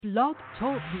Blog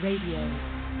Talk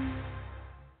Radio.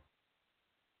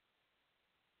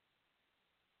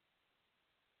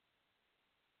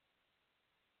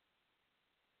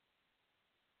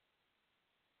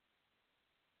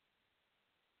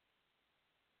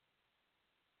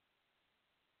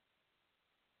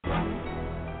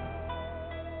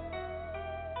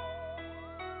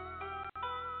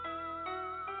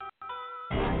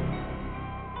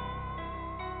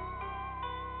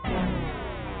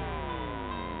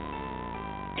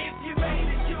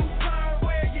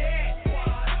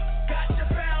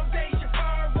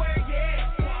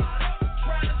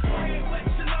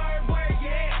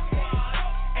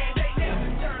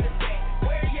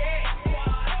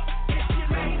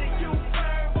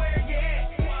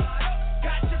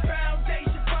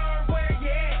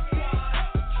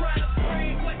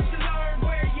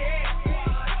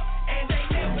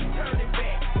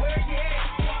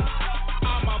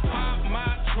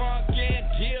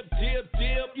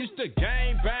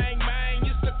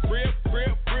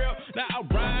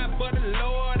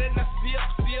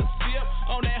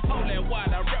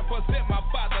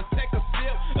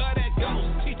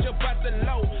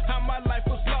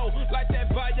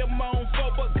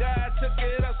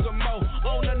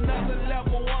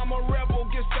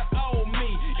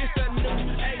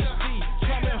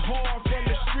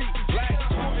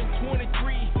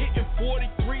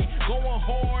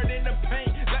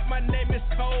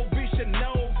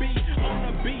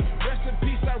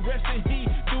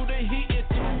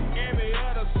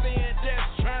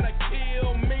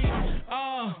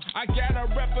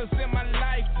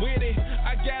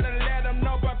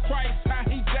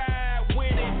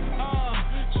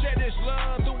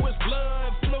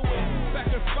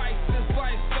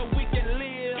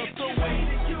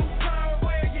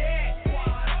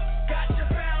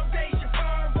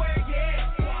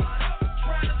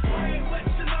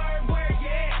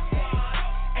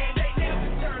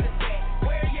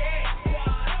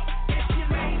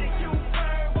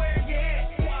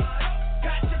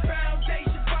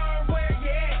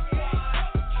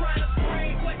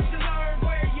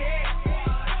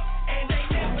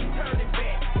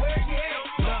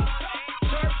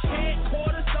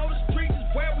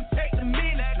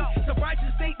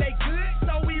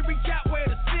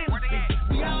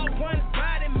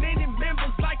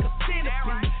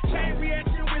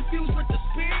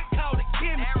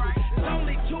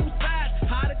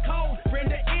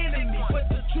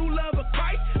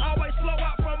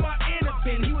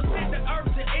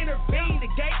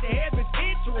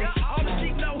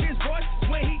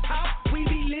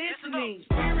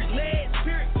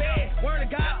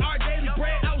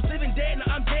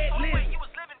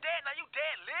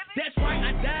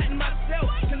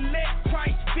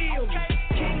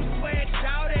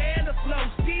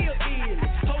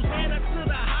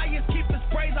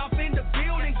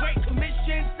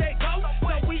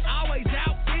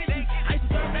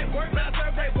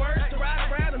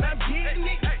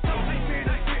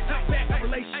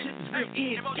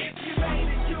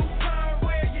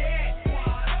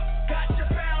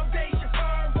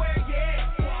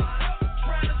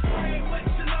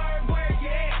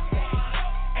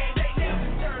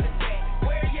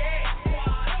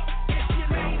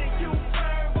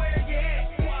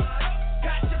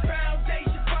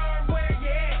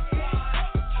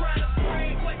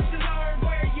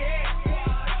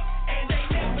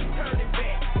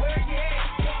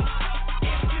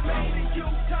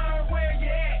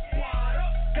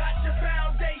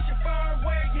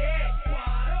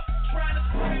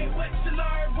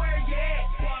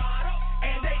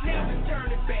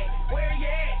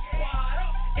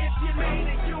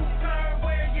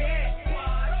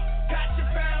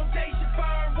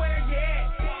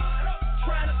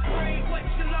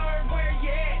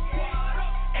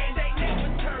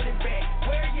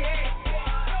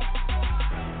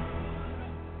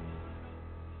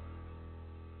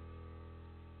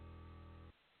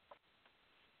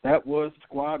 That was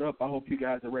Squad Up. I hope you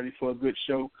guys are ready for a good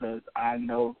show because I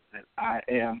know that I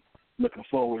am looking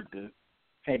forward to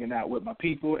hanging out with my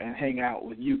people and hang out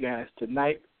with you guys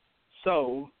tonight.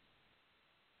 So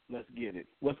let's get it.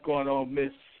 What's going on,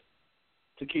 Miss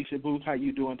Takesha Booth? How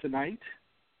you doing tonight?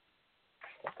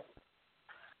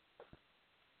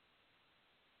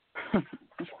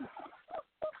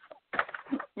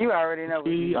 You already know what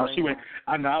she's doing. She went.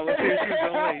 I know. I was saying she was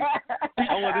going.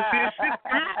 I want to see if she's.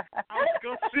 I was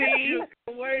going to see you.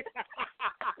 Wait.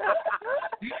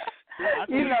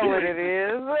 You know what it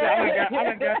is.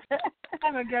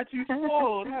 I done got you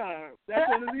spoiled, huh? That's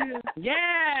what it is.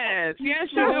 Yes, you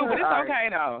do, but it's okay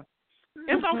though.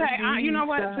 It's okay. You know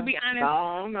what? To be honest,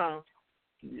 I don't know.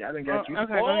 Yeah, I done got you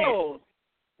okay, spoiled.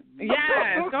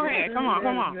 Yes, go ahead. Come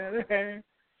on.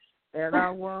 And I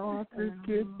want to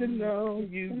get to know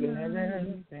you better.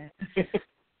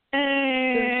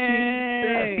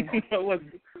 Hey. What's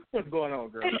going on,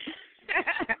 girl?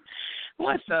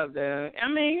 What's up, dude? I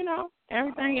mean, you know,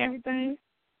 everything.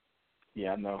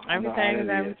 Yeah, I know. Everything is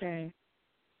everything.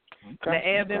 Okay. The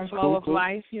ebb and flow of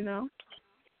life, you know.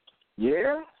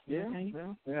 Yeah,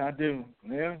 I do.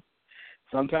 Yeah.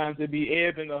 Sometimes it be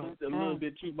ebbing a little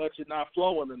bit too much and not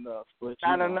flowing enough. But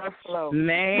not enough flow.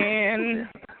 Man,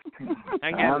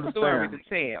 I got a story to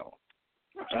tell.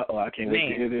 Uh-oh, I can't wait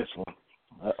to hear this one.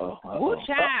 Uh-oh. Ooh,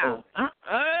 child.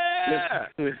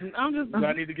 Listen, I'm just. Do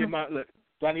I need to get my look?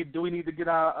 Do we need to get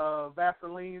our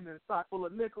Vaseline and sock full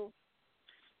of nickel?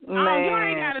 Man. Oh, you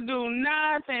ain't got to do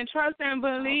nothing. Trust and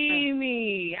believe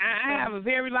me. I have a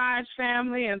very large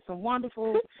family and some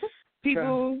wonderful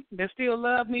people that still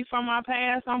love me from my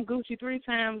past. I'm Gucci 3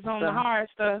 times on the hard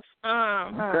stuff.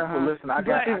 Well, listen, I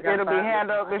got it'll be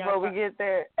handled before we get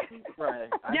there. Right.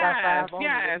 Yes.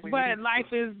 But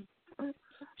life is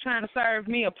trying to serve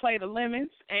me a plate of lemons,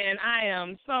 and I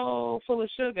am so full of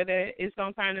sugar that it's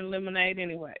going to turn into lemonade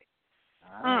anyway.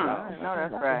 No,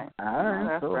 that's right. All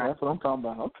right, cool. Right. That's what I'm talking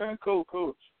about. Okay,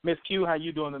 cool. Miss Q, how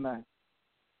you doing tonight?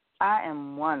 I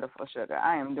am wonderful, sugar.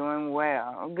 I am doing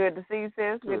well. Good to see you,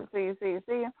 sis. Good to see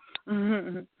you.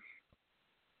 Mm-hmm.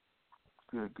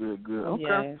 Good. Okay.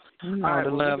 Yes. All right,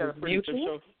 the love is mutual.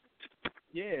 Show.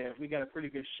 Yeah, we got a pretty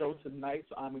good show tonight,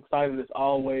 so I'm excited as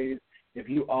always. If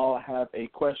you all have a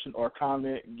question or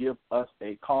comment, give us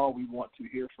a call. We want to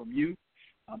hear from you.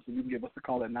 So you can give us a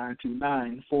call at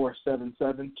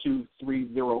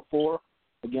 929-477-2304.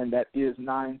 Again, that is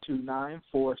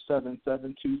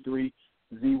 929-477-2304.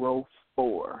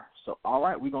 So, all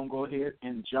right, we're going to go ahead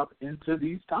and jump into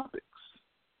these topics.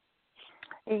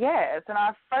 Yes, and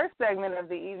our first segment of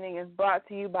the evening is brought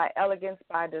to you by Elegance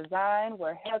by Design,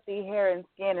 where healthy hair and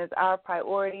skin is our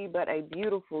priority, but a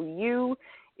beautiful you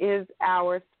is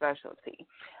our specialty.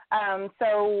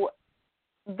 So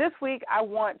this week I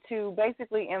want to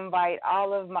basically invite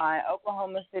all of my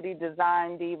Oklahoma City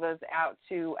design divas out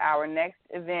to our next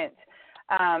event.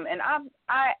 And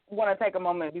I want to take a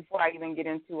moment before I even get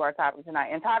into our topic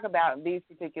tonight and talk about these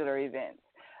particular events.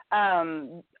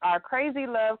 Our Crazy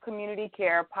Love Community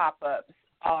Care pop-ups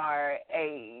are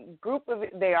a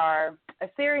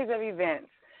series of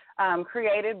events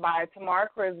created by Tamar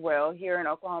Criswell here in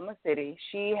Oklahoma City.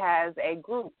 She has a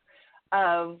group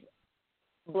of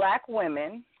Black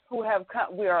women who have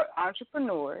come. We are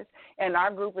entrepreneurs, and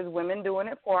our group is Women Doing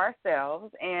It For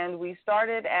Ourselves, and we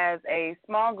started as a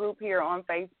small group here on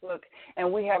Facebook,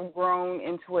 and we have grown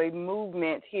into a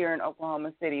movement here in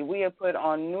Oklahoma City. We have put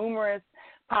on numerous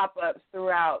pop-ups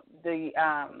throughout the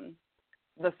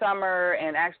summer,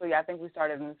 and actually I think we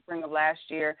started in the spring of last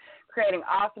year, creating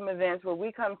awesome events where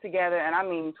we come together, and I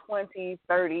mean 20,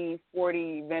 30,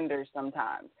 40 vendors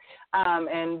sometimes.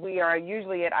 And we are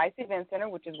usually at ICE Event Center,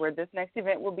 which is where this next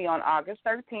event will be on August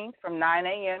 13th from 9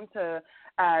 a.m. to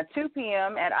 2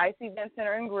 p.m. at ICE Event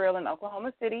Center and Grill in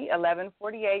Oklahoma City,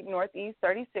 1148 Northeast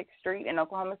 36th Street in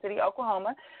Oklahoma City,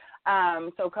 Oklahoma.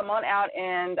 So come on out,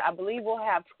 and I believe we'll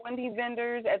have 20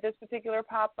 vendors at this particular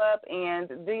pop-up, and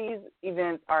these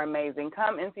events are amazing.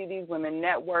 Come and see these women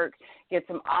network, get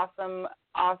some awesome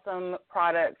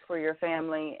products for your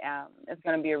family. It's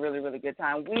going to be a really, really good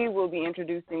time. We will be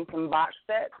introducing some box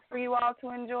sets for you all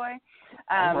to enjoy.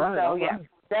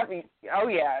 Definitely. Oh,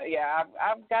 yeah.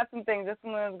 I've got some things. This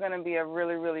one is going to be a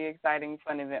really, really exciting,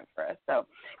 fun event for us. So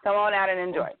come on out and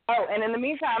enjoy. Oh, and in the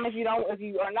meantime, if you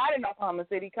are not in Oklahoma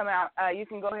City, come out. You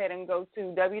can go ahead and go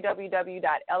to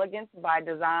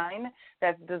www.elegancebydesign.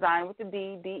 That's design with a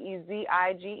D,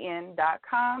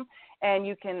 DEZIGN.com, and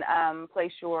you can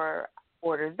place your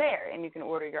orders there, and you can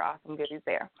order your awesome goodies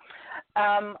there.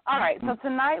 All right. So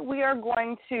tonight we are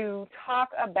going to talk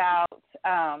about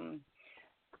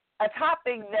a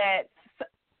topic that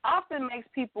often makes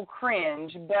people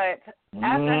cringe, but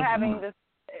after having this,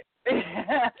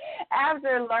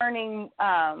 after learning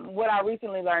what I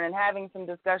recently learned and having some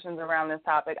discussions around this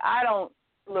topic, I don't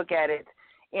look at it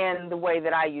in the way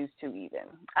that I used to even.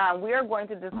 We are going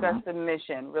to discuss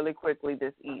submission really quickly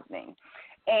this evening.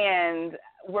 And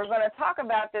we're going to talk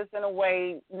about this in a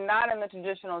way, not in the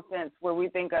traditional sense where we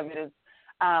think of it as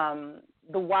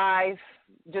the wife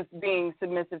just being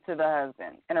submissive to the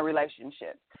husband in a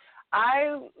relationship.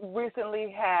 I recently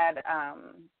had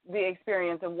the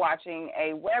experience of watching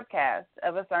a webcast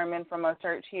of a sermon from a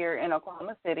church here in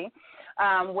Oklahoma City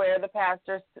where the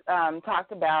pastor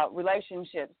talked about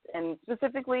relationships, and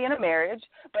specifically in a marriage,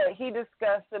 but he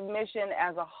discussed submission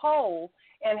as a whole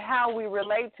and how we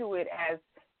relate to it as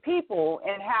people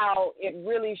and how it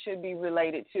really should be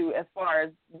related to as far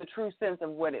as the true sense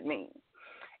of what it means.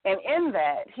 And in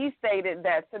that, he stated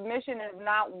that submission is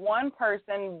not one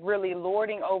person really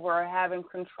lording over or having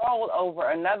control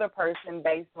over another person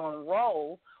based on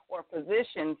role or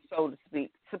position, so to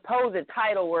speak, supposed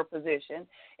title or position.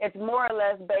 It's more or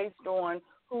less based on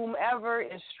whomever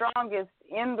is strongest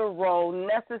in the role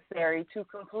necessary to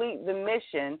complete the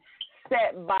mission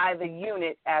set by the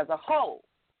unit as a whole.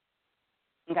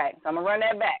 Okay, so I'm going to run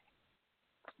that back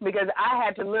because I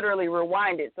had to literally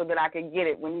rewind it so that I could get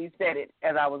it when he said it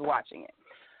as I was watching it.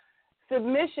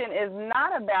 Submission is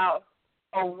not about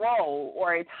a role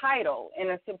or a title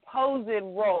in a supposed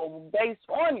role based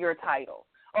on your title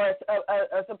or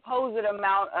a supposed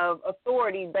amount of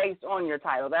authority based on your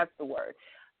title. That's the word.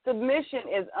 Submission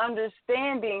is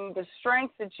understanding the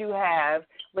strengths that you have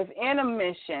within a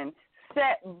mission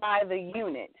set by the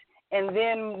unit and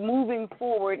then moving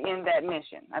forward in that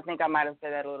mission. I think I might have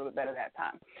said that a little bit better that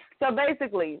time. So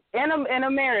basically, in a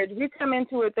marriage, we come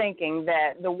into it thinking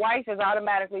that the wife is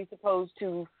automatically supposed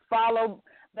to follow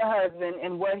the husband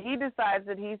and what he decides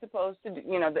that he's supposed to do,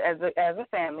 as a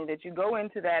family, that you go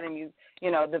into that and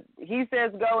he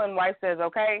says go and wife says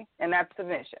okay, and that's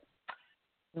submission.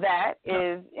 That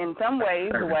is, in some ways,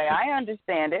 the way I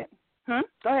understand it. Go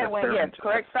ahead, Wayne. Yes,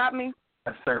 correct. Stop me.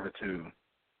 That's servitude.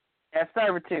 That's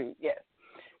servitude, yes.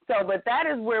 So, but that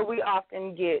is where we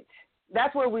often get.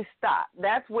 That's where we stop.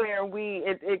 That's where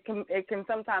it can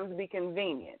sometimes be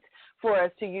convenient for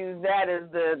us to use that as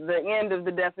the end of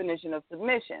the definition of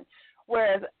submission.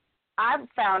 Whereas I've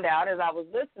found out as I was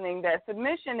listening that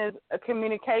submission is a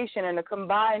communication and a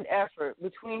combined effort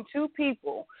between two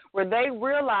people where they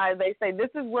realize, they say, this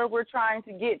is where we're trying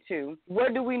to get to.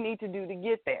 What do we need to do to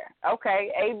get there?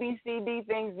 Okay, A, B, C, D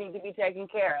things need to be taken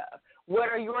care of. What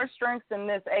are your strengths in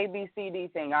this A, B, C, D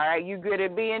thing? All right, you good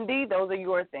at B and D? Those are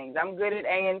your things. I'm good at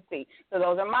A and C. So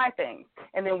those are my things.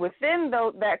 And then within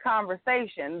that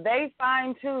conversation, they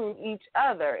fine-tune each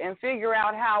other and figure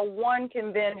out how one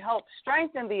can then help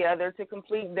strengthen the other to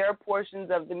complete their portions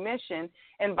of the mission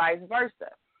and vice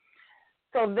versa.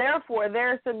 So therefore,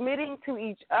 they're submitting to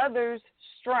each other's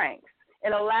strengths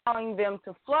and allowing them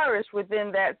to flourish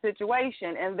within that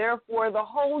situation, and therefore the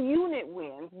whole unit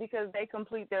wins because they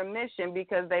complete their mission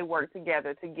because they work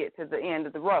together to get to the end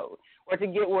of the road or to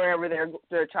get wherever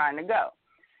they're trying to go.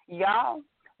 Y'all,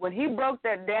 when he broke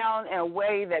that down in a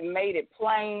way that made it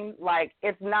plain, like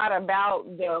it's not about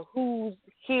the who's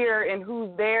here and who's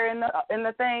there in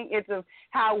the thing, it's of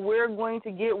how we're going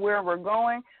to get where we're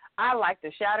going. I like to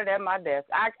shout it at my desk.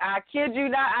 I kid you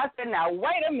not. I said, now,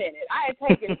 wait a minute. I had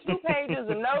taken 2 pages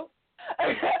of notes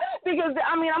because,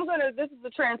 this is a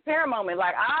transparent moment.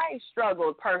 Like, I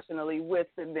struggled personally with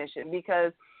submission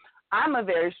because I'm a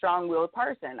very strong-willed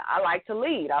person. I like to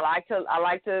lead. I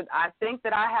think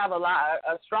that I have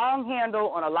a strong handle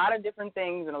on a lot of different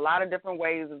things and a lot of different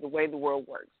ways of the way the world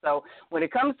works. So when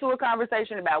it comes to a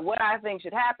conversation about what I think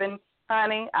should happen,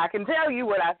 honey, I can tell you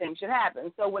what I think should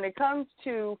happen. So when it comes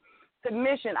to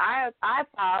submission, I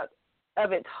thought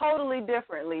of it totally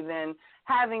differently than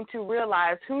having to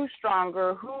realize who's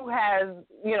stronger, who has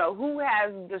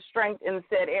the strength in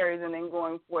said areas, and then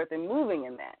going forth and moving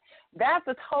in that. That's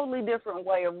a totally different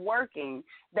way of working.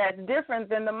 That's different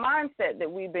than the mindset that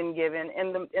we've been given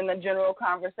in the general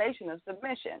conversation of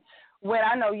submission. When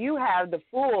I know you have the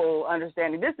full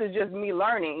understanding, this is just me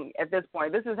learning at this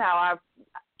point. This is how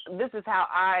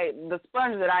the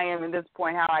sponge that I am at this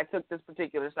point, how I took this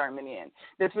particular sermon in,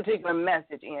 this particular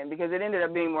message in, because it ended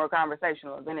up being more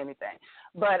conversational than anything.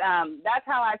 But that's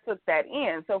how I took that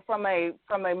in. So from a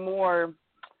more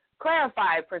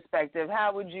clarified perspective,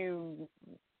 how do you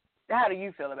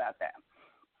feel about that?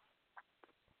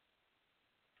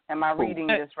 Am I reading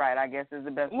this right, I guess is the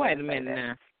best way to say that. Wait a minute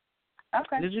now.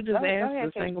 Okay. Did you just ask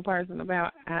the single person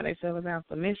about how they feel about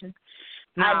submission?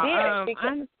 No, I did.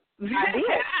 I did.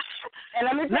 And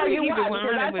let me tell you why,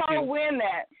 because I told Wynn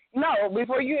that. No,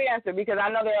 before you answer, because I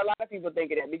know there are a lot of people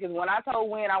thinking it. Because when I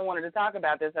told Wynn I wanted to talk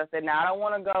about this, I said, now I don't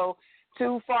want to go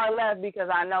too far left because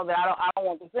I know that I don't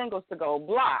want the singles to go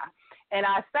blah. And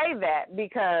I say that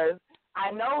because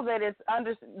I know that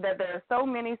that there are so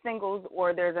many singles,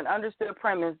 or there's an understood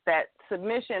premise that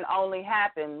submission only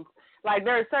happens. Like,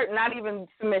 there are certain, not even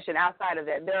submission outside of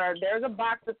that. There's a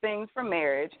box of things for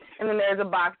marriage, and then there's a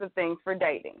box of things for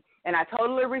dating. And I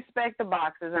totally respect the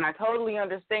boxes, and I totally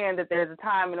understand that there's a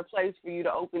time and a place for you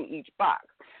to open each box.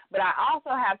 But I also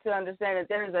have to understand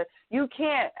that you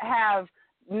can't have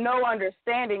no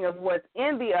understanding of what's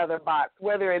in the other box,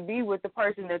 whether it be with the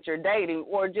person that you're dating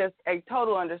or just a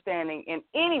total understanding in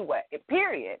any way,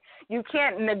 period. You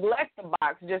can't neglect the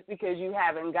box just because you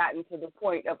haven't gotten to the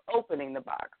point of opening the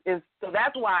box. So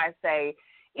that's why I say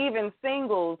even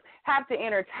singles have to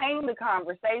entertain the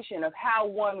conversation of how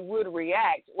one would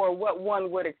react or what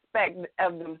one would expect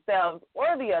of themselves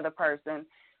or the other person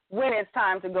when it's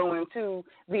time to go into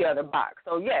the other box.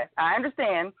 So, yes, I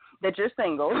understand that you're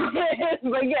single,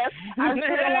 but, yes, I still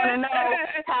want to know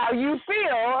how you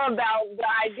feel about the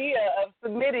idea of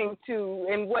submitting to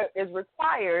and what is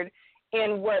required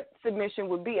in what submission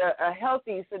would be, a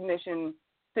healthy submission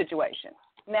situation.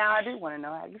 Now, I do want to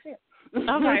know how you feel.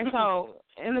 Okay, so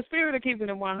in the spirit of keeping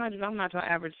it 100, I'm not your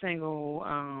average single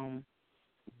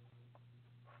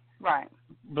right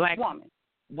black woman.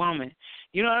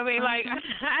 You know what I mean? Like,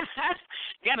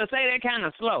 gotta say that kind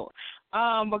of slow,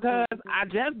 because I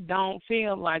just don't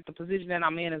feel like the position that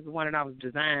I'm in is the one that I was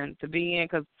designed to be in.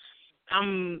 Because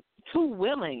I'm too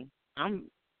willing.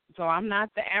 So I'm not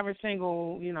the average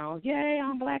single. You know, yay,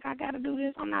 I'm black. I gotta do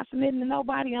this. I'm not submitting to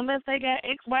nobody unless they got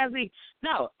X, Y, Z.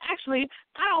 No, actually,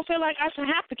 I don't feel like I should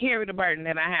have to carry the burden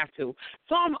that I have to.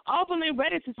 So I'm openly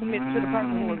ready to submit to the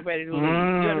person who is ready to leave.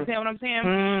 You understand what I'm saying?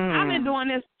 I've been doing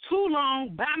this too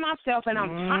long by myself, and I'm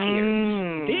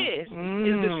tired. This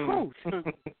is the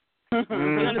truth. You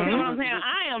understand what I'm saying?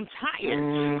 I am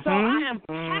tired. So I am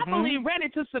happily ready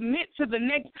to submit to the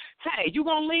next, hey, you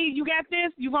going to leave? You got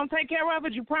this? You going to take care of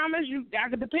it? You promise? I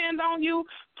can depend on you?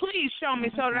 Please show me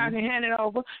so that I can hand it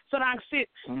over, so that I can sit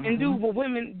and do what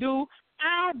women do.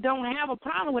 I don't have a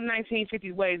problem with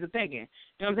 1950s ways of thinking.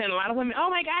 You know what I'm saying? A lot of women, oh,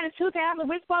 my God, it's 2000.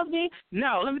 We're supposed to be.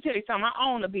 No, let me tell you something. I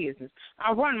own a business.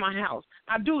 I run my house.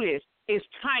 I do this. It's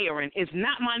tiring. It's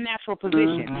not my natural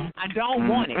position. I don't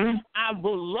want it. I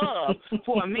would love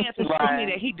for a man to show me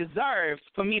that he deserves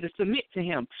for me to submit to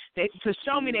him, to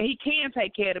show me that he can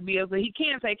take care of the bills, that he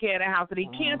can take care of the house, that he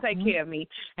can take care of me,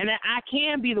 and that I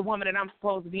can be the woman that I'm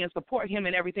supposed to be and support him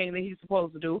in everything that he's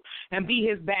supposed to do and be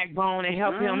his backbone and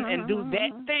help him and do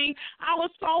that thing. I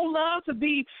would so love to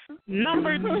be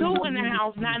number 2 in the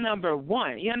house, not number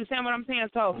 1. You understand what I'm saying?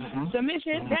 So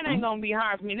submission, that ain't going to be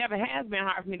hard for me. Never has been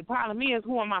hard for me. The problem is,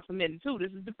 who am I submitting to?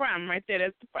 This is the problem right there.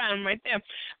 That's the problem right there.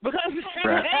 Because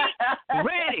they ain't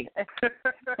ready.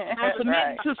 I'm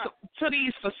submitting to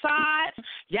these facades.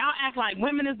 Y'all act like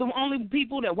women is the only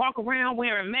people that walk around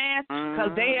wearing masks because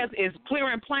theirs is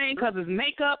clear and plain because it's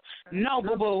makeup. No,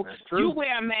 boo-boo. You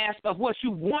wear a mask of what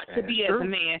you want to be as a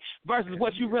man versus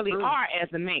what you really are as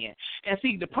a man. And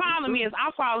see, the problem is I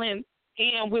fall in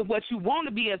with what you want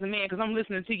to be as a man, because I'm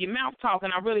listening to your mouth talk,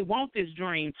 and I really want this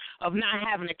dream of not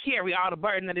having to carry all the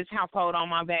burden of this household on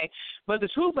my back. But the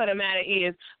truth of the matter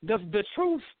is, the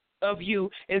truth of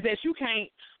you is that you can't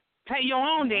pay your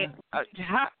own debt.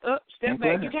 Step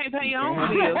back. You can't pay your own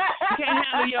bills. You can't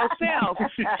handle yourself.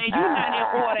 And you're not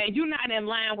in order. And you're not in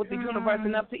line with the universe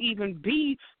enough to even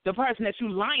be the person that you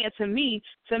lying to me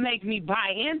to make me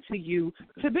buy into you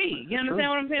to be. You understand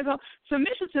what I'm saying? So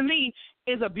submission to me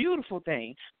is a beautiful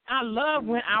thing. I love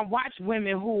when I watch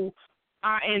women who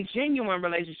are in genuine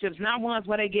relationships, not ones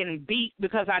where they're getting beat,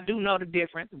 because I do know the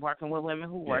difference working with women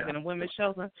who work in a women's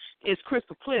shelter. It's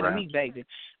crystal clear to me, baby.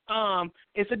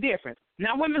 It's a difference.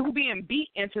 Not women who being beat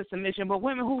into submission, but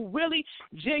women who really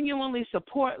genuinely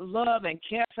support, love, and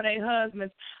care for their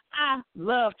husbands. I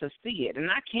love to see it, and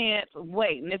I can't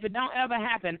wait. And if it don't ever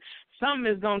happen, something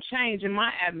is going to change in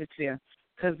my atmosphere,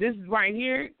 because this is right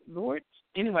here, Lord.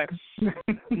 Anyway,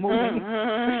 moving.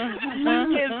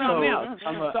 Here's something else.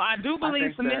 So I do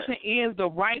believe submission is the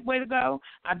right way to go.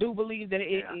 I do believe that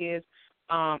it is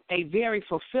a very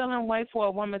fulfilling way for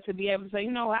a woman to be able to say,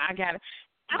 you know what, I got it.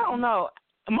 I don't know.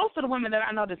 Most of the women that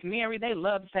I know that's married, they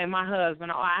love to say my husband,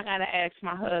 or I got to ask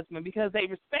my husband, because they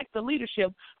respect the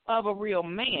leadership of a real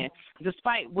man,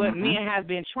 despite what men have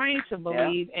been trained to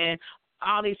believe and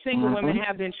all these single women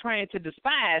have been trained to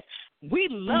despise. We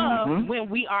love when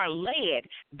we are led.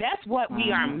 That's what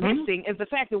we are missing, is the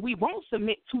fact that we won't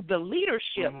submit to the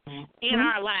leadership in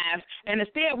our lives. And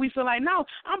instead we feel like, no,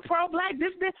 I'm pro-black,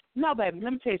 this. No, baby,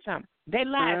 let me tell you something. They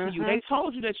lied to you. They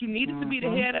told you that you needed to be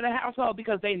the head of the household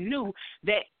because they knew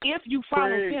that if you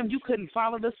followed him, you couldn't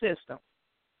follow the system.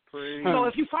 So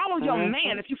if you follow your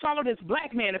man, if you follow this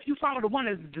black man, if you follow the one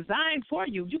that's designed for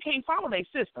you, you can't follow their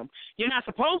system. You're not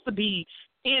supposed to be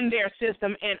in their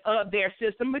system and of their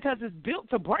system because it's built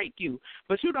to break you.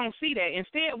 But you don't see that.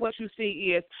 Instead, what you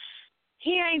see is,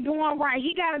 he ain't doing right.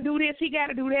 He got to do this. He got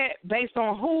to do that. Based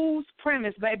on whose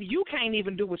premise, baby? You can't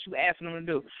even do what you asking him to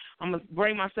do. I'm going to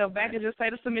bring myself back and just say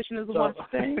the submission is a wonderful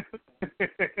thing.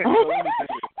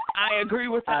 I agree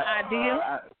with the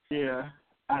idea.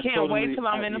 Can't wait till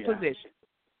I'm in a position.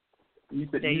 You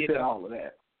said all of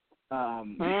that.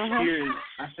 Here's,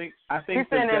 I think you're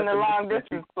sending the long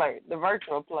distance plate, the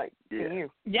virtual plate to you.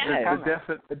 Yeah.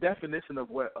 The definition of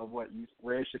what you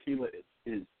read, Shakila,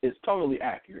 is totally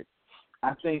accurate.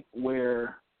 I think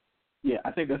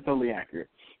that's totally accurate.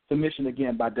 Submission,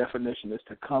 again, by definition, is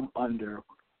to come under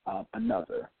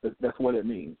another. That's what it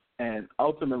means. And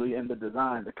ultimately, in the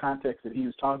design, the context that he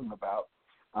was talking about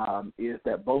is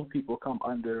that both people come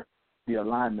under the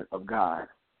alignment of God.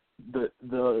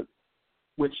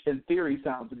 Which in theory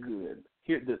sounds good.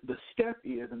 Here, the step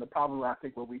is, and the problem I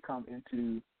think where we come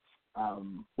into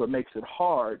what makes it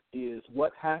hard is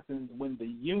what happens when the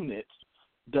unit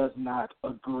does not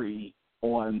agree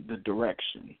on the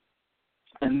direction,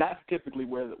 and that's typically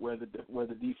where the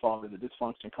default or the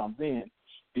dysfunction comes in,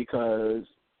 because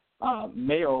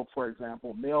male, for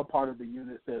example, male part of the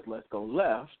unit says let's go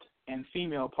left, and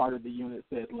female part of the unit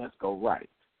says let's go right.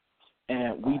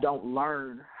 And we don't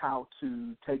learn how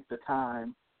to take the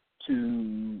time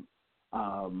to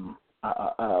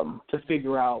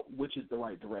figure out which is the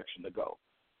right direction to go.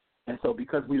 And so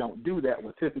because we don't do that,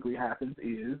 what typically happens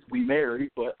is we marry,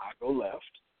 but I go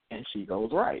left and she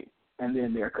goes right. And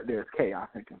then there's chaos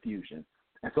and confusion.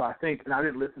 And so I think, and I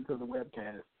didn't listen to the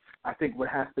webcast, I think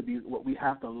what we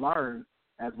have to learn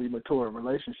as we mature in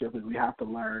relationship is we have to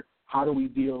learn how do we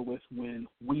deal with when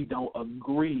we don't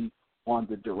agree on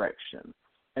the direction.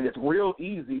 And it's real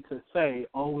easy to say,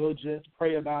 oh, we'll just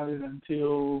pray about it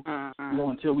until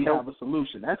we have a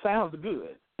solution. That sounds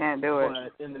good. Can't do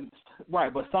it.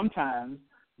 But sometimes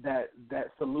that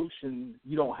solution,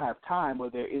 you don't have time,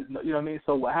 or there is no, you know what I mean?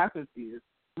 So what happens is,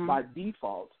 by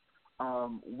default,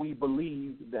 we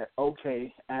believe that,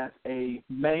 okay, as a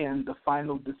man, the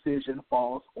final decision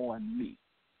falls on me.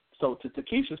 So to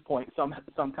Keisha's point,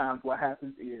 sometimes what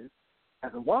happens is,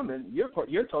 as a woman, you're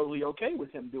totally okay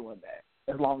with him doing that,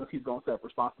 as long as he's going to accept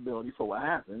responsibility for what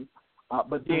happens.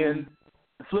 But then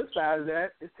the flip side of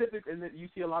that is typically, and you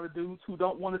see a lot of dudes who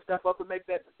don't want to step up and make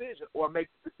that decision, or make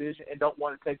the decision and don't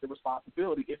want to take the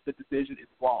responsibility if the decision is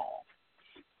wrong.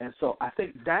 And so I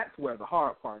think that's where the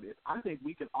hard part is. I think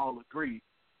we can all agree,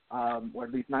 or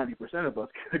at least 90% of us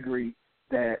can agree,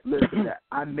 that, listen, that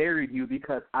I married you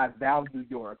because I value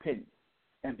your opinion,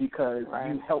 and because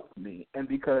you helped me, and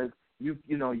because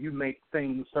you make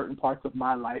things, certain parts of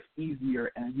my life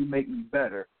easier, and you make me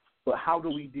better. But how do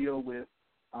we deal with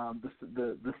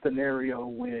the scenario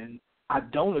when I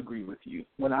don't agree with you?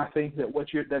 When I think that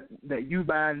that you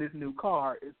buying this new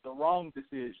car is the wrong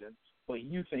decision, but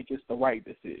you think it's the right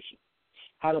decision?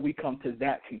 How do we come to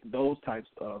those types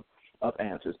of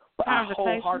answers? But I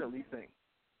wholeheartedly think,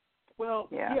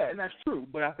 and that's true.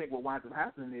 But I think what winds up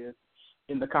happening is,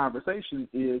 in the conversation,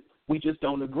 is we just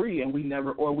don't agree, and we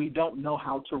don't know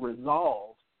how to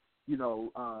resolve the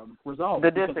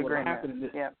disagreement.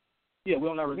 We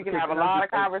don't know. You can have a lot of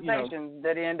conversations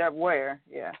that end up where,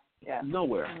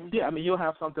 nowhere. I mean, you'll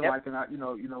have something like,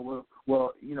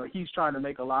 he's trying to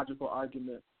make a logical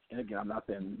argument, and again, I'm not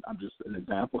saying, I'm just an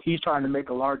example. He's trying to make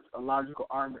a logical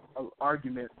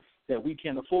argument that we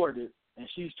can't afford it, and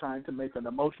she's trying to make an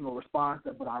emotional response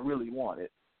but I really want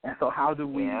it. And so how do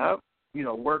we,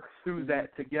 work through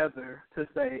that together to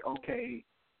say, okay,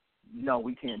 no,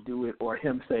 we can't do it, or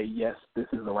him say, yes, this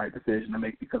is the right decision to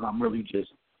make because I'm really just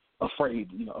afraid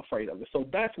of it. So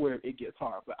that's where it gets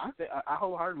hard. But I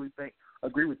wholeheartedly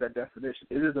agree with that definition.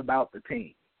 It is about the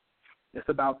team. It's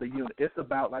about the unit. It's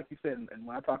about, like you said, and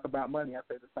when I talk about money, I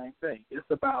say the same thing. It's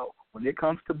about, when it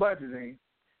comes to budgeting,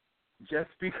 just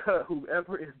because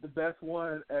whoever is the best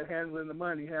one at handling the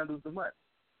money handles the money.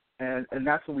 And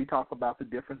that's when we talk about the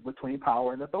difference between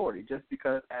power and authority. Just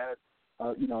because, as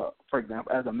for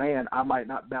example, as a man, I might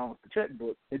not balance the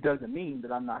checkbook, it doesn't mean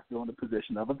that I'm not still in the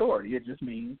position of authority. It just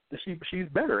means that she's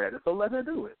better at it, so let her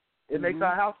do it. It makes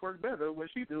our housework better when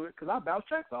she do it, because I bounce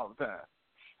checks all the time.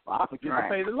 I forget to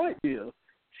pay the light bill.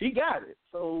 She got it,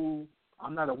 so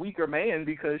I'm not a weaker man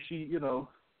because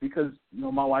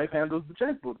my wife handles the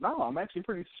checkbook. No, I'm actually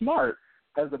pretty smart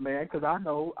as a man because I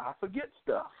know I forget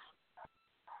stuff.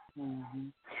 Mm-hmm.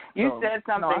 You said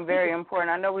something very important.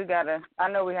 I know we have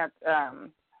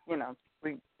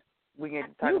we get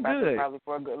to talk about this probably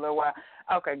for a good little while.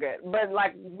 Okay, good. But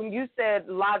like when you said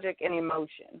logic and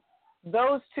emotion,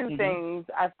 those two things,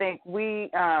 I think we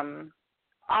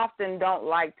often don't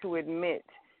like to admit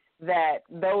that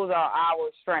those are our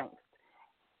strengths,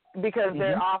 because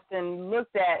they're often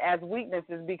looked at as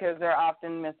weaknesses because they're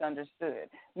often misunderstood.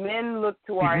 Men look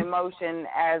to our emotion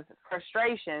as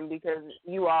frustration because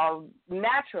you all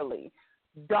naturally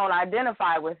don't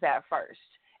identify with that first.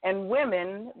 And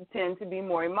women tend to be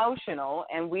more emotional,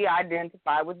 and we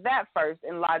identify with that first,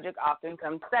 and logic often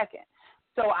comes second.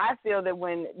 So I feel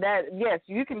that yes,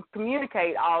 you can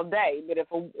communicate all day, but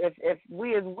if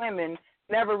we as women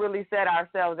never really set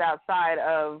ourselves outside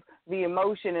of the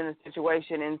emotion in a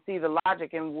situation and see the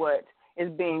logic in what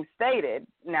is being stated.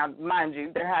 Now, mind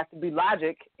you, there has to be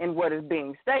logic in what is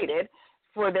being stated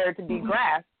for there to be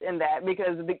grasped in that,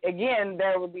 because, again,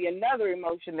 there will be another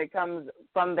emotion that comes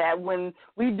from that when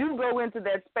we do go into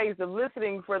that space of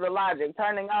listening for the logic,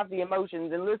 turning off the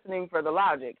emotions and listening for the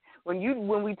logic. When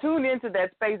we tune into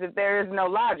that space, if there is no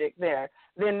logic there,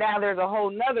 then now there's a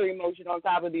whole nother emotion on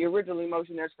top of the original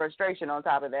emotion. There's frustration on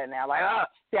top of that now. Like,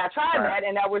 see, I tried that,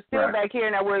 and now we're still back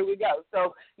here, now where do we go?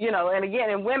 So, and again,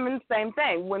 in women, same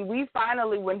thing. When he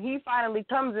finally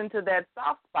comes into that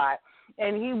soft spot,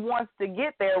 and he wants to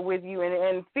get there with you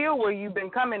and feel where you've been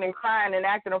coming and crying and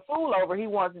acting a fool over, he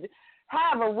wants to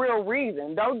have a real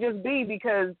reason. Don't just be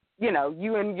because,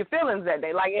 you and your feelings that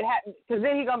day. Like, because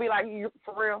then he's going to be like, you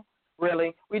for real?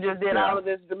 Really? We just did all of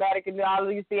this dramatic and all of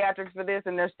these theatrics for this,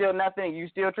 and there's still nothing. You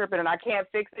still tripping, and I can't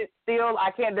fix it still.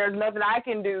 There's nothing I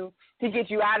can do to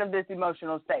get you out of this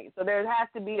emotional state. So there has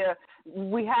to be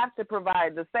we have to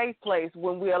provide the safe place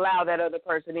when we allow that other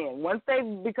person in. Once they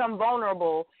become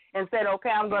vulnerable and said, okay,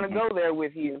 I'm going to go there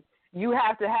with you, you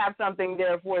have to have something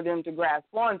there for them to grasp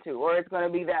onto, or it's going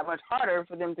to be that much harder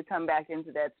for them to come back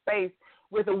into that space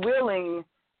with a willing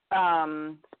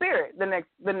spirit the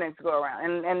next go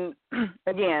around. And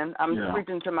again, I'm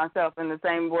preaching to myself in the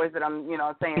same voice that I'm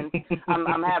saying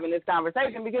I'm having this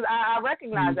conversation, because I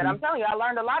recognize that. I'm telling you, I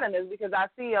learned a lot in this, because I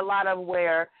see a lot of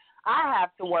where I have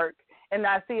to work, and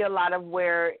I see a lot of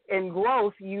where in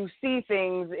growth you see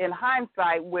things in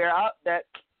hindsight where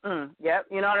yep,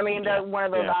 you know what I mean? That's one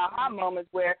of those aha moments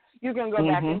where you can go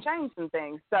back and change some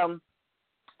things. So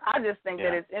I just think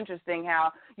that it's interesting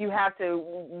how you have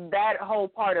to, that whole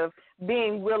part of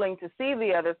being willing to see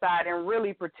the other side and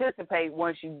really participate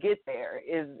once you get there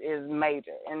is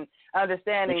major. And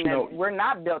understanding that we're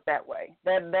not built that way.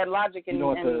 That logic and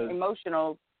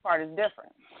emotional part is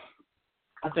different.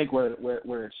 I think where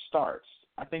it starts,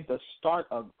 I think the start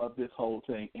of this whole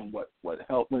thing, and what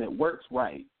helps when it works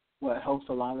right, what helps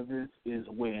a lot of this is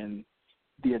when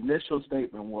the initial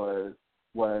statement was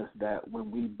that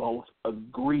when we both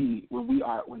agree,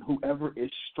 when whoever is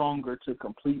stronger to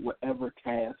complete whatever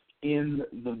task in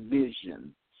the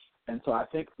vision. And so I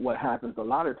think what happens a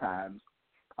lot of times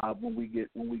when we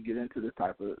get into this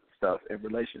type of stuff in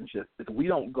relationships is we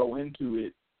don't go into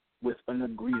it with an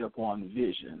agreed upon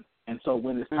vision. And so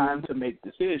when it's time to make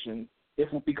decisions,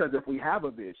 because if we have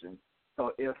a vision,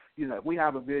 so if we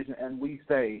have a vision and we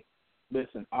say,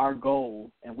 listen, our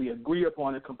goal, and we agree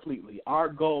upon it completely, our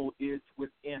goal is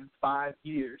within 5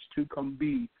 years to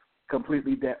be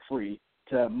completely debt-free,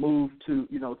 to move to,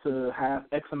 to have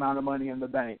X amount of money in the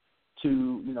bank,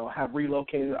 to, have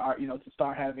relocated our, to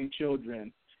start having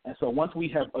children. And so once we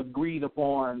have agreed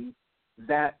upon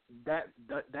that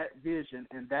vision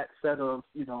and that set of,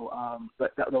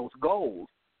 those goals,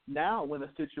 now when a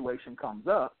situation comes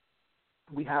up,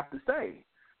 we have to say,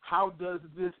 how does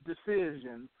this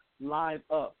decision line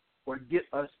up or get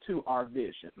us to our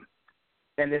vision?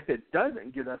 And if it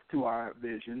doesn't get us to our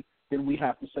vision, then we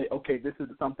have to say, okay, this is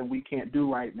something we can't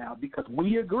do right now because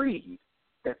we agreed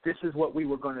that this is what we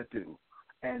were going to do,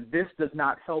 and this does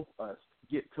not help us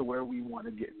get to where we want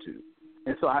to get to.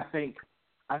 And so I think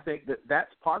that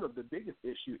that's part of the biggest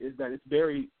issue, is that it's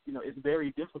very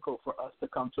difficult for us to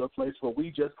come to a place where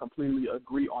we just completely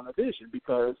agree on a vision,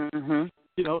 because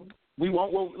we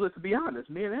want what, let's be honest,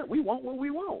 me and we want what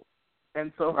we want.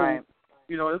 And so,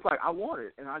 it's like, I want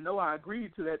it, and I know I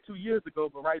agreed to that 2 years ago,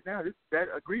 but right now that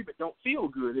agreement don't feel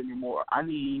good anymore. I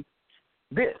need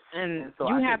this. And so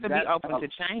you have to be open to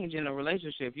change in a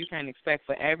relationship. You can't expect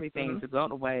for everything to go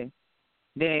the way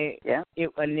that it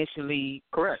initially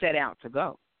set out to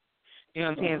go. You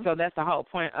know what I'm saying? So that's the whole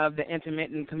point of the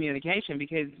intermittent communication,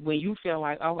 because when you feel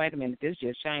like, oh, wait a minute, this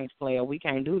just changed, player, we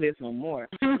can't do this no more.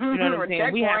 You know what I'm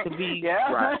saying? We have to be, you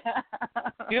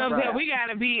know what I'm saying? We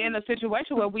got to be in a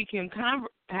situation where we can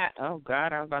oh,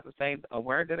 God, I was about to say a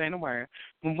word that ain't a word.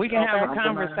 When we can have a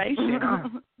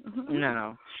conversation,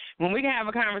 when we can have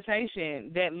a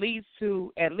conversation that leads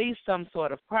to at least some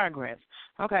sort of progress.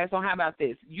 Okay, so how about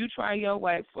this? You try your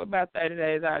way for about 30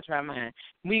 days, I'll try mine.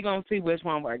 We're going to see which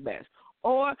one works best.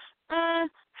 Or, how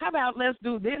about let's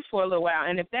do this for a little while,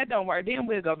 and if that don't work, then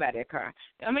we'll go buy that car.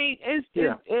 I mean, it's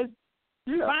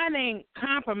finding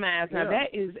compromise. Now,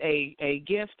 that is a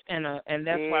gift, and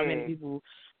that's why many people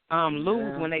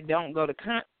lose when they don't go to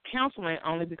counseling,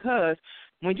 only because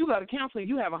when you go to counseling,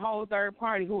 you have a whole third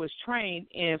party who is trained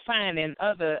in finding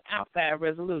other outside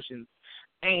resolutions.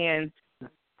 And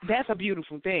that's a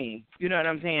beautiful thing. You know what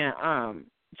I'm saying?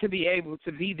 To be able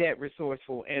to be that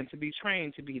resourceful and to be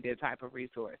trained to be that type of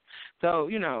resource. So,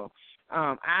 you know,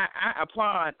 I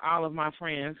applaud all of my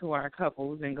friends who are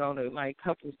couples and go to, like,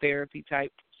 couples therapy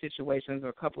type situations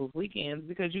or couples weekends,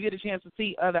 because you get a chance to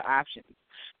see other options,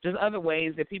 just other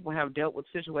ways that people have dealt with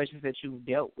situations that you've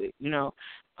dealt with, you know.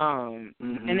 And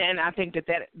then I think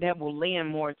that will lend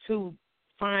more to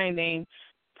finding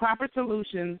proper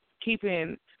solutions,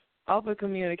 keeping open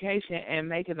communication, and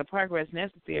making the progress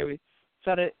necessary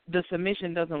so that the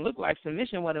submission doesn't look like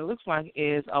submission. What it looks like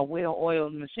is a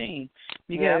well-oiled machine,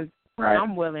 because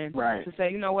I'm willing to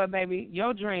say, you know what, baby,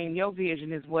 your dream, your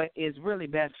vision is what is really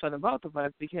best for the both of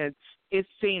us, because it's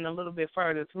seen a little bit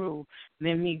further through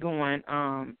than me going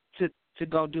to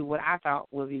go do what I thought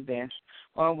would be best,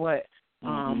 or what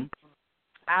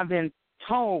I've been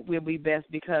told will be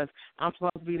best, because I'm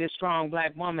supposed to be this strong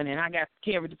black woman and I got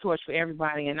to carry the torch for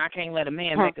everybody and I can't let a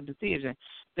man make a decision.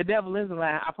 The devil is a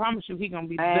lie. I promise you he's going to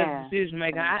be the best decision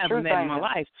maker I ever met in my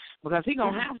life, because he's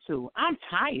going to have to. I'm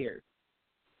tired.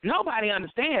 Nobody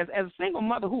understands. As a single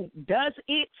mother who does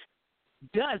it.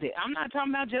 I'm not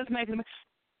talking about just making it.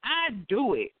 I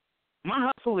do it.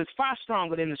 My hustle is far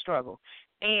stronger than the struggle.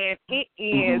 And it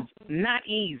is not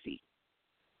easy.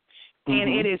 And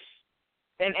it is,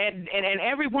 and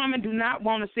every woman do not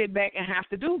want to sit back and have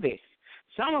to do this.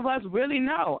 Some of us really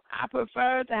know. I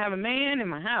prefer to have a man in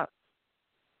my house.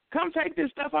 Come take this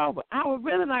stuff over. I would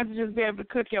really like to just be able to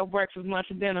cook your breakfast, lunch,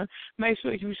 and dinner, make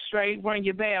sure you're straight, bring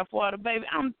your bath water, baby.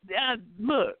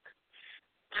 Look,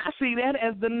 I see that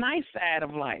as the nice side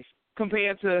of life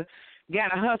compared to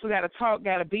got to hustle, got to talk,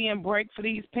 got to be in break for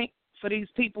these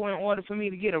people in order for me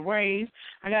to get a raise.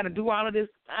 I got to do all of this.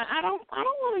 I don't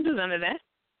want to do none of that.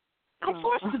 I'm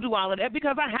forced to do all of that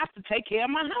because I have to take care of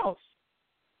my house.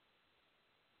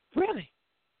 Really.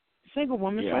 Single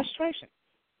woman frustration.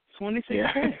 2016.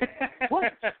 Yeah.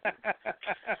 What?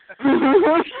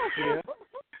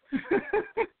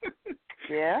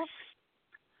 Yeah.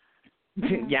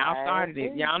 Y'all started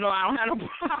it. Y'all know I don't have no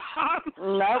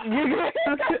problem.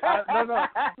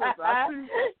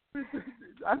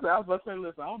 I was about to say,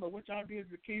 listen, I don't know what y'all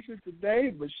did to Keisha today,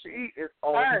 but she is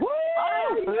on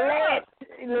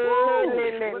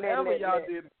whatever y'all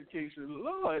did to Keisha,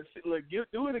 Lord, look,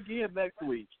 do it again next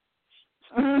week.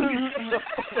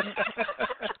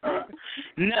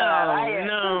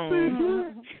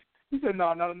 No. He said,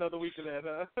 no, not another week of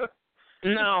that, huh?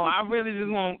 No, I really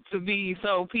just want to be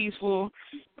so peaceful.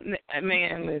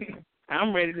 Man, listen,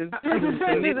 I'm ready to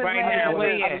submit right now.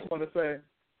 Where you at? I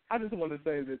just want to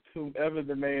say that whoever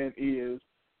the man is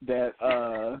that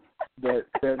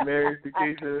marries to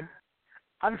Keisha,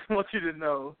 I just want you to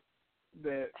know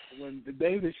that when the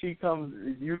day that she comes,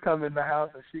 you come in the house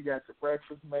and she got your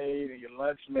breakfast made and your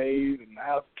lunch made and the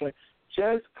house clean,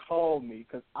 just call me,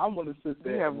 because I want to sit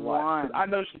there and watch. I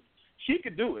know she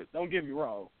could do it. Don't get me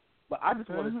wrong, but I just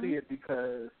want to see it,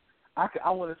 because I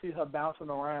want to see her bouncing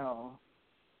around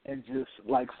and just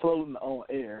like floating on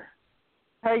air.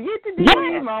 Hey, get the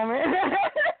DD moment.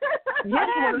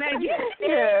 Yeah, man.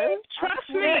 Yeah. Trust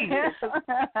me. He ain't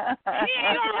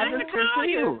gonna have to call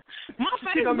you. My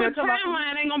Facebook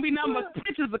timeline ain't gonna be nothing but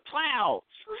pictures of clouds.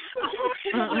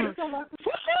 I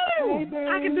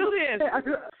can do this.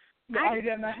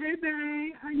 Hey,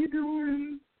 babe, how you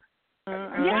doing?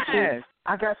 Yes.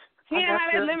 I got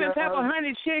that lemon pepper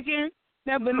honey chicken,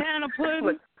 that banana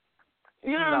pudding.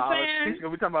 You know what I'm saying? She's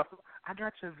gonna be talking about. I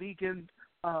got your vegan.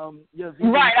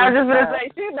 Right, I was just gonna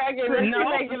say she's not getting. No,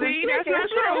 see, that's not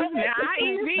true. Now, I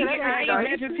eat vegan. I eat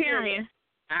vegetarian.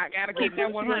 I gotta keep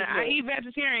that 100. I eat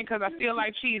vegetarian because I feel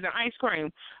like cheese and ice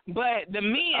cream. But the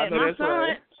men, my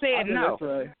son said no.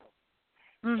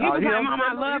 He was like, "Mom,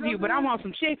 I love you, but I want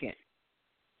some chicken."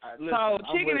 So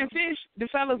chicken and fish, the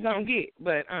fellas gonna get,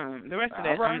 but the rest of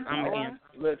that, I'm against.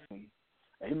 Listen.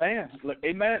 Amen. Look,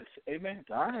 amen.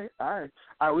 All right.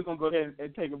 We're gonna go ahead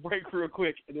and take a break real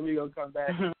quick, and then we're gonna come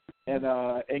back and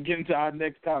get into our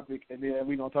next topic, and then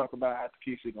we're gonna talk about how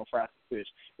Keisha gonna fry some fish.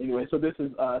 Anyway, so this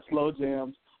is Slow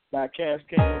Jams by Cash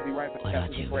King. We'll be right back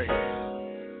after the break. I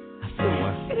feel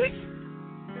worth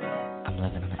I'm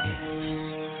living on the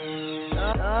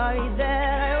edge. Sorry that I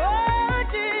want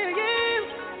to you,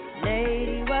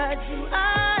 lady. What do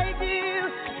I do?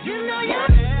 You know you're.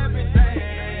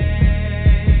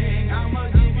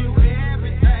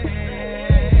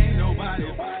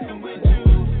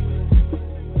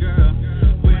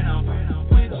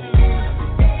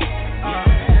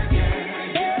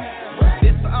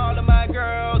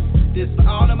 This for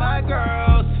all of my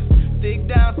girls, thick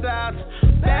down south,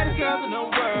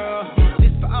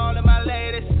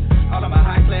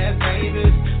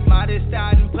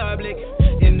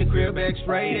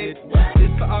 separated. This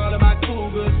for all of my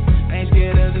cougars, ain't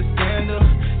scared of the scandal.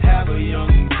 Have a young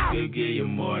nigga give you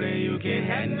more than you can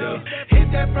handle.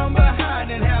 Hit that from behind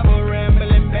and have a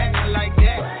rambling back like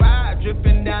that. Fire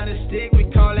dripping down the stick, we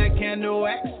call that candle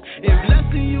wax. If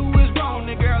lusting you is wrong,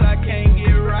 then girl, I can't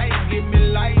get right. Give me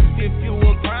life, if you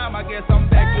a crime, I guess I'm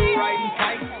back to writing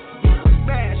tight.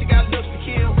 Man, she got looks to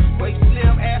kill, waist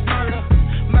slim, ass murder.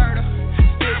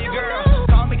 Still your girl,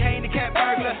 call me Kane the cat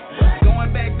burglar.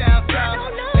 Going back down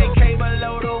south, AK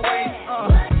below the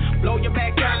waist, blow your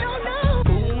back out,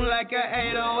 boom like a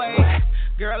 808.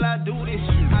 Girl, I do this.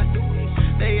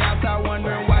 They outside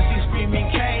wondering why she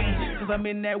screaming Kane, cause I'm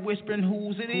in that whispering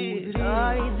whose it is.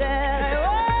 Sorry that I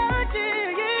want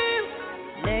you,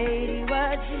 lady,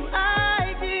 what do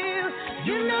I do?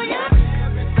 You know you're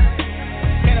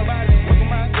Can't nobody fuck with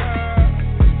my girl,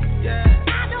 yeah.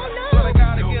 I don't know. So I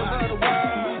gotta give her the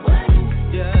world,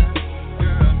 yeah.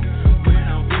 Girl, when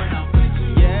I'm with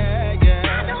you,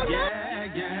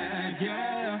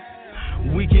 yeah.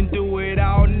 We can do it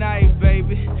all night,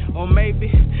 baby, or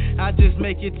maybe I just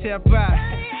make you tap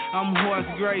out. I'm horse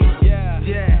great, yeah.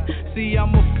 See,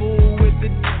 I'm a fool with the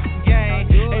game.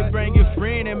 Hey, bring your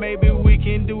friend and maybe we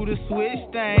can do the switch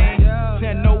thing.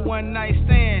 And no one night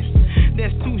stands,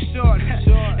 that's too short.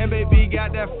 And baby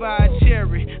got that fire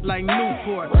cherry like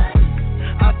Newport.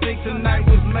 I think tonight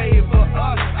was made for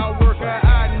us. I work her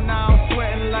out and now I'm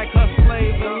sweating like her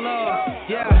slave to love.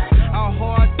 Yeah, our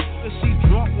hard she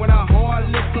drunk when I hard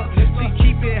liquor. She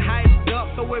keep it hyped up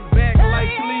so it back like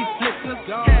flea flickers.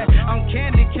 Yeah, I'm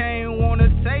candy cane, wanna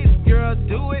taste, girl,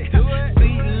 do it.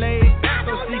 Seat laid back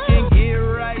so she can get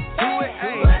right to it.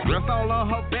 Hey, dress all on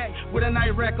her back with a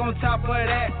night rack on top of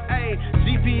that. Hey,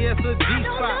 GPS or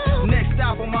G-spot, next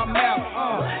stop on my map.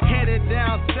 Headed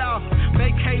down south,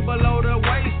 vacate below the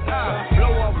waist.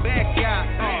 Blow her back out,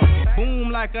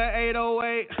 boom like a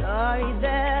 808. Sorry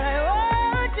that I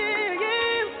want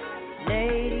you,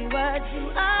 lady, what do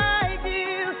I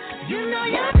do? You know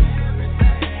you're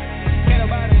Can't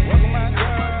nobody fuck with my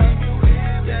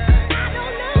girl, yeah. I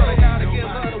don't know. So I gotta give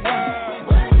her the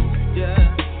world,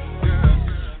 yeah. Girl,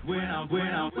 when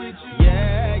I'm with you, yeah.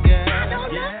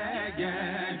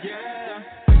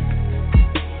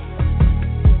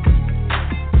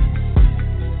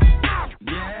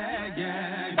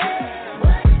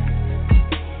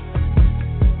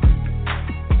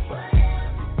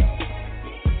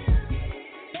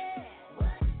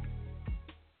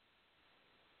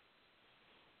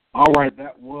 All right,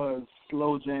 that was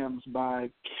Slow Jams by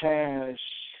Cash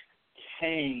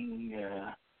King.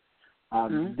 I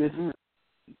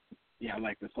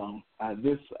like the song.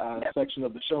 This section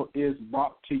of the show is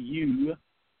brought to you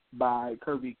by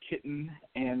Curvy Kitten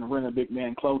and Rena Big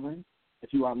Man Clothing.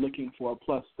 If you are looking for a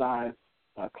plus-size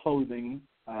clothing,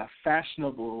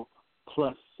 fashionable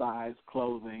plus-size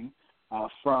clothing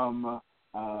from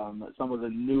some of the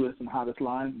newest and hottest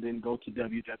lines, then go to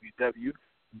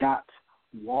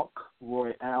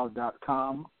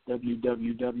www.walkroyale.com,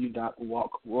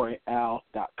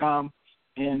 www.walkroyale.com,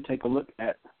 and take a look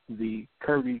at the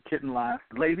Curvy Kitten line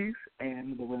for ladies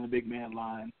and the Rena Big Man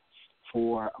line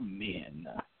for men.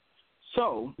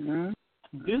 So,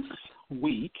 this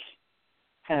week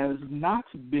has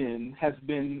been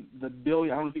the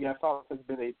billion. I don't know if you guys saw it. Has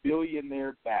been a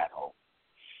billionaire battle.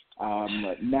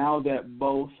 Now that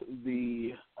both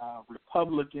the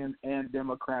Republican and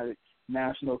Democratic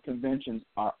national conventions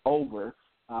are over,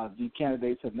 the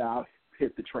candidates have now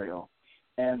hit the trail.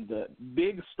 And the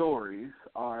big stories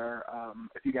are,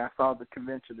 if you guys saw the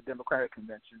convention, the Democratic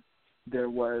convention, there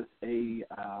was a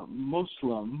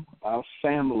Muslim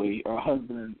family or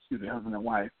husband and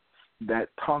wife that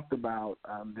talked about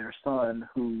their son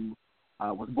who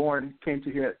was born, came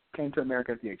to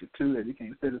America at the age of 2, they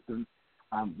became citizens,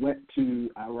 went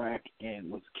to Iraq and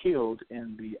was killed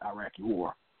in the Iraqi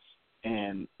war.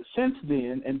 And since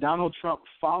then, and Donald Trump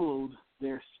followed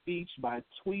their speech by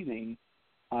tweeting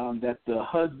that the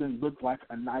husband looked like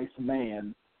a nice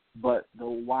man, but the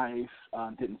wife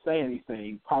didn't say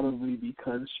anything, probably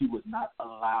because she was not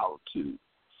allowed to.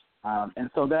 And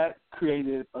so that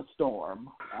created a storm,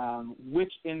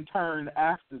 which in turn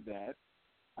after that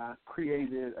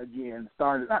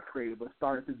started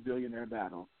this billionaire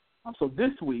battle. So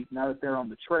this week, now that they're on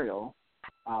the trail,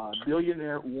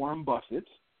 billionaire Warren Buffett,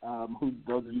 who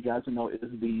those of you guys who know is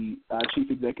the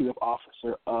chief executive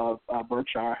officer of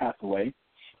Berkshire Hathaway,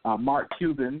 Mark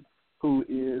Cuban, who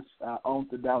owns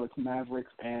the Dallas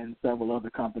Mavericks and several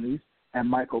other companies, and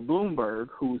Michael Bloomberg,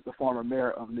 who is the former mayor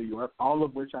of New York, all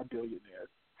of which are billionaires,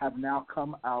 have now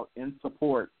come out in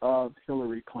support of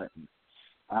Hillary Clinton.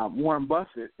 Warren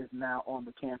Buffett is now on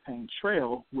the campaign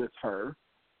trail with her,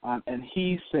 and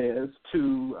he says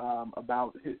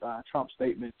about Trump's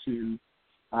statement to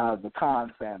the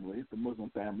Khan family, the Muslim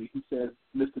family. He says,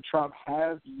 "Mr. Trump,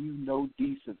 have you no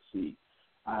decency?"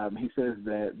 He says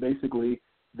that basically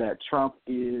that Trump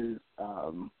is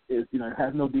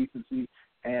has no decency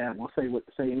and will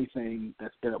say anything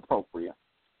that's inappropriate.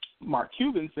 Mark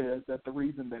Cuban says that the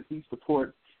reason that he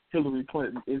supports Hillary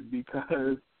Clinton is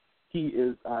because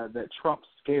that Trump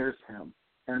scares him.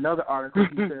 In another article,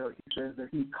 he says that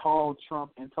he called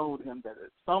Trump and told him that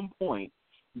at some point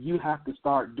you have to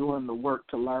start doing the work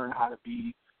to learn how to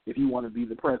be, if you want to be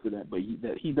the president, but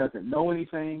that he doesn't know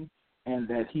anything and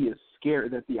that he is scared,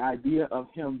 that the idea of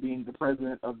him being the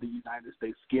president of the United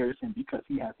States scares him because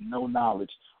he has no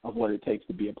knowledge of what it takes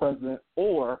to be a president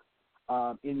or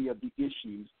any of the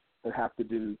issues that have to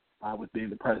do with being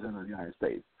the president of the United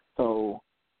States. So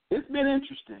it's been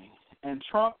interesting. And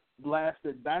Trump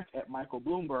blasted back at Michael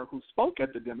Bloomberg, who spoke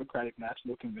at the Democratic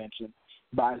National Convention,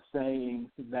 by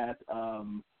saying that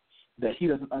he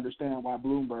doesn't understand why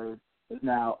Bloomberg is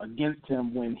now against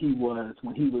him when he was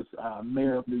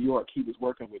mayor of New York. He was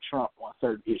working with Trump on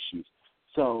certain issues.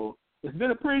 So it's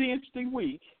been a pretty interesting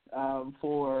week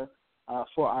for our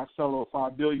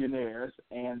billionaires,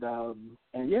 and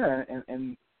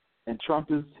Trump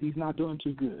he's not doing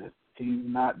too good. He's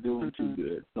not doing too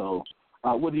good. So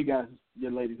what do you guys,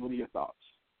 your ladies? What are your thoughts?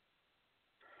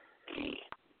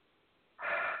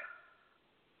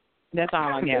 That's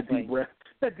all I got for you.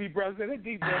 That deep breath is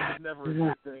never a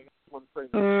good thing.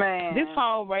 Man. This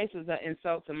whole race is an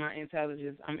insult to my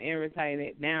intelligence. I'm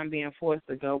irritated. Now I'm being forced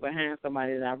to go behind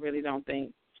somebody that I really don't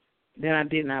think, that I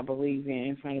did not believe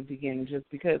in from the beginning, just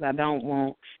because I don't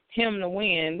want him to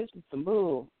win. This is some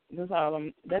bull. That's all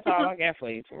I got for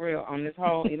you, for real, on this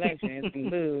whole election. It's some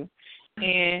bull.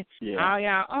 And all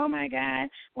y'all, oh my God,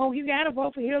 well, you got to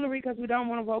vote for Hillary because we don't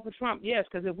want to vote for Trump. Yes,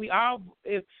 because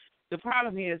if the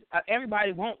problem is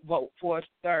everybody won't vote for a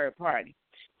third party.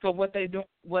 So what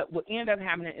will end up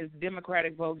happening is the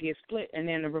Democratic vote gets split, and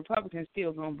then the Republicans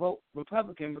still gonna vote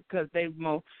Republican because they're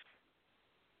more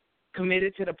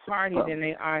committed to the party than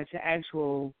they are to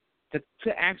actually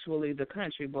the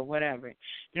country. But whatever,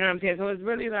 you know what I'm saying? So it's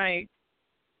really like,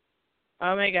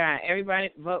 oh my God, everybody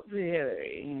vote for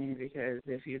Hillary, because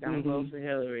if you don't vote for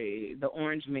Hillary, the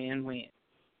orange man wins.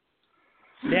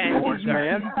 Orange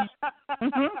man.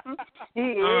 He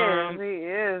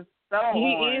is. So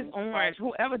he orange. is orange.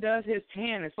 Whoever does his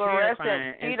tan is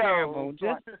terrifying and terrible.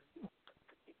 Just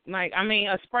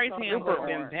a spray tan would have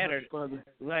been better.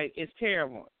 Like, it's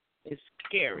terrible. It's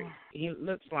scary. He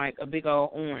looks like a big old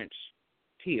orange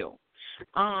peel.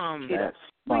 That's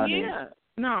funny. Yeah,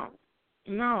 no,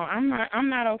 I'm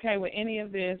not okay with any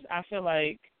of this. I feel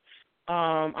like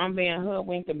I'm being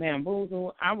hoodwinked and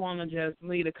bamboozled. I want to just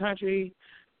leave the country.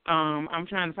 I'm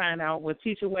trying to find out what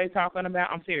Teacher Way talking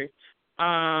about. I'm serious.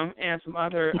 And some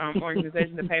other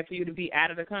organizations that pay for you to be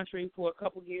out of the country for a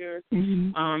couple years.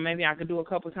 Maybe I could do a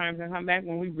couple terms and come back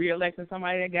when we re-electing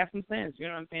somebody that got some sense, you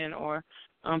know what I'm saying, or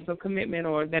some commitment,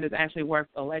 or that is actually worth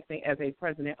electing as a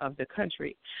president of the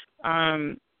country.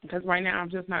 Because right now I'm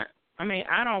just not,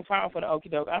 I don't fall for the okie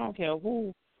doke. I don't care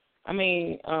who,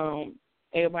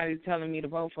 everybody's telling me to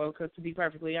vote for, because to be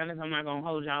perfectly honest, I'm not going to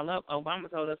hold y'all up.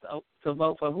 Obama told us to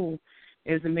vote for who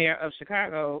is the mayor of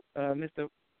Chicago, Mr.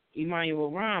 Emmanuel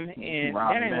Rahm, and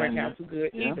that ain't worked out too good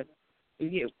either.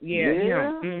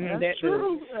 That's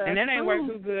true. And that ain't worked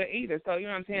too good either. So, you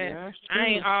know what I'm saying? I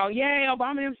ain't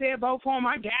Obama them said vote for him,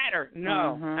 I got her.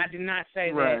 No, I did not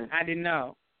say that. I didn't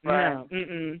know. Right.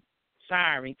 No.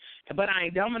 Sorry. But I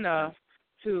ain't dumb enough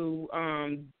to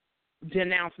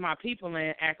denounce my people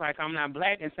and act like I'm not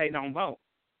black and say don't vote.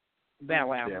 Bow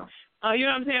wow. Yeah. You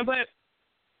know what I'm saying? But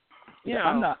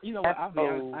I'm not. You know what?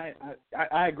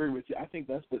 I agree with you. I think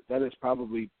that is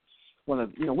probably one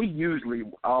of, we usually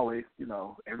always,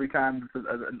 every time there's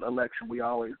an election, we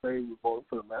always say we vote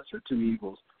for the lesser of two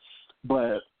evils.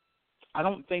 But I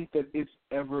don't think that it's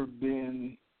ever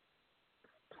been.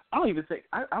 I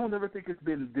don't ever think it's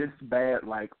been this bad.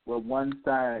 Like, where one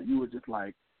side you were just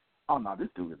like, oh no, this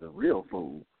dude is a real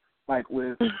fool. Like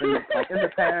in the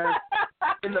past,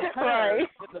 I'm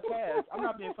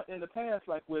not being in the past.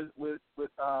 Like with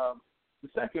the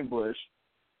second Bush,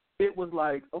 it was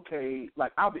like, okay,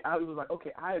 like I was like,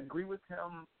 okay, I agree with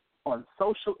him on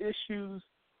social issues,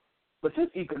 but his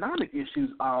economic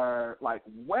issues are like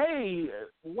way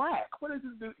whack. What is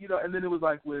this dude? And then it was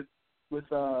like with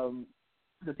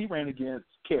because he ran against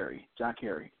John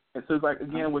Kerry, and so it's like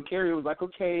again with Kerry, it was like,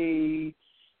 okay.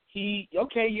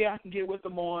 I can get with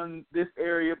them on this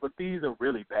area, but these are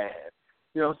really bad.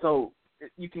 So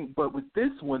you can, but with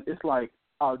this one, it's like,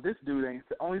 oh, this dude ain't.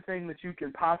 The only thing that you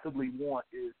can possibly want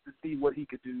is to see what he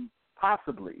could do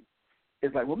possibly.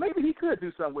 It's like, well, maybe he could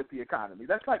do something with the economy.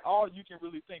 That's like all you can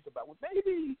really think about. Well,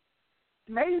 maybe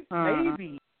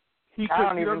he could, I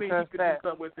don't you know even what I mean? He could trust do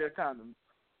something with the economy.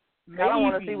 Maybe, I don't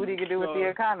want to see what he could do with the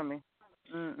economy.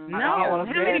 No, how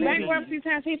many bankruptcies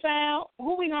has he filed?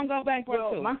 Who we gonna go bankrupt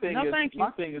well, to? my thing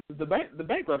is the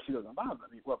bankruptcy doesn't bother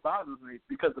me. What bothers me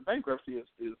because the bankruptcy is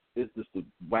just the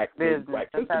whack business. whack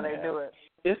That's how they system do it.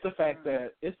 It's the fact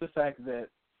that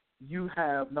you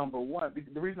have, number one.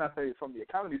 The reason I say it from the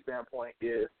economy standpoint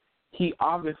is he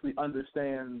obviously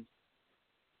understands,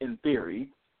 in theory,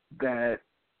 that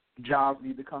jobs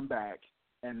need to come back,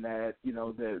 and that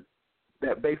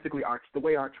that basically the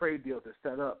way our trade deals are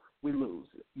set up, we lose.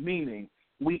 Meaning,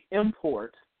 we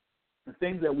import the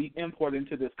things that we import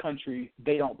into this country,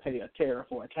 they don't pay a tariff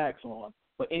or a tax on.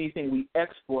 But anything we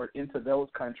export into those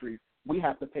countries, we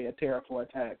have to pay a tariff or a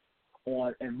tax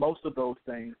on. And most of those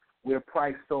things, we're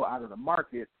priced so out of the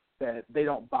market that they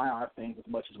don't buy our things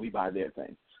as much as we buy their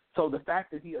things. So the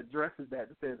fact that he addresses that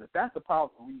and says, if that's a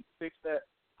problem, we need to fix that,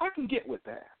 I can get with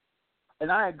that.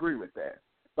 And I agree with that.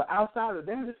 But outside of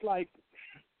that, it's like,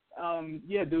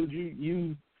 yeah, dude,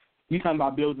 you talking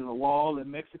about building a wall that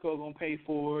Mexico gonna pay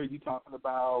for? You talking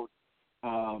about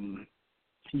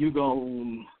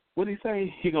what did he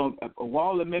say? A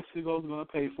wall that Mexico's gonna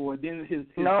pay for. Then his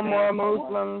no more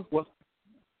Muslims.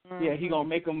 Yeah, he gonna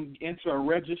make them enter a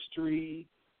registry.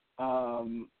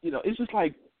 It's just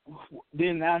like.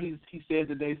 Then now he said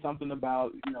today something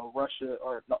about Russia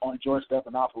or on George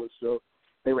Stephanopoulos. So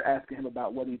they were asking him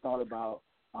about what he thought about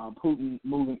Putin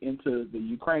moving into the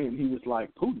Ukraine. He was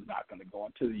like, Putin's not going to go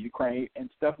into the Ukraine. And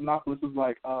Stephanopoulos was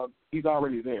like, he's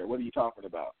already there. What are you talking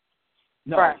about?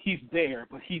 No, right. He's there,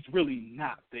 but he's really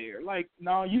not there. Like,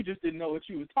 no, you just didn't know what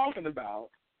you was talking about,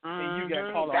 and you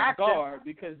got caught off guard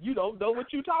because you don't know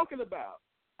what you're talking about.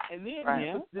 And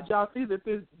then did y'all see that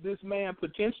this man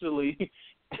potentially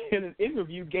in an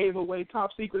interview gave away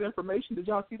top secret information? Did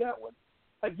y'all see that one?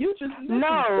 Like, you just mentioned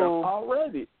stuff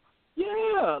already.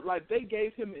 Yeah, like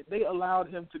they allowed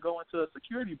him to go into a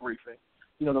security briefing,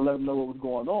 to let him know what was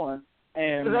going on.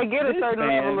 And so they get a certain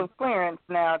level of clearance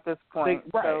now at this point.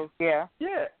 Right. So, yeah.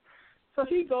 Yeah. So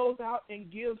he goes out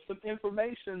and gives some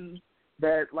information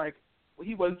that, like,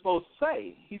 he wasn't supposed to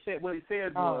say. What he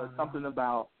said was something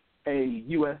about a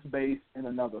U.S. base in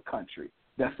another country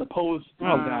that's supposed to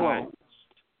be closed.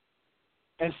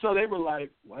 And so they were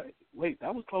like, what? Wait,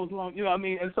 that was closed long? You know what I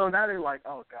mean? And so now they're like,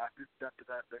 oh, God, this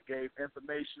that gave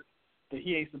information that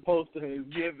he ain't supposed to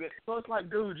have given. So it's like,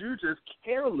 dude, you're just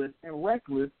careless and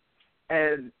reckless,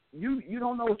 and you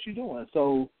don't know what you're doing.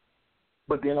 So,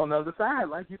 but then on the other side,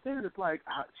 like you said, it's like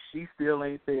she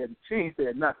ain't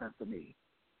said nothing to me.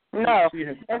 No. She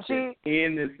has and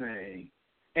anything.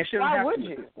 And she why would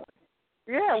you?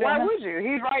 Yeah, why would you?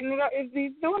 He's writing it up.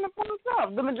 He's doing it for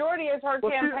himself. The majority of her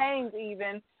campaigns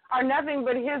even are nothing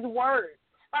but his words.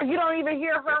 Like, you don't even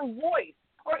hear her voice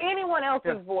or anyone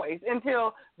else's voice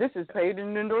until this is paid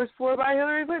and endorsed for by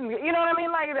Hillary Clinton. You know what I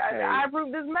mean? Like, I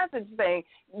approve this message thing.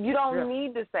 You don't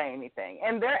need to say anything.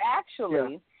 And they're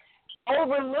actually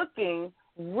overlooking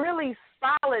really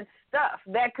solid stuff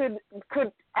that could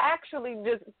actually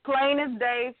just plain as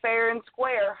day, fair and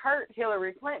square, hurt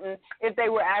Hillary Clinton if they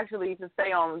were actually to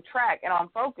stay on track and on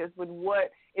focus with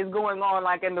what is going on,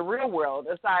 like in the real world,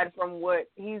 aside from what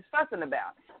he's fussing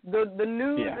about. The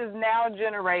news is now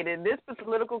generated. This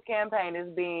political campaign is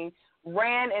being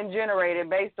ran and generated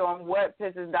based on what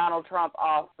pisses Donald Trump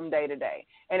off from day to day.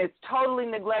 And it's totally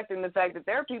neglecting the fact that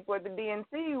there are people at the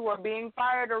DNC who are being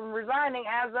fired or resigning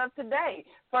as of today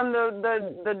from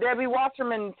the Debbie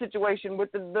Wasserman situation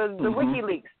with the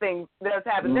WikiLeaks thing that's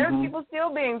happened. There's people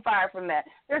still being fired from that.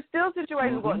 There's still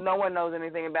situations where no one knows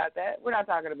anything about that. We're not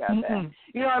talking about that.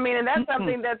 You know what I mean? And that's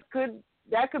something that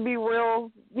could be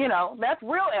real, that's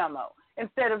real ammo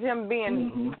instead of him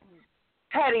being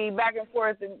petty back and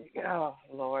forth. And oh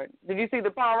Lord, did you see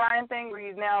the Paul Ryan thing where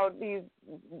he's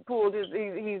pulled his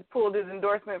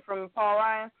endorsement from Paul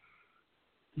Ryan?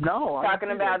 No,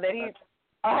 talking about that he's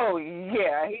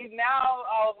now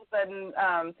all of a sudden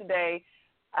today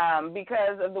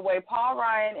because of the way Paul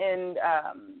Ryan and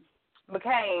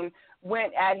McCain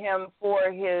went at him for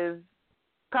his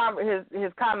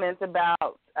comments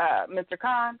about Mr.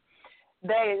 Khan.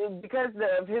 Because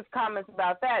of his comments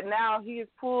about that, now he has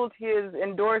pulled his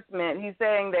endorsement. He's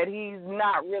saying that he's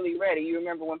not really ready. You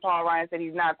remember when Paul Ryan said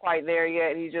he's not quite there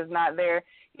yet, he's just not there?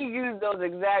 He used those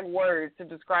exact words to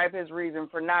describe his reason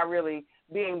for not really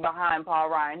being behind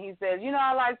Paul Ryan. He says,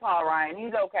 I like Paul Ryan.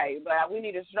 He's okay, but we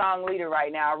need a strong leader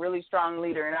right now, a really strong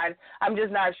leader, and I'm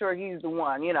just not sure he's the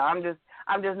one. I'm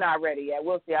I'm just not ready yet.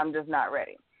 We'll see. I'm just not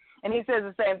ready. And he says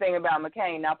the same thing about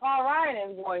McCain. Now, Paul Ryan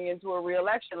is going into a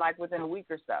re-election like within a week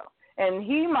or so. And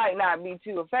he might not be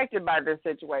too affected by this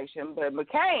situation, but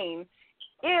McCain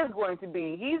is going to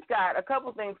be. He's got a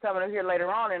couple things coming up here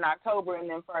later on in October and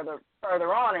then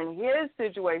further on, and his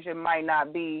situation might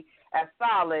not be as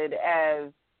solid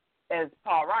as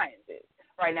Paul Ryan's is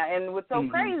right now. And what's so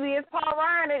crazy is Paul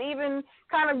Ryan had even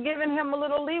kind of given him a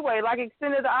little leeway, like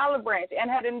extended the olive branch and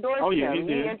had endorsed him.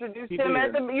 He introduced him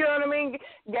at the, you know what I mean,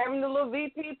 gave him the little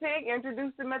VP pick,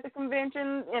 introduced him at the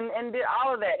convention, and did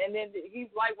all of that. And then he's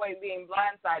lightweight being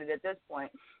blindsided at this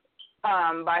point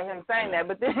by him saying that.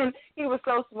 But then he was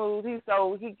so smooth.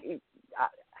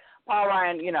 Paul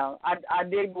Ryan, you know, I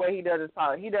dig the way he does his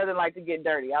politics. He doesn't like to get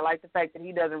dirty. I like the fact that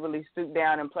he doesn't really stoop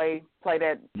down and play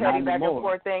that petty back and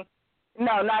forth thing.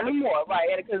 No, not anymore, right?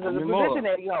 Because of the position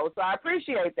that he holds. So I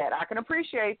appreciate that. I can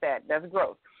appreciate that. That's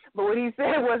gross. But what he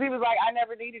said was, he was like, I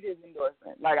never needed his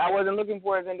endorsement. Like, I wasn't looking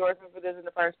for his endorsement for this in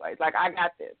the first place. Like, I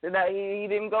got this. And he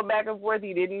didn't go back and forth.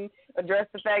 He didn't address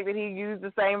the fact that he used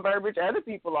the same verbiage other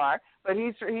people are. But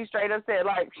he straight up said,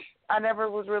 like, I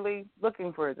never was really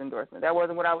looking for his endorsement. That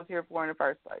wasn't what I was here for in the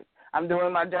first place. I'm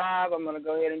doing my job. I'm going to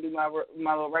go ahead and do my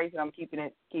little race, and I'm keeping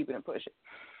it pushing.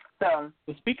 So,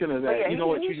 but speaking of that, you know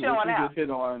what you just hit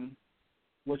on.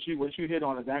 What you hit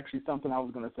on is actually something I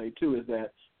was going to say too. Is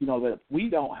that, you know, that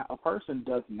a person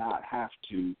does not have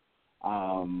to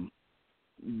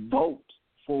vote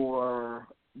for.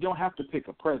 You don't have to pick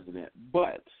a president,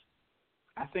 but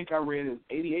I think I read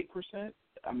it 88%.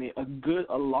 I mean,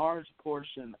 a large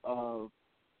portion of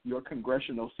your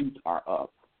congressional seats are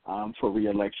up for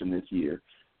re-election this year.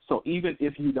 So even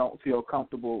if you don't feel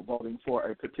comfortable voting for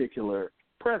a particular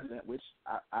president, which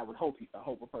I would hope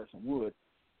a person would,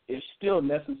 it's still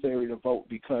necessary to vote,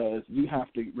 because you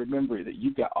have to remember that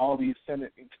you've got all these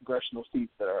Senate and congressional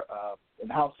seats that are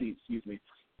and House seats,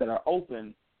 that are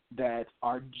open, that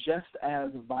are just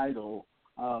as vital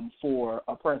for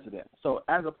a president. So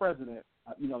as a president,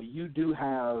 you know, you do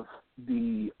have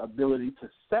the ability to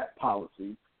set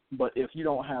policy, but if you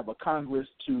don't have a Congress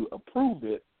to approve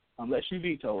it, unless you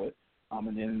veto it,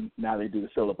 and then now they do the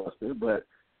filibuster, but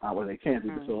where they can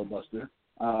do the filibuster,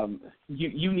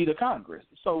 you need a Congress.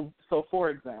 So for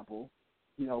example,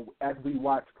 you know, as we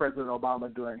watched President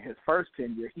Obama during his first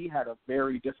tenure, he had a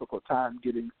very difficult time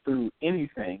getting through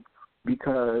anything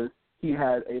because he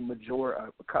had a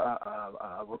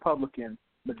Republican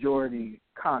majority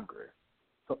Congress.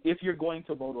 So if you're going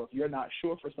to vote, or if you're not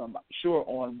sure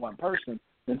on one person,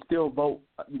 then still vote,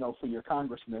 you know, for your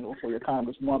congressman or for your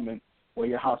congresswoman or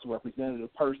your House of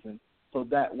Representative person. So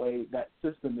that way, that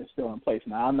system is still in place.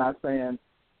 Now, I'm not saying,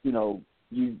 you know,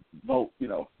 you vote, you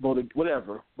know, voted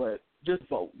whatever, but just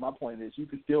vote. My point is, you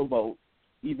can still vote,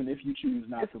 even if you choose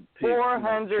not to pick.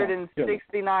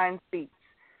 469 seats.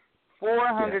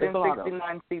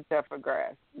 469 seats up for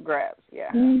grabs. Yeah.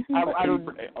 I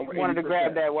wanted to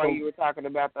grab that while you were talking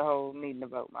about the whole needing to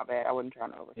vote. My bad. I wasn't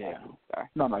trying to overtake you. Sorry.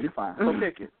 No, you're fine. So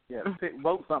pick it. Yeah,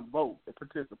 vote something. Vote.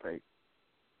 Participate.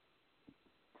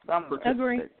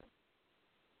 Agree.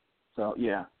 So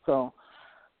yeah. So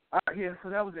so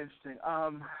that was interesting.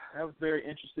 That was very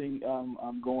interesting.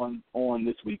 Going on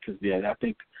this week, because I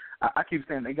think I keep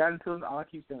saying they got until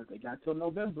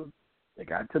November. They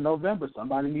got to November.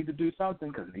 Somebody need to do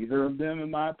something, because neither of them,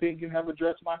 in my opinion, have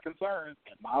addressed my concerns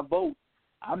and my vote.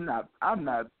 I'm not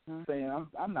saying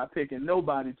I'm not picking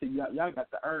nobody till y'all got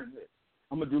to earn it.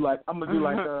 I'm gonna do like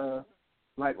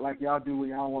y'all do when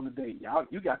y'all want to date.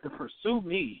 You got to pursue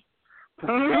me.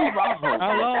 Pursue my vote.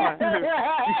 Oh Lord.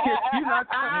 You're not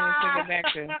take it back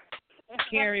to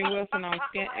Carrie Wilson on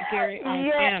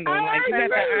Scandal. Like, you got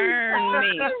to earn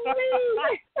me.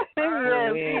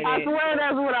 I swear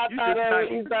that's what I thought of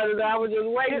when he started. I was just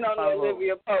waiting on the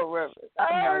Olivia Pope reference.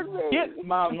 Get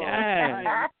my vote.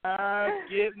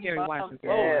 Get my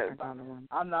vote.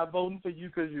 I'm not voting for you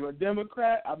because you're a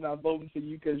Democrat. I'm not voting for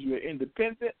you because you're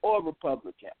independent or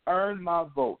Republican. Earn my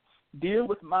vote. Deal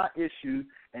with my issues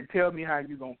and tell me how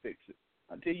you're going to fix it.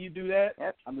 Until you do that,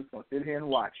 I'm just going to sit here and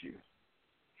watch you.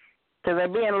 Because they're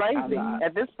being lazy.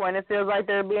 At this point, it feels like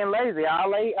they're being lazy.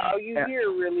 All you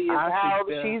hear really is how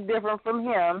she's different from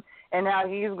him and how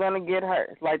he's going to get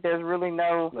hers. Like, there's really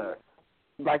no,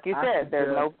 like you said,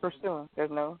 there's no pursuing.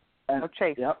 There's no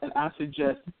chasing. Yep, and I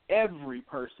suggest every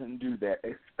person do that,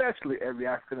 especially every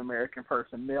African-American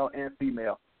person, male and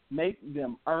female. Make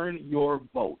them earn your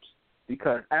vote,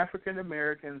 because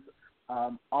African-Americans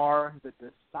are the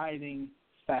deciding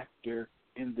factor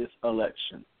in this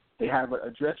election. They haven't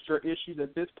addressed your issues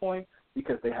at this point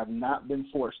because they have not been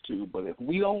forced to. But if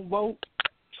we don't vote,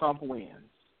 Trump wins.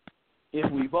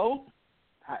 If we vote,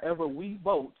 However we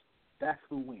vote, that's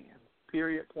who wins.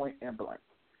 Period, point, and blank.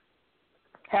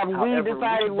 Have we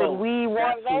decided what we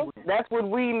want, though? That's what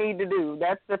we need to do.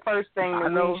 That's the first thing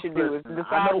that we should do, is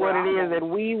decide what it is that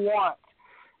we want.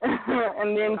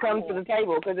 And then come to the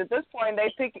table, because at this point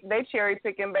they cherry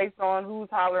picking based on who's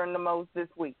hollering the most this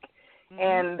week,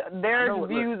 and their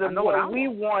views of what we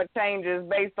want changes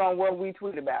based on what we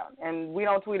tweet about, and we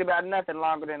don't tweet about nothing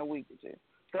longer than a week or two.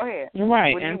 Go ahead.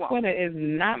 Right, and Twitter is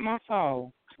not my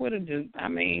fault. Twitter just, I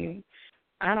mean,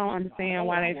 I don't understand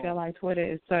why they feel like Twitter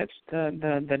is such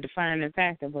the defining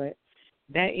factor, but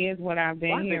that is what I've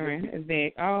been hearing, is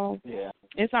that,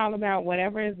 it's all about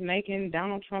whatever is making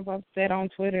Donald Trump upset on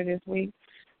Twitter this week.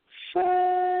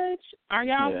 Fudge. Are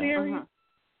y'all serious?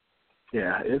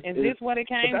 Yeah. Is this what it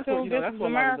came to? This is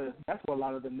America? That's what a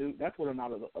lot of the news getting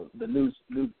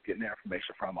their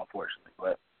information from, unfortunately.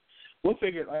 But we'll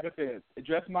figure it. Like I said,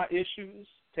 address my issues,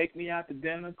 take me out to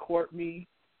dinner, court me,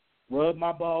 rub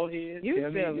my bald head.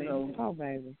 Oh,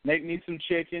 baby. Make me some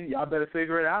chicken. Y'all better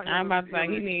figure it out. I'm about to say,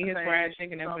 he need his fried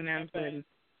chicken and banana pudding.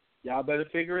 Y'all better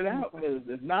figure it out, because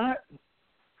if not,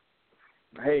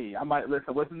 hey, I might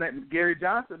listen. What's his name? Gary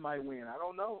Johnson might win. I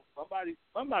don't know.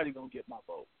 Somebody gonna get my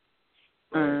vote.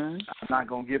 I'm not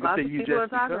gonna give it to you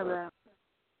just because.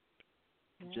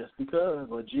 Just because,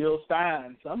 or Jill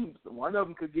Stein, one of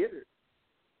them could get it.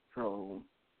 So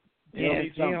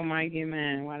Jill might get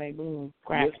mine while they boo.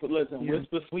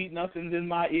 Whisper sweet nothings in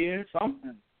my ear.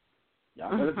 Something.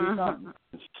 Y'all better do something.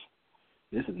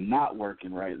 This is not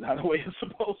working right. It's not the way it's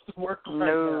supposed to work.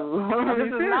 No, this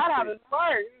is not how this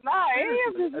works. No,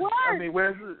 it is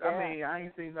work. I mean, I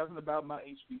ain't seen nothing about my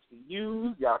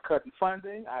HBCUs. Y'all cutting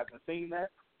funding. I haven't seen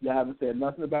that. Y'all haven't said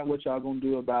nothing about what y'all gonna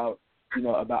do about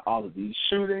all of these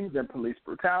shootings and police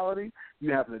brutality.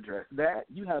 You haven't addressed that.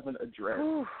 You haven't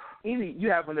addressed You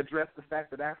haven't addressed the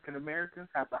fact that African Americans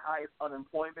have the highest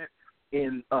unemployment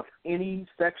of any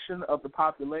section of the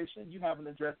population. You haven't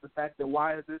addressed the fact that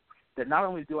why is it that not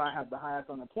only do I have the highest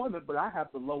unemployment, but I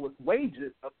have the lowest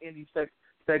wages of any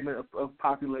segment of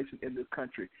population in this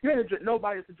country.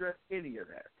 Nobody's addressed any of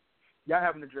that. Y'all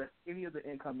haven't addressed any of the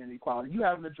income inequality. You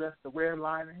haven't addressed the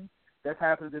redlining that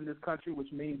happens in this country,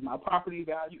 which means my property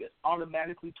value is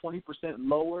automatically 20%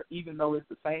 lower, even though it's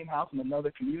the same house in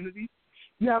another community.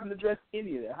 You haven't addressed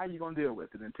any of that. How are you going to deal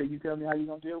with it? Until you tell me how you're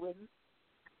going to deal with it,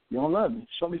 you don't love me.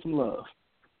 Show me some love.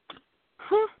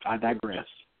 I digress.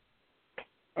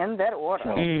 In that order.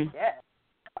 Tell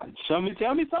me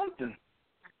something.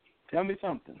 Tell me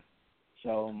something.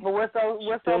 So, but what's so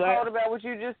cold about what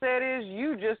you just said is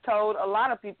you just told a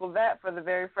lot of people that for the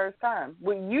very first time.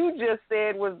 What you just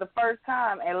said was the first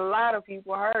time a lot of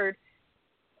people heard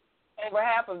over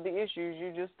half of the issues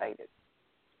you just stated.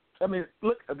 I mean,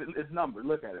 look, it's numbered.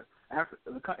 Look at it.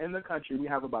 In the country, we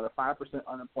have about a 5%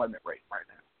 unemployment rate right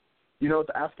now. You know what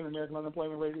the African American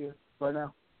unemployment rate is right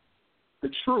now?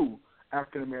 The true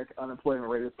African American unemployment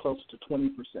rate is closer to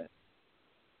 20%.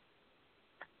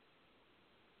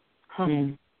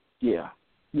 Yeah.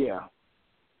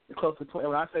 It's close to 20.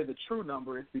 When I say the true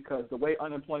number, it's because the way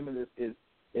unemployment is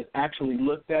actually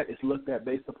looked at, it's looked at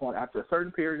based upon after a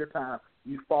certain period of time,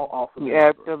 you fall off of the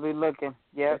actively looking.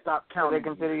 Yeah. Stop counting. So they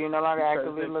consider you no longer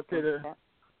actively looking.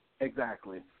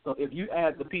 Exactly. So if you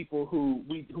add the people who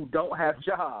don't have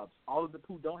jobs, all of the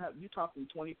who don't have, you're talking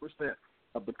 20%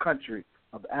 of the country,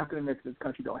 of the African Americans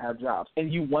country don't have jobs,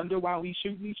 and you wonder why we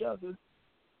shooting each other.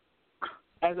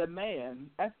 As a man,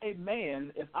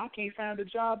 if I can't find a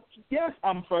job, yes,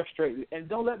 I'm frustrated, and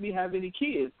don't let me have any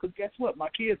kids, because guess what? My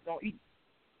kids don't eat.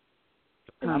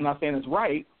 And I'm not saying it's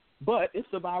right, but it's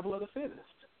survival of the fittest,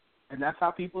 and that's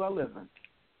how people are living.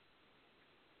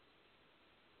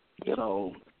 Yep.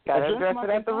 So gotta address it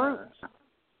at the root.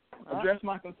 Address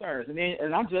my concerns,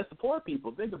 and I'm just the poor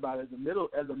people. Think about it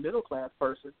as a middle class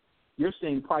person, you're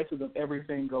seeing prices of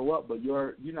everything go up, but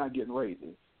you're not getting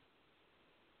raises.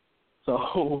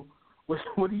 So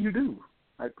what do you do?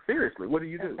 Like, seriously, what do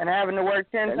you do? And having to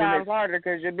work 10 times harder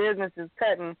because your business is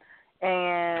cutting,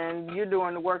 and you're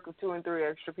doing the work of 2 and 3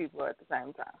 extra people at the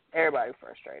same time. Everybody's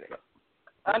frustrated,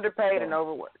 underpaid, and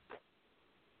overworked.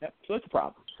 Yep. So it's a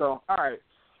problem. So all right.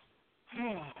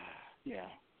 Yeah.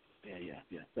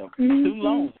 So student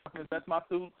loans. That's my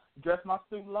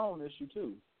student loan issue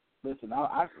too. Listen,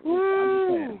 I'm just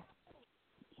saying.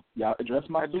 Y'all address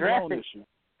my student loan issue.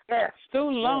 Yeah,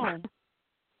 student loans.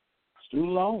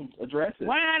 Student loans. Address it.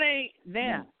 Why are they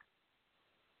there?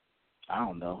 I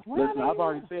don't know. Listen, I've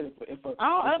already said it.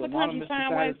 All other countries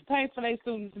find ways to pay for their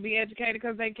students to be educated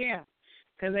because they care.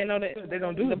 Because they know that they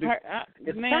don't do it.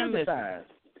 It's privatized.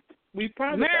 We've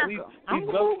privatized. I'm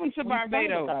moving to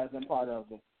Barbados. Part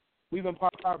of it. We've been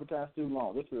part privatize student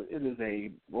loans. It is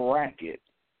a racket.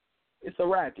 It's a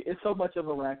racket. It's so much of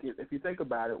a racket. If you think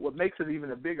about it, what makes it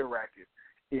even a bigger racket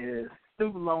is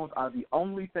student loans are the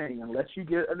only thing, unless you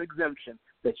get an exemption,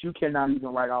 that you cannot even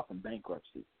write off in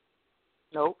bankruptcy.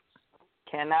 Nope.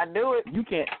 Cannot do it.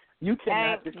 You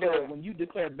cannot declare, when you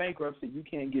declare bankruptcy, you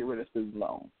can't get rid of student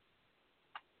loans.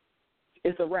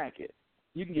 It's a racket.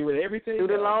 You can get rid of everything.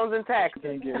 Student loans and taxes. You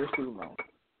can't get rid of student loans.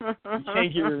 You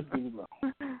can't get rid of student loans.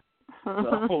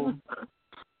 So,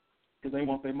 because they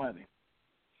want their money.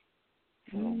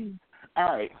 So,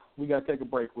 all right, we got to take a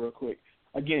break real quick.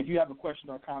 Again, if you have a question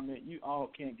or comment, you all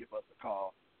can give us a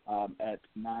call at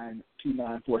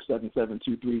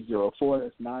 929-477-2304.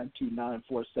 That's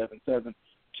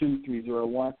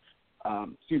 929-477-2301.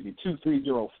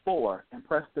 2304, and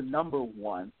press the number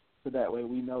 1, so that way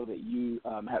we know that you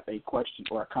have a question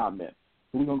or a comment.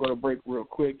 So we're going to go to break real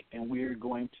quick, and we're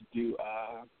going to do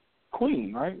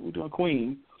Queen, right? We're doing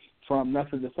Queen from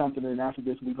Nothing to Something, and after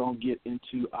this we're going to get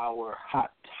into our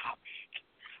hot topic.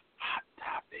 Hot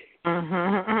topic.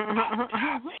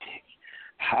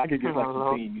 I could get like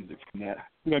some theme music from that.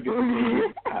 We're going to get some theme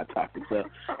music from Hot Topic. So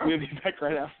we'll be back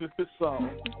right after this song.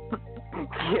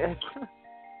 Yes.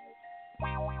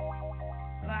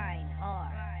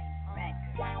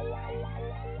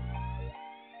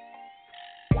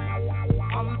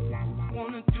 All I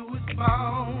wanna do is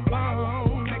bow,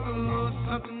 make a little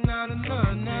something out of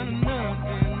nothing.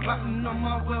 Plotting on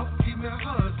my wealth, keep me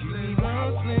hustling.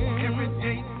 Every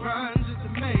day grind just to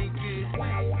make it.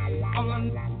 All I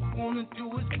wanna do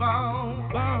is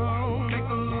bow, make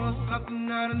a little something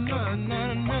out of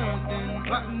nothing.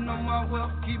 Plotting on my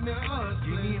wealth, keep me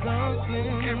hustling.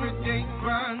 Every day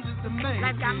grind just to make it.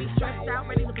 Life got me stressed out,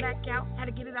 ready to black out. Had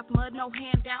to get it out the mud, no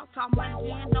handouts. All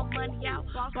money in, no money out.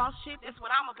 Boss shit, that's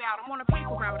what I'm about. I'm on a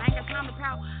paper route, I ain't got time to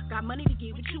pout. Got money to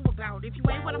give, what you about? If you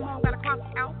ain't what I'm on, gotta cross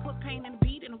it out. Put pain in the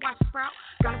beat and watch it sprout.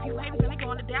 Got a few haters and they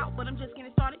going to doubt, but I'm just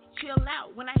getting started. Chill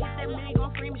out. When I hit that million,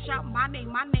 gon' scream and shout my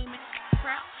name and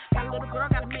proud. Got a little girl,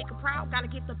 gotta make her proud.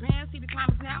 Gotta get the band, see the time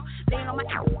is now. They ain't on my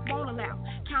out, won't allow.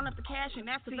 Count up the cash and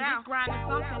that's the vow. Grind is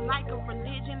something like a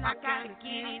religion, I gotta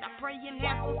get it. I pray and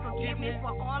ask for forgiveness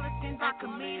for all the sins I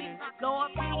committed.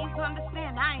 Lord, please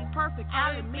understand, I ain't perfect,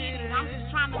 I'll admit it. I'm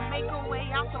just trying to make a way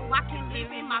out so I can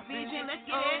live in my vision. Let's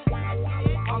get it.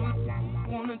 All I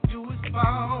wanna do is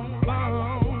bow,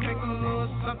 make a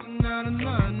little something out of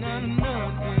nothing.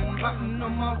 Plotting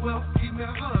on my wealth, keep me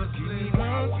hustling.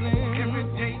 Every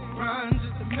day grind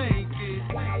just to make it.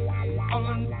 All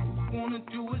I wanna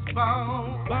do is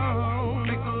bow,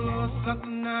 make a little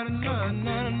something out of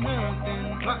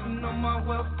nothing. Plotting on my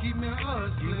wealth, keep me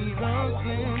hustling.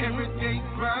 Every day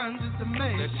grind just to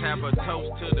make it. Let's have a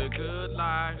toast to the good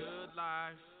life.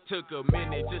 Took a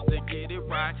minute just to get it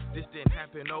right. This didn't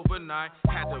happen overnight.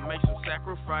 Had to make some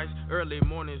sacrifice. Early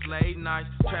mornings, late nights.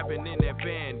 Trapping in that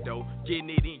bando. Getting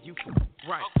it in, you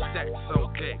right. Stacks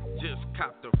on deck. Just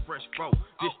cop the fresh boat.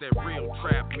 This that real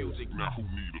trap music. Now who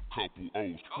need a couple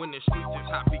O's? When the streets is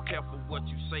hot, be careful what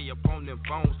you say up on them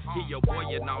phones. He your boy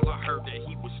and all I heard that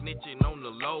he was snitching on the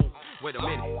low. Wait a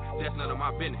minute, that's none of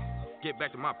my business. Get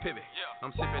back to my pivot.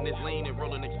 I'm sipping this lean and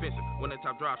rolling expensive. When the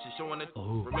top drops, she's showing it.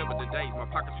 Remember the days my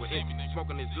pockets were empty.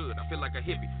 Smoking is good, I feel like a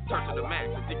hippie. Turn to the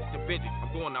max, addicted to Benji. I'm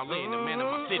going all in, the man of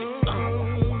my city.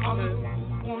 All I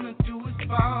wanna do is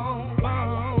bow,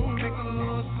 make a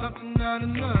little something out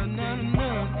of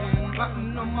nothing.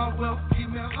 Plotting on my wealth, keep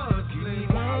me hustling.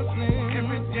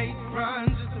 Every day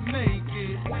grind just to make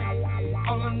it.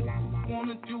 All I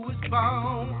wanna do is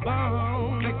bow,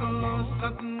 make a little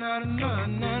something out of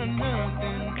nothing.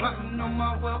 Plotting on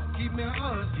my wealth, keep me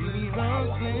hustling.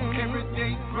 Every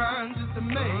day grind just to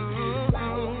make it.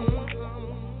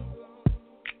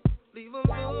 Leave a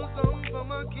little something for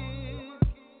my kids,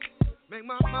 make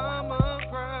my mama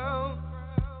proud.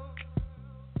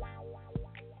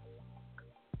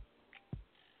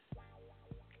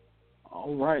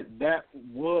 All right, that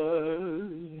was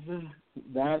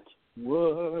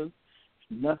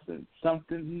Nothing,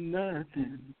 Something,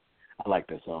 Nothing. I like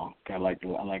that song. I like the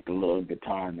little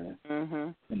guitar in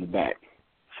the back.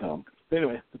 So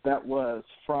anyway, that was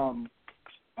from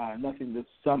Nothing to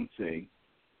Something,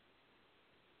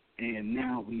 and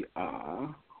now we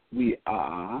are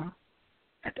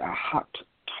at our hot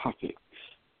topics.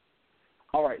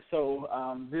 All right, so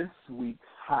this week's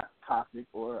hot topic,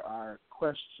 or our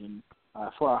question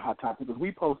for our hot topic, because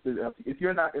we posted. If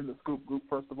you're not in the Scoop group,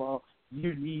 first of all,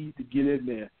 you need to get in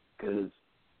there, because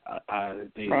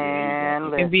they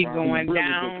be going really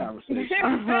down. Good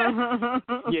conversation.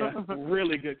 Yeah,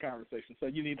 really good conversation. So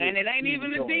you need to. And it ain't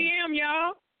even a DM,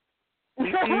 y'all.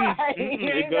 Right. It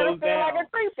You're goes gonna feel down. like a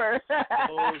creeper. It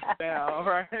goes down,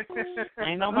 right?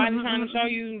 Ain't nobody trying to show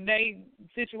you they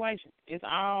situation. It's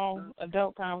all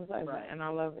adult conversation, Right. and I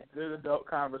love it. Good adult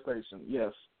conversation.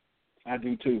 Yes, I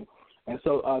do too. And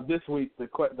so this week the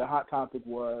hot topic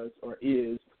was or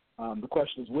is the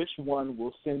question is which one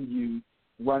will send you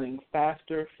running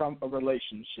faster from a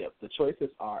relationship? The choices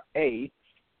are A,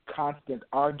 constant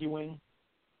arguing,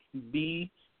 B,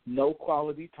 no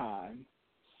quality time,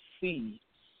 C,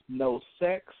 no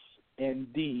sex,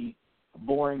 and D,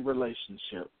 boring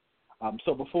relationship.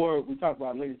 So before we talk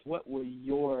about ladies, what were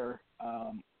your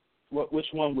which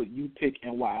one would you pick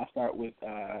and why? I'll start with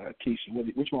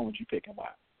Keisha. Which one would you pick and why?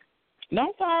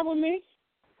 Don't start with me.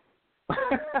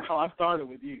 Oh, I started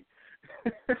with you.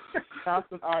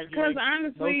 Constant arguing, Because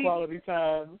honestly, no quality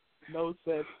time, no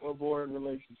sex, or boring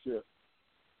relationship.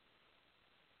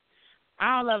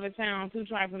 all of it sounds too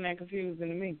trifling and confusing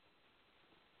to me.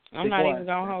 I'm Pick not one. even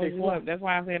going to hold Pick you one. up. That's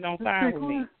why I said don't start with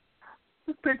me.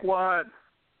 Just pick one.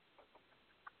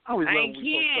 I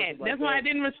can't. That's why I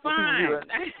didn't respond.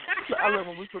 I love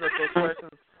when we put up those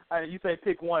questions. You say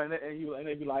pick one, and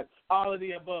they be like, all of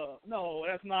the above. No,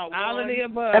 that's not one. All of the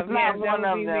above. That's yes, not one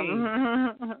of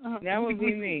them. That would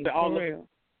be me. For real.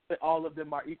 All of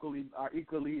them are equally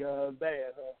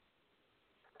bad.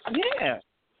 Huh? Yeah.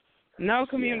 No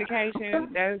communication.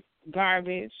 That's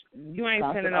garbage. You ain't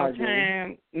spending no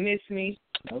time. Miss me.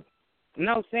 Nope.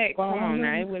 No sex. Come on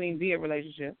now. It wouldn't even be a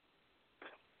relationship.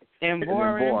 And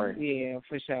boring. Yeah,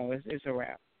 for sure. It's a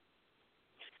wrap.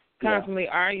 Constantly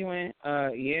arguing.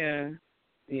 Yeah.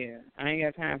 I ain't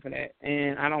got time for that,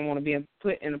 and I don't want to be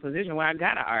put in a position where I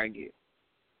gotta argue.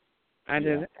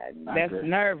 That's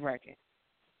nerve wracking.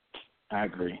 I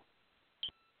agree.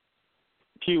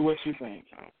 Q, what you think?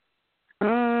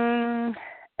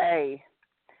 Hey,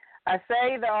 I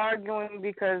say the arguing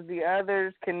because the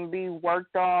others can be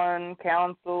worked on,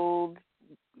 counseled,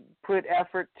 put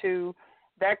effort to.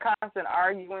 That constant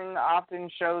arguing often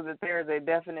shows that there's a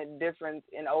definite difference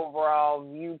in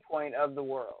overall viewpoint of the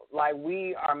world. Like,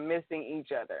 we are missing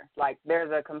each other. Like,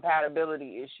 there's a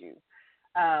compatibility issue.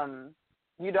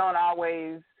 You don't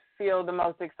always feel the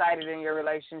most excited in your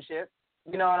relationship.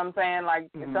 You know what I'm saying? Like,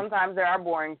 sometimes there are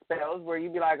boring spells where you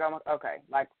be like, oh, okay,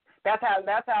 like, that's how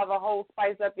the whole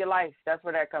spice up your life. That's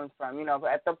where that comes from. You know,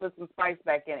 I have to put some spice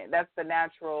back in it. That's the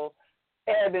natural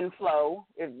ebb and flow,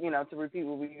 to repeat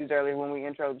what we used earlier when we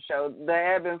introed the show, the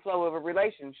ebb and flow of a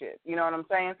relationship. You know what I'm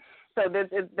saying? So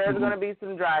there's going to be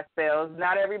some dry spells.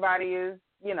 Not everybody is,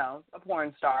 a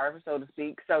porn star, so to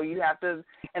speak. So you have to,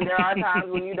 and there are times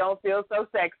when you don't feel so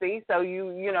sexy. So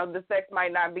the sex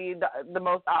might not be the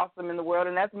most awesome in the world,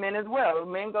 and that's men as well.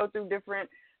 Men go through different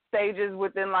stages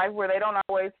within life where they don't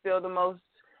always feel the most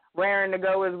raring to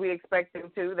go as we expect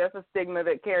them to. That's a stigma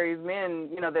that carries men,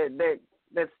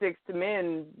 that sticks to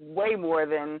men way more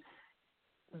than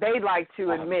they'd like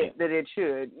to admit that it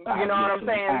should. You know what I'm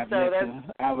saying?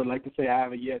 I would like to say I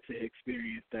haven't yet to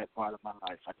experience that part of my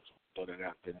life. I just want to throw that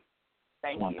out there.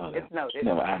 Thank you. It's noted.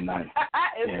 No, I'm not.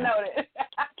 Noted.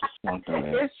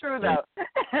 It's true, though.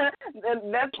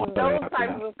 Those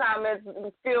types of comments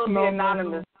feel the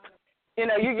anonymous.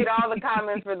 You get all the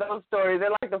comments for those stories. They're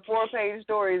like the 4-page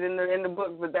stories in the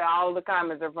book, but all the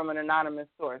comments are from an anonymous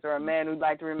source or a man who'd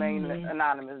like to remain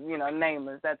anonymous,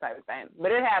 nameless, that type of thing.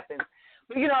 But it happens.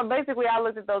 But, basically I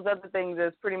looked at those other things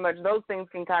as pretty much those things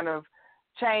can kind of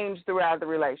change throughout the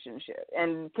relationship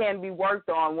and can be worked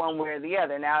on one way or the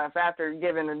other. Now, if after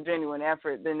giving a genuine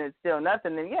effort, then it's still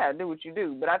nothing, then, yeah, do what you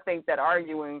do. But I think that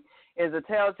arguing is a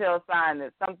telltale sign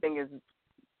that something is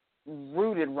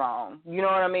rooted wrong. You know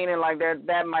what I mean? And like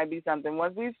that might be something.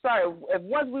 Once we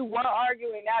want to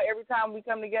argue and now every time we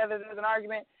come together there's an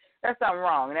argument, that's something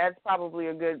wrong. And that's probably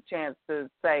a good chance to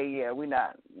say, yeah,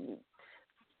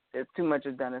 there's too much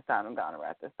is done. It's time I'm gonna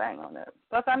wrap this thing on up.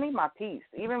 Plus I need my peace.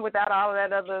 Even without all of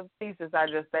that other pieces I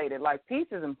just stated. Like, peace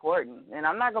is important. And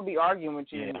I'm not gonna be arguing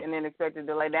with you and then expected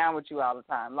to lay down with you all the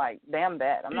time. Like, damn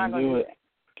that. I'm not gonna do that.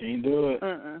 Can't do it.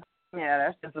 Yeah,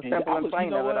 that's just a simple and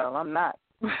plain of it all. I'm not.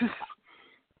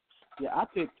 I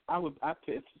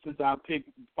picked since I picked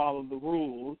follow the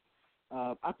rules.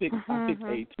 I picked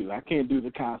A too. I can't do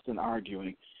the constant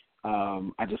arguing.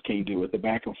 I just can't do it. The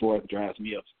back and forth drives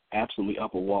me absolutely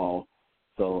up a wall.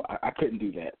 So I couldn't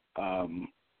do that.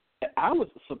 I was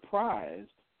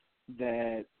surprised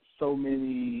that so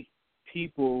many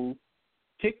people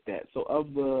picked that. So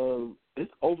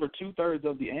it's over 2/3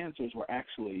 of the answers were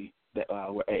actually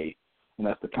were A, and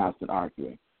that's the constant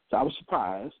arguing. So I was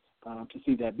surprised to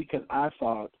see that because I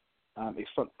thought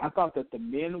that the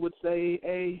men would say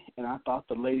A, and I thought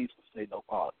the ladies would say no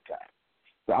quality time.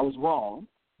 So I was wrong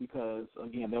because,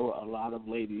 again, there were a lot of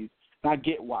ladies, and I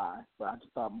get why, but I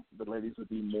just thought the ladies would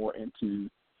be more into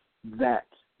that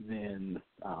than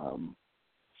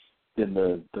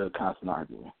the constant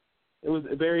arguing. It was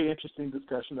a very interesting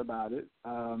discussion about it,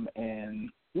 and,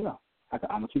 you know, I can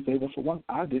honestly say that for one,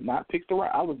 I did not pick the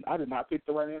right answer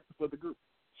for the group.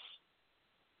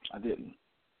 I didn't.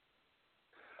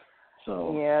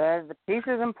 So yeah, the peace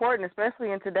is important,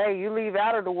 especially in today. You leave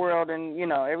out of the world, and you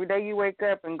know every day you wake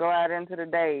up and go out into the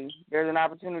day, there's an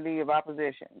opportunity of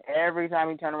opposition. Every time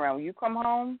you turn around, when you come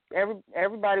home,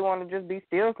 everybody want to just be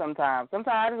still. Sometimes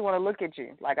I just want to look at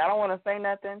you. Like I don't want to say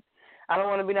nothing. I don't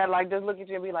want to be that like just look at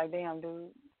you and be like, damn,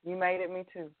 dude, you made it, me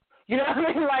too. You know what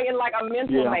I mean? Like a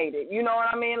mental made it. You know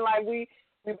what I mean? Like we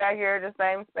back here in the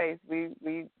same space. We.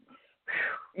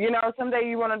 You know, someday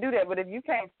you want to do that, but if you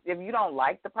don't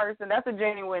like the person, do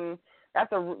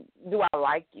I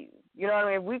like you? You know what I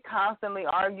mean? If we constantly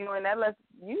arguing, that lets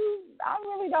you, I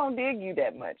really don't dig you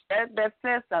that much. That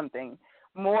says something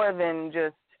more than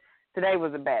just today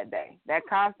was a bad day. That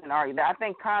constant argument, I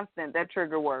think constant, that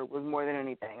trigger word was more than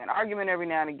anything. An argument every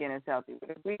now and again is healthy, but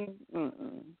if we, no,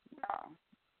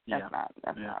 that's not.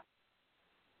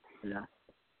 Yeah.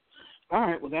 All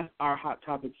right, well, that's our hot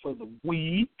topic for the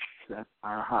week. That's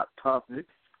our hot topic.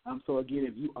 So, again,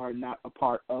 if you are not a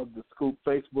part of the Scoop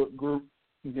Facebook group,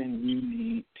 then you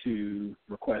need to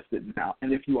request it now.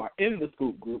 And if you are in the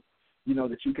Scoop group, you know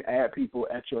that you can add people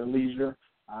at your leisure.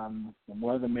 The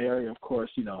more the merrier, of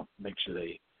course, you know, make sure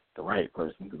they the right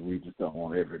person because we just don't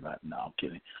want everybody. No, I'm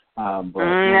kidding. But no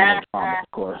drama,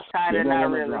 of course. Kinda, not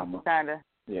really. Drama. Kinda.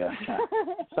 Yeah,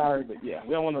 sorry, but yeah,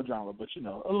 we don't want no drama. But you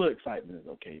know, a little excitement is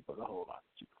okay, but a whole lot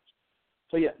of too much.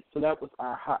 So yeah, so that was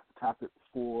our hot topic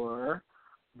for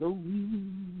the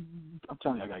week. I'm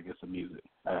telling you, I gotta get some music.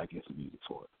 For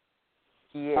it.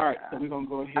 Yeah. All right, so we're gonna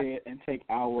go ahead and take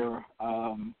our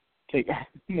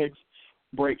next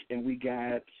break, and we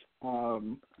got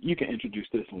you can introduce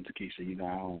this one, Takesha. You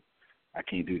know, I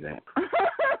can't do that.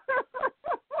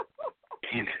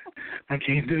 I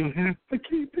can't do it.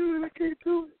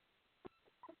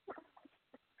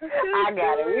 I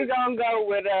got it. We're going to go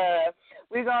with,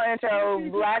 we're going to intro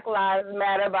Black Lives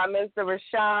Matter by Mr.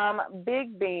 Rashawn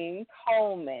Big Bean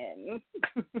Coleman.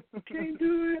 Can't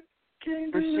do it.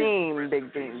 Rasheem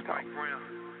Big Bean Coleman. Brown,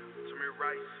 Tamir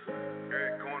Rice,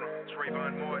 Eric Garner,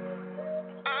 Trayvon Martin.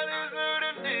 I deserve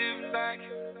to live like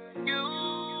you.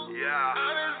 Yeah. I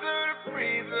deserve to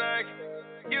breathe like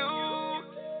you.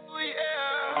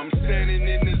 Yeah. I'm standing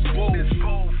in this booth,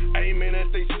 aiming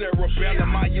at they cerebellum,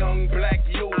 my young black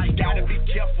youth. Gotta be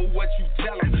careful what you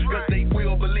tell them, cause they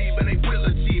will believe and they will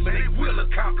achieve and they will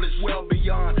accomplish well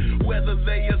beyond. Whether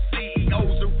they are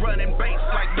CEOs or running banks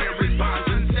like Mary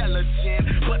Bonds,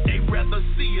 intelligent, but they rather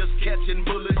see us catching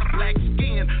bullets. Black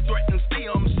skin threatens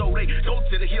them, so they go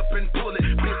to the hip and pull it.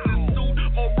 Business suit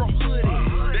or a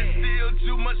hoodie, there's still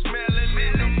too much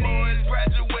melanin. The boys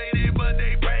graduated, but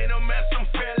they brain them as some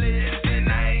fellas. And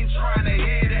I ain't trying to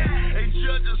hear that. They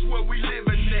judge us where we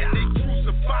living at. They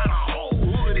crucify the whole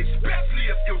hood, especially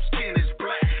if your skin is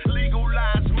black.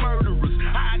 Legalize murderers,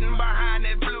 hiding behind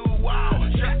that blue wall.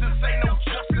 Justice ain't no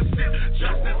justice if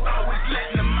justice always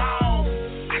letting them off.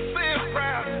 I feel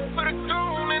proud for the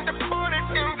goon and to put it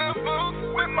in the book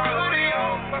with my hoodie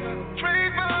on.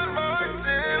 Trayvon Martin,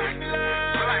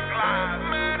 Black Lives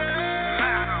Matter.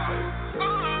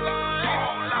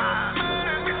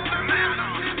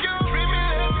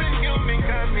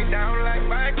 Down like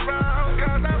Mike Brown,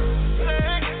 cause I'm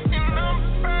black and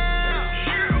I'm proud.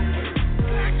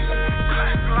 Black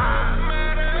lives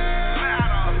matter.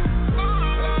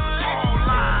 All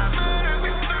lives matter.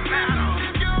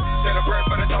 Set a prayer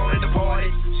for the dawn and the party.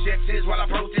 Shed tears while I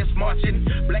protest marching.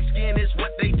 Black skin is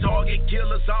what they target. Kill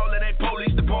us all in that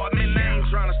police department. They ain't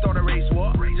trying to start a race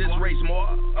war. Just raise more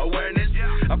awareness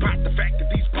about the fact that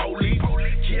these police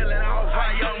killing all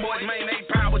our young boys. Man, they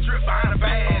power drip behind the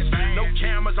badge. No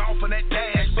cameras off of that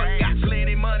dash, but got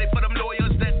plenty money for them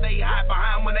lawyers that they hide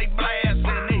behind when they blast.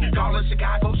 And they call us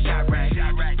Chicago Chirac.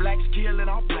 Blacks killing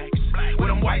all blacks. With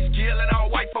them whites killing all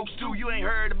white folks too. You ain't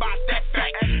heard about that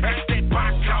fact. That's that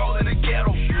pop call in the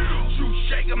ghetto. Truth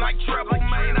shake 'em like trouble,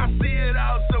 man. I see it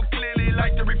all so clearly,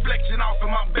 like the reflection off of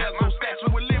my bezel.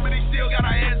 Statue with liberty still got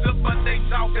our hands up, but they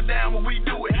talking down when we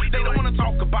do it. They don't wanna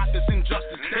talk about this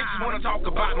injustice. They just wanna talk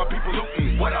about my people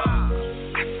looting. What up?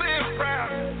 I feel proud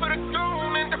for the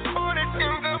goon and to put it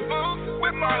in the book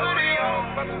with my hoodie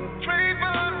on.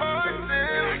 Trayvon Martin,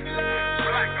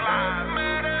 Black Lives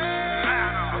Matter.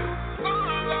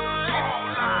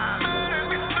 All lives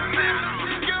matter.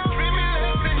 Treat me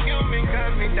less than human,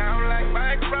 cut me down like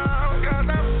Mike Brown, cause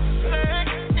I'm black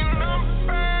and I'm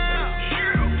proud.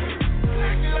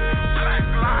 Black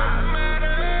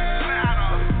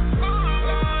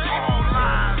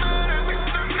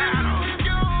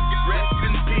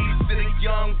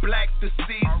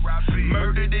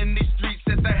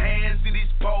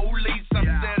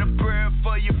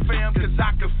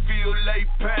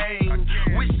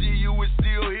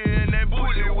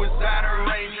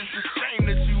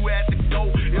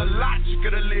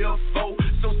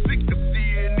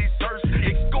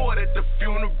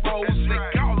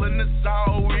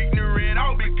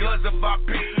because of our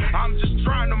peace. I'm just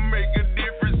trying to make a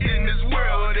difference in this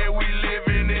world that we live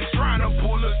in, and trying to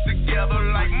pull us together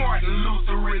like Martin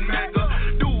Luther and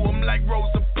MAGA. Do them like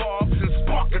Rosa Parks and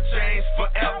spark a change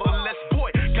forever. Let's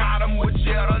boy, got them with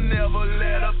cheddar, never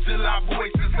let up till our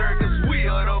voices heard, cause we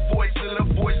are the voice of the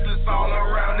voiceless all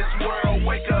around this world.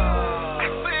 Wake up. I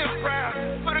feel proud,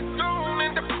 put a goal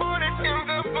and to put it in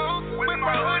the book with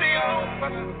my hoodie on.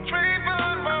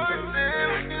 Trayvon Martin,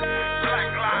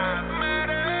 Black Lives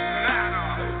Matter.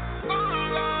 All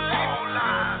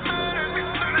lives matter.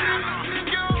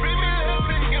 Treat me less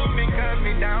than human, cut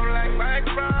me down like Mike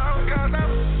Brown, cause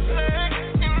I'm black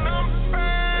and I'm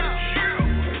proud.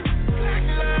 Black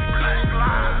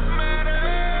lives matter.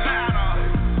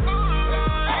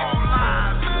 All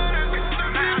lives matter.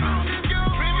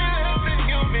 Treat me less than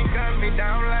human, cut me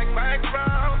down like Mike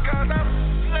Brown, cause I'm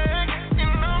black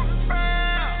and I'm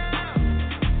proud.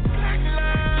 Black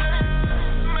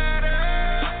lives matter.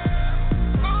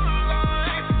 All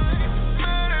lives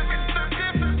matter.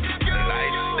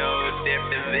 Life's no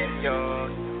different than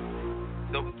yours,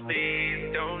 so please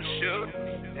don't shoot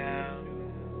me down.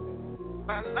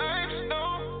 My life's no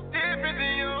different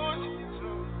than yours, so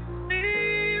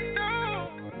please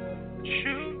don't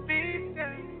shoot me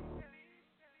down.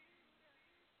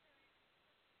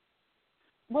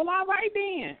 Well, all right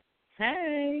then.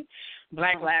 Hey,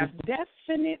 Black lives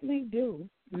definitely do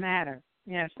matter.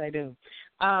 Yes, they do.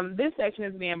 This section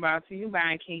is being brought to you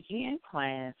by Kiki and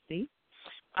Classy.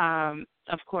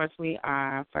 Of course, we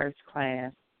are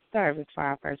first-class service for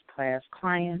our first-class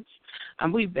clients.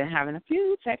 We've been having a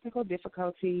few technical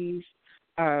difficulties,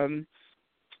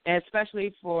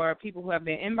 especially for people who have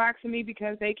been inboxing me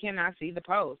because they cannot see the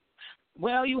post.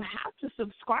 Well, you have to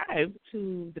subscribe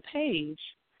to the page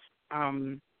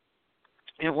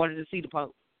in order to see the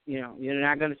post. You know, you're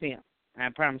not going to see them, I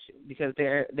promise you, because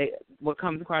what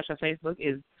comes across your Facebook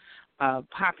is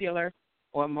popular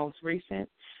or most recent,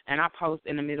 and I post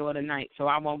in the middle of the night, so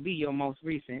I won't be your most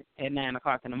recent at 9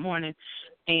 o'clock in the morning.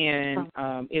 And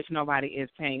if nobody is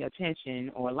paying attention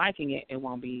or liking it, it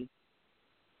won't be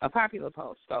a popular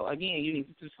post. So, again, you need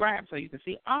to subscribe so you can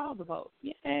see all the posts.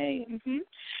 Yay.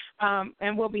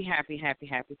 And we'll be happy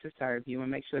to serve you and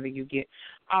make sure that you get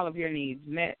all of your needs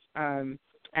met.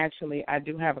 Actually, I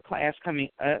do have a class coming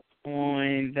up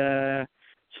on the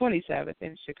 27th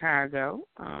in Chicago.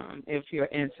 If you're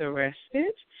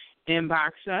interested,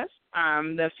 inbox us.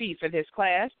 The fee for this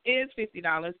class is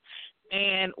 $50,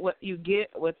 and what you get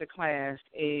with the class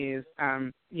is,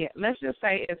 let's just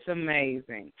say it's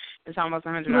amazing. It's almost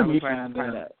 $100 worth of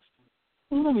products.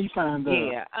 Let me find out.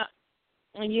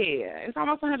 Yeah, it's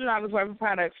almost $100 worth of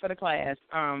products for the class.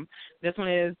 This one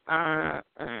is,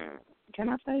 can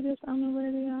I say this on the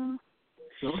radio?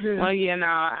 Go ahead.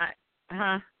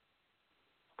 Well,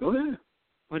 Go ahead.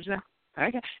 What'd you say?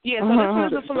 Okay. Yeah, so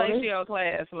this is a fellatio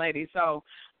class, lady. So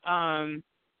I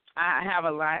have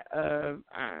a lot of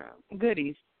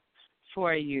goodies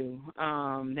for you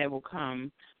that will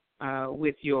come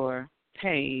with your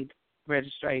paid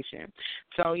registration.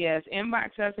 So, yes,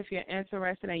 inbox us if you're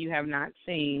interested and you have not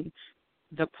seen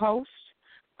the post.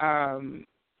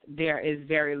 There is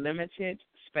very limited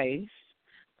space.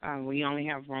 We only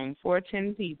have room for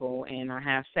 10 people, and I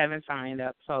have 7 signed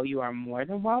up, so you are more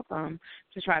than welcome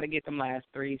to try to get them last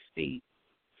 3 seats.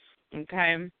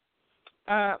 Okay?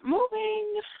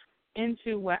 Moving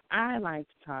into what I like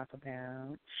to talk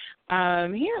about.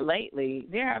 Here lately,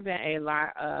 there have been a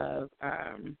lot of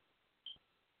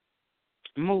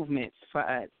movements for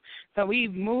us. So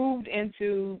we've moved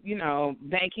into,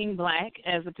 banking black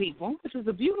as a people, which is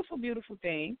a beautiful, beautiful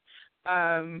thing.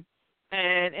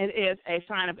 And it is a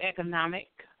sign of economic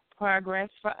progress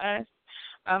for us.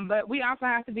 But we also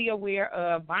have to be aware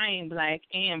of buying black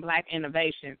and black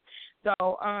innovation. So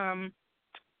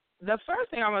the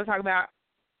first thing I want to talk about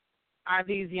are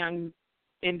these young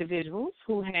individuals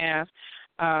who have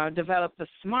developed the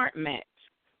Smart Mat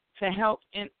to help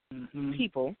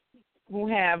people who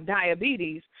have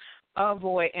diabetes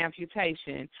avoid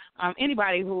amputation.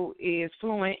 Anybody who is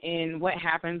fluent in what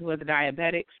happens with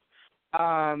diabetics,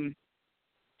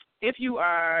 if you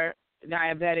are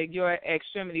diabetic, your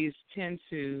extremities tend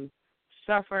to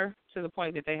suffer to the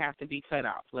point that they have to be cut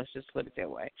off. Let's just put it that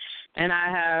way. And I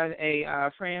have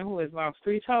a friend who has lost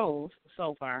 3 toes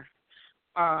so far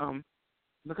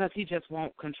because he just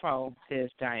won't control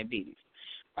his diabetes.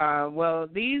 Well,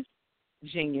 these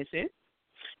geniuses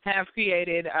have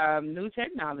created new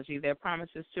technology that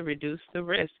promises to reduce the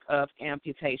risk of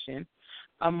amputation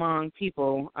among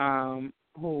people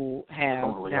who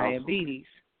have diabetes.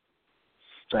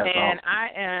 That's and awesome. I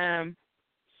am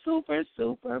super,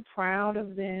 super proud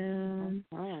of them.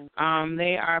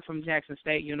 They are from Jackson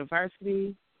State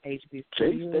University,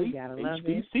 HBCU. Gotta love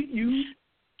it. HBCU.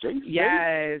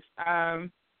 Yes.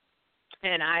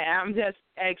 And I'm just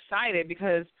excited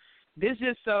because this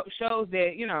just shows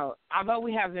that, you know, although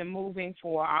we have been moving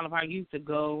for all of our youth to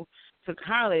go to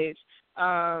college,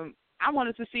 I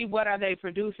wanted to see what are they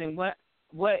producing, what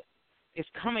is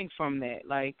coming from that,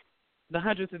 like the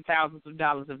hundreds and thousands of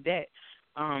dollars of debt.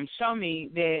 Show me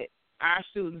that our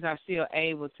students are still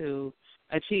able to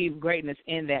achieve greatness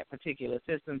in that particular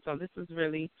system. So this is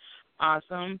really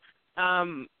awesome.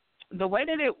 The way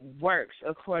that it works,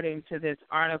 according to this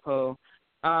article,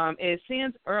 it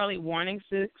sends early warning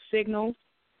signals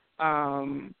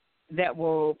that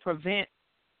will prevent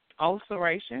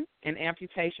ulceration and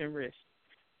amputation risk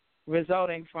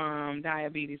resulting from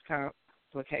diabetes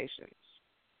complications.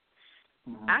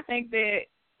 I think that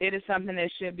it is something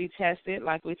that should be tested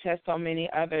like we test so many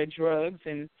other drugs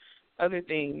and other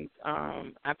things.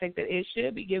 I think that it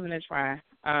should be given a try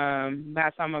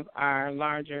by some of our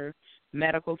larger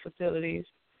medical facilities,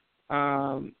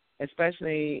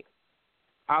 especially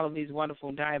all of these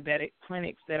wonderful diabetic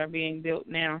clinics that are being built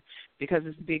now, because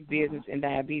it's big business in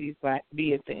diabetes, but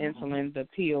be it the insulin, the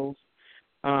pills,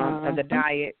 or the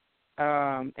diet.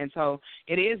 And so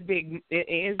it is big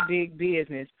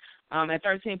business. At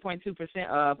 13.2%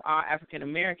 of all African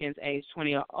Americans aged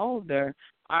 20 or older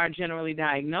are generally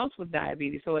diagnosed with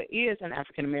diabetes. So it is an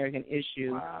African American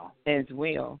issue as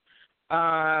well.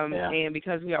 And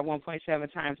because we are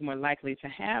 1.7 times more likely to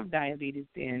have diabetes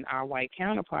than our white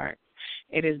counterparts,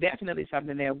 it is definitely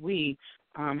something that we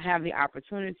have the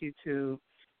opportunity to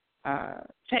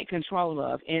take control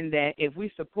of, in that if we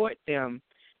support them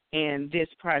in this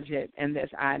project and this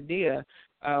idea,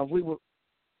 we will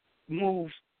move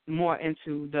more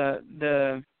into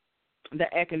the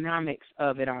economics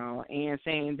of it all, and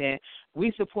saying that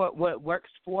we support what works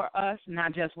for us,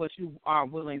 not just what you are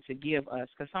willing to give us,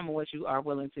 because some of what you are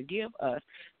willing to give us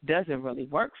doesn't really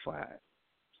work for us.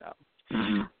 So,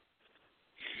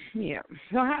 yeah.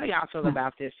 So how do y'all feel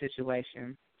about this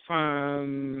situation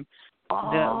from the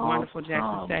wonderful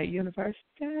Jackson State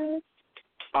University?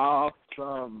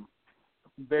 Awesome.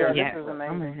 This is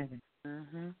amazing.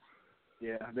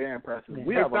 Yeah, very impressive.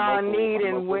 We have a need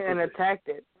and went and attacked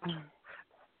it.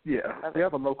 Yeah, we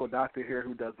have a local doctor here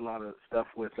who does a lot of stuff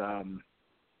with,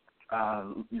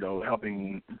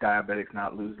 helping diabetics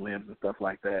not lose limbs and stuff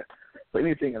like that. So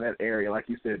anything in that area, like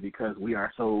you said, because we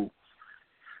are so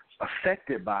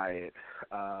affected by it,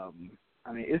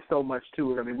 it's so much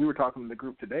to it. We were talking in the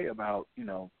group today about,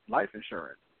 life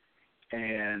insurance.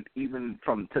 And even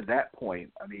to that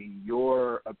point,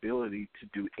 your ability to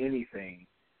do anything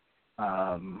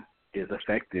is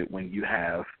affected when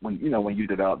you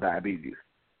develop diabetes.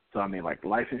 So like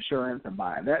life insurance and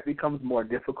buying that becomes more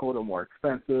difficult or more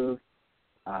expensive.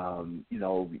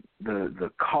 The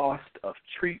cost of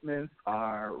treatments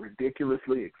are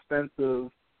ridiculously expensive.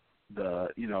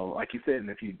 Like you said, and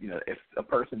if a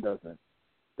person doesn't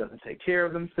take care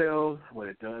of themselves, what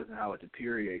it does and how it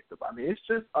deteriorates them. It's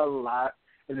just a lot.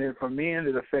 And then for men,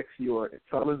 it affects your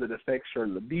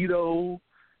libido.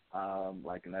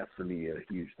 And that's for me a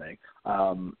huge thing.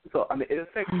 It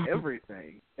affects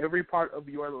everything. Every part of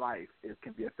your life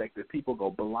can be affected. People go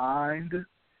blind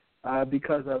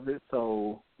because of it.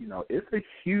 So, it's a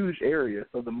huge area.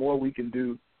 So the more we can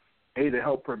do, A, to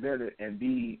help prevent it, and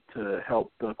B, to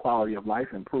help the quality of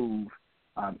life improve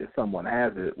if someone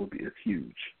has it, it's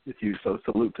huge. It's huge. So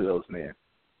salute to those men.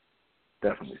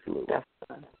 Definitely salute.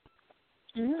 Definitely.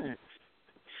 Mm.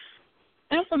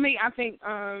 And for me, I think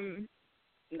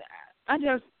I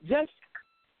just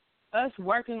us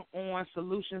working on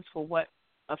solutions for what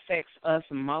affects us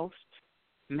most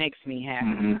makes me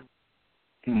happy.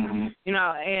 And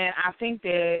I think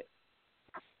that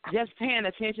just paying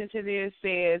attention to this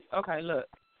says, okay, look,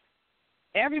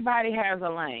 everybody has a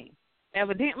lane.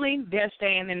 Evidently, they're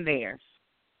staying in theirs.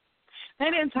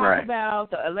 They didn't talk about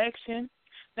the election.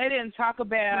 They didn't talk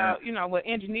about, what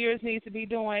engineers need to be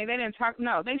doing. They didn't talk.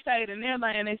 No, they stayed in their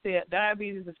lane. They said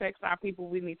diabetes affects our people.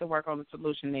 We need to work on the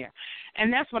solution there.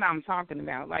 And that's what I'm talking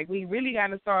about. Like, we really got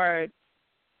to start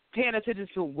paying attention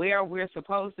to where we're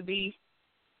supposed to be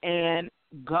and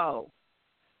go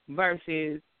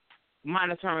versus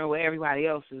monitoring what everybody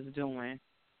else is doing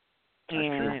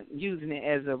and using it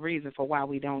as a reason for why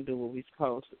we don't do what we're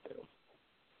supposed to do.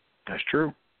 That's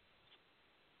true.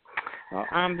 Well,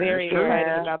 I'm very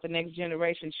excited about the next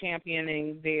generation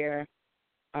championing their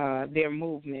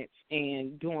movements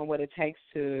and doing what it takes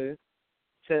to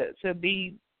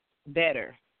be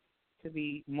better, to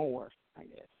be more, I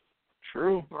guess.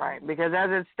 True. Right, because as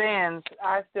it stands,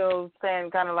 I still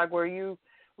stand kind of like where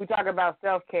we talk about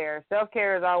self-care.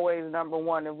 Self-care is always number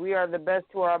one. If we are the best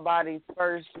to our bodies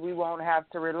first, we won't have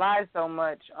to rely so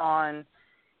much on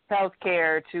health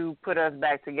care to put us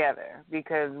back together,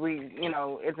 because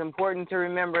it's important to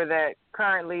remember that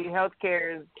currently health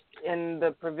care is in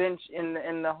the prevention,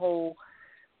 in the whole,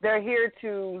 they're here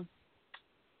to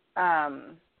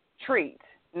treat,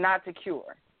 not to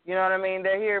cure. You know what I mean?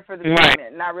 They're here for the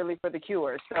treatment, not really for the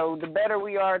cure. So the better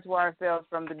we are to ourselves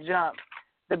from the jump,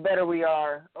 the better we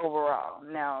are overall.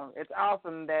 Now, it's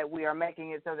awesome that we are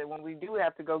making it so that when we do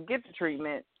have to go get the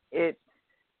treatment, it,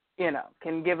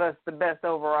 can give us the best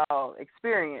overall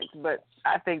experience. But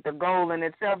I think the goal in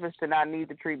itself is to not need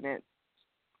the treatment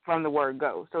from the word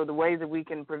go. So the ways that we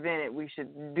can prevent it, we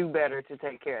should do better to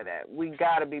take care of that. We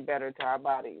got to be better to our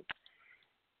bodies.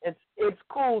 It's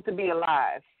cool to be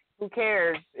alive. Who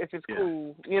cares if it's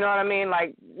cool? You know what I mean?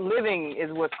 Like, living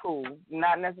is what's cool,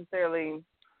 not necessarily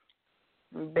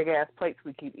big-ass plates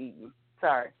we keep eating.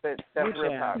 Sorry, but that's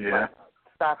real talk. Yeah. Like,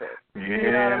 stop it. Yeah.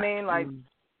 You know what I mean? Like,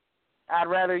 I'd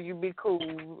rather you be cool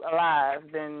alive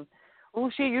than,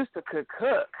 she used to cook.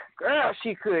 Girl,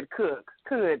 she could cook.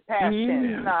 Past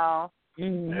tense. No.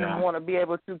 I want to be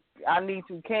able to, I need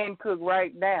to can cook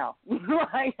right now.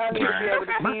 Like, I need to be able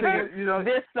to feed you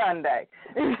this Sunday.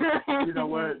 You know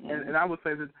what? And I would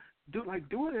say that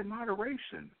do it in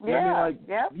moderation. Yeah.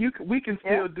 We can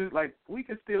still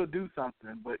do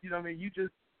something, but you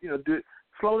just do it.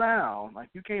 Slow down. Like,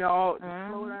 you can't all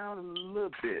slow down a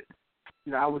little bit.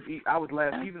 I was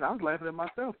laughing at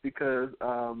myself because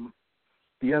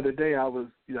the other day I was,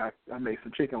 I made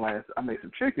some chicken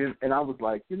and I was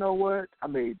like, you know what? I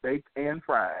made baked and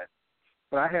fried.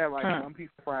 But I had one piece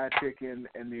of fried chicken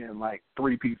and then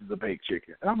 3 pieces of baked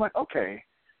chicken. And I'm like, okay.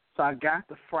 So I got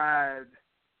the fried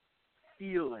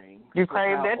feeling. You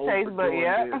crave that taste, but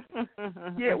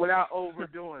yeah, without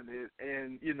overdoing it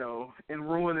and, and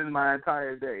ruining my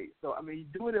entire day. So,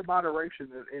 do it in moderation,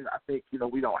 and I think,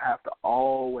 we don't have to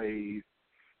always,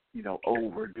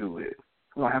 overdo it.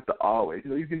 We don't have to always.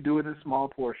 You can do it in small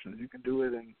portions. You can do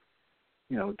it in,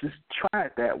 just try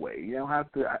it that way. You don't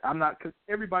have to. Because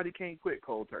everybody can't quit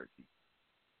cold turkey,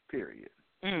 period.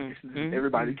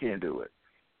 Everybody can't do it.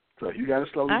 So you got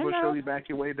to slowly but surely back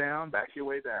your way down.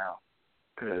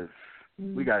 Because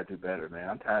we got to do better, man.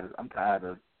 I'm tired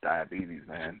of diabetes,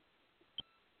 man.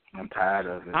 I'm tired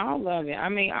of it. All of it.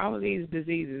 All of these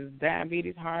diseases,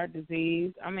 diabetes, heart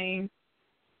disease,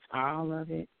 all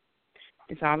of it.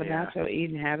 It's all about your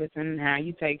eating habits and how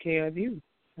you take care of you.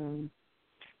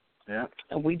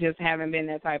 We just haven't been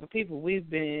that type of people. We've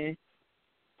been,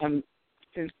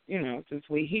 since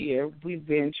we're here, we've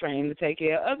been trained to take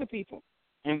care of other people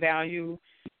and value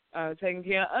taking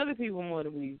care of other people more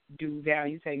than we do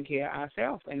value taking care of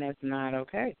ourselves, and that's not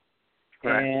okay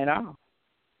at all.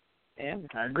 Yeah.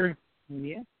 I agree.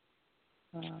 Yeah.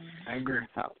 I agree.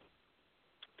 So,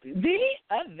 the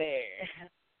other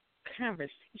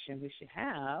conversation we should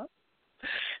have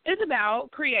is about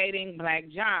creating black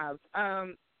jobs.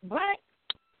 Black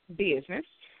business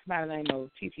by the name of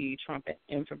TT Trumpet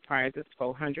Enterprises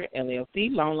 400 LLC,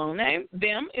 long name.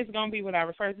 Them is going to be what I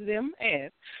refer to them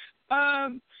as.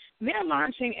 They're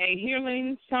launching a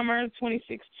Healing Summer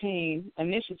 2016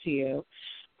 initiative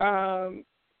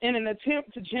in an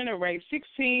attempt to generate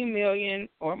 16 million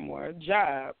or more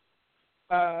jobs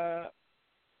to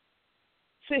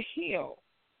heal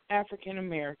African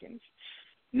Americans.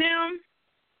 Now,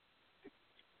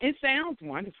 it sounds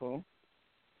wonderful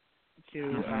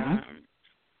to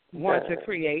want to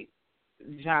create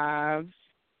jobs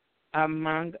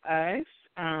among us.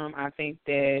 I think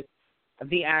that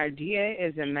the idea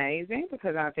is amazing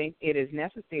because I think it is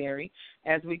necessary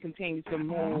as we continue to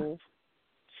move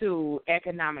to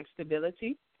economic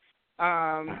stability. What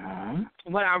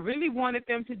I really wanted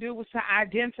them to do was to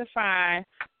identify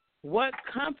what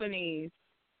companies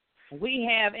we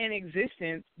have in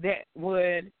existence that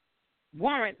would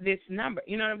warrant this number.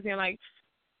 You know what I'm saying? Like,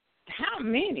 how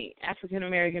many African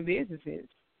American businesses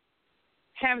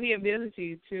have the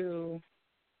ability to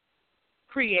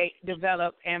create,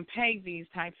 develop, and pay these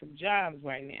types of jobs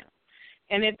right now?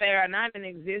 And if they are not in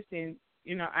existence,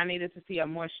 I needed to see a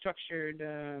more structured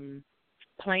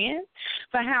plan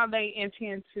for how they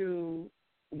intend to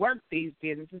work these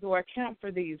businesses or account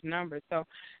for these numbers. So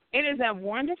it is a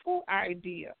wonderful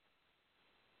idea.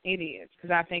 It is,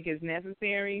 because I think it's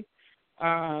necessary.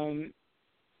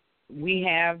 We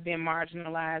have been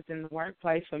marginalized in the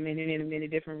workplace for many, many, many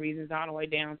different reasons, all the way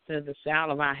down to the style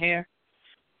of our hair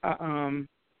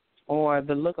or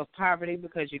the look of poverty,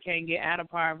 because you can't get out of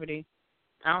poverty.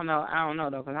 I don't know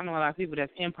though, because I know a lot of people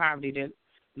that's in poverty that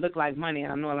look like money,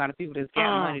 and I know a lot of people that's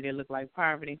got money that look like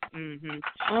poverty.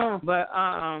 But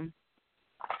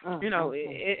you know,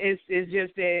 it's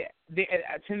just that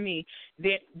to me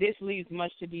that this leaves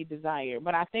much to be desired.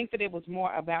 But I think that it was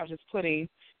more about just putting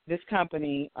this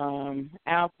company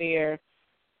out there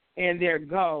in their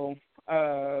goal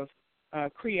of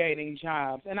creating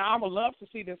jobs. And I would love to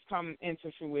see this come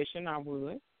into fruition. I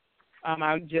would.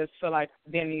 I just feel like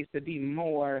there needs to be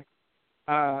more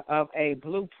of a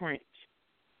blueprint.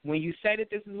 When you say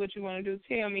that this is what you want to do,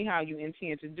 tell me how you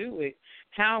intend to do it.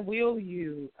 How will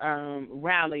you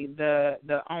rally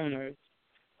the owners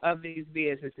of these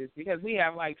businesses? Because we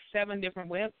have like 7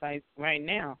 different websites right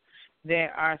now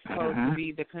that are supposed to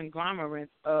be the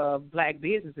conglomerates of black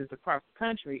businesses across the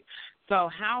country. So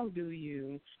how do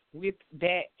you, with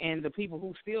that and the people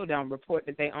who still don't report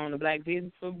that they own a black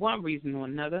business for one reason or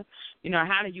another, you know,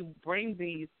 how do you bring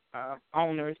these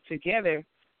owners together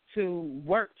to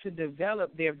work to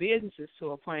develop their businesses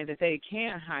to a point that they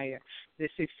can hire the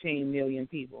 16 million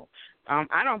people?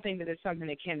 I don't think that it's something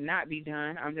that cannot be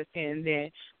done. I'm just saying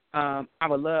that I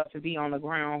would love to be on the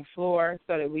ground floor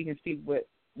so that we can see what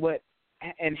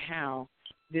and how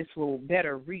this will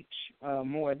better reach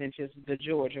more than just the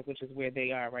Georgia, which is where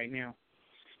they are right now.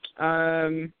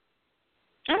 I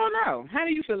don't know. How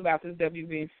do you feel about this,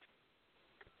 WB?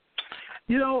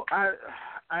 You know,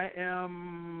 I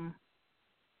am.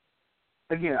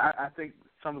 Again, I think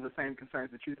some of the same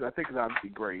concerns that you do. I think it's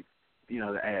obviously great, you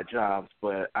know, to add jobs,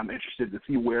 but I'm interested to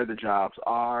see where the jobs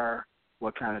are,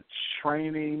 what kind of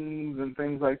trainings and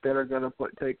things like that are going to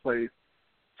take place.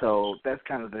 So that's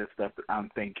kind of the stuff that I'm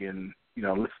thinking. You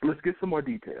know, let's get some more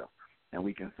detail, and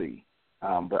we can see.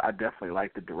 But I definitely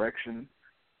like the direction,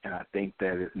 and I think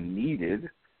that it's needed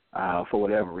for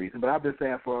whatever reason. But I've been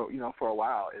saying for a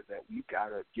while is that we've got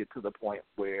to get to the point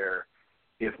where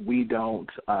if we don't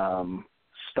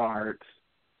start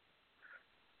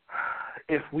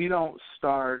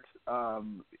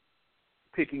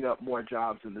picking up more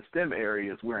jobs in the STEM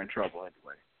areas, we're in trouble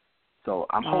anyway. So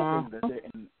I'm hoping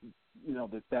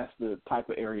that that's the type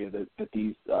of area that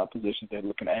these positions they're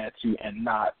looking to add to, and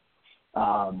not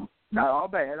all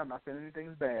bad. I'm not saying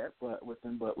anything's bad, but with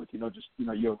just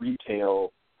your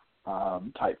retail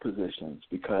type positions,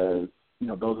 because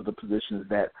those are the positions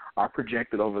that are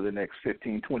projected over the next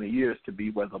 15, 20 years to be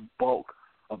where the bulk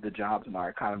of the jobs in our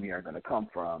economy are going to come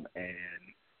from. And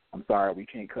I'm sorry, we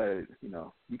can't cut it.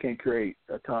 You can't create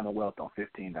a ton of wealth on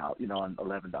 $15, on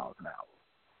 $11 an hour.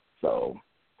 So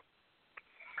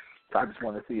I just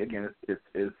want to see, again,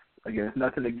 it's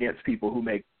nothing against people who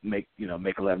make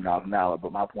 $11 an hour,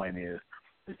 but my point is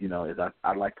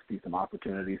I'd like to see some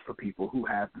opportunities for people who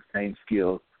have the same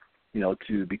skills,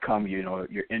 to become your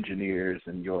engineers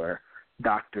and your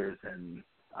doctors and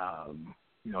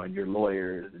and your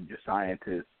lawyers and your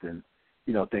scientists and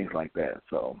things like that.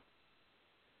 So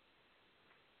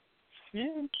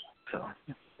yeah. So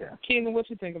yeah. Keelan, what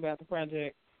you think about the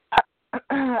project?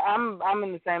 I'm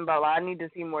in the same boat. I need to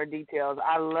see more details.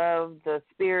 I love the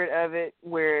spirit of it,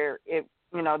 where it,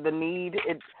 the need.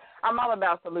 I'm all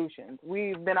about solutions.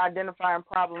 We've been identifying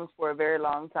problems for a very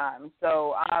long time,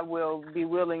 so I will be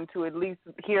willing to at least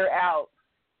hear out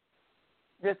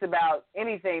just about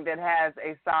anything that has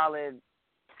a solid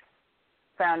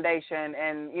foundation,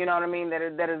 and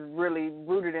that is really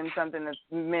rooted in something that's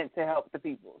meant to help the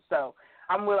people. So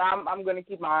I'm going to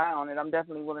keep my eye on it. I'm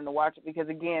definitely willing to watch it, because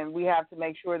again, we have to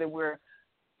make sure that we're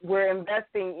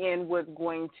investing in what's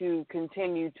going to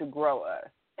continue to grow us,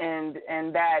 and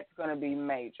that's going to be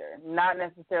major. Not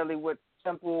necessarily what's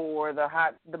simple or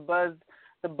the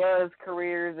buzz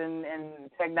careers and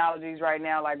technologies right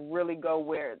now. Like, really go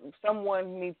where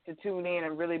someone needs to tune in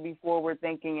and really be forward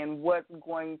thinking, and what's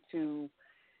going to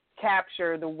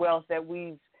capture the wealth that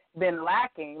we've been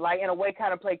lacking, like in a way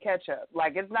kind of play catch up.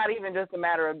 Like, it's not even just a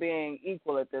matter of being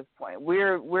equal at this point.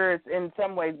 We're in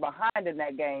some ways behind in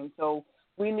that game, so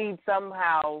we need some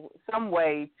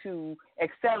way to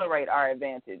accelerate our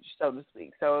advantage, so to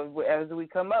speak. So as we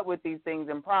come up with these things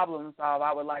and problem solve,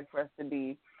 I would like for us to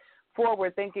be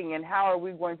forward thinking, and how are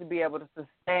we going to be able to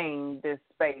sustain this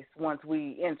space once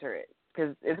we enter it?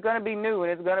 Because it's going to be new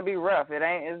and it's going to be rough.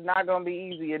 It's not going to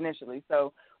be easy initially.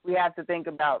 So we have to think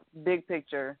about big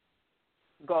picture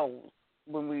goals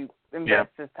when we invest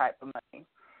this type of money.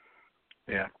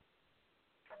 Yeah.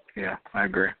 Yeah, I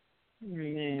agree.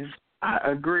 Yeah.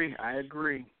 I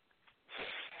agree.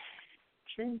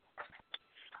 True.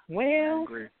 Well,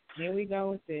 here we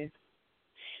go with this.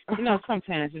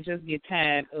 Sometimes you just get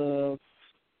tired of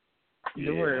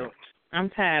the world.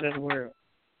 I'm tired of the world.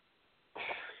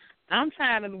 I'm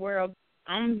tired of.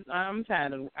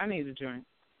 I need a drink.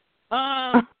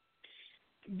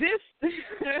 this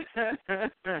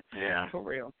Yeah. for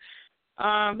real.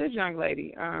 This young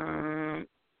lady,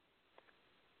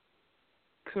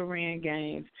 Korean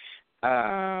Games.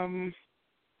 I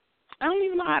don't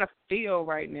even know how to feel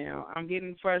right now. I'm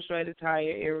getting frustrated,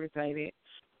 tired, irritated.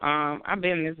 I've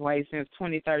been this way since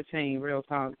 2013, real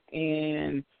talk.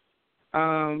 And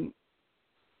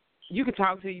you can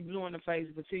talk till you blue in the face,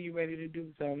 but till you're ready to do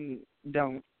something,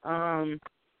 don't.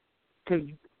 Because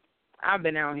I've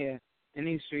been out here in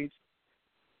these streets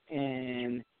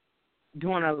and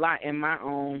doing a lot in my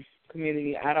own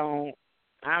community.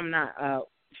 I'm not a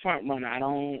front runner. I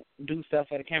don't do stuff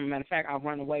for the camera. Matter of fact, I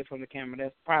run away from the camera.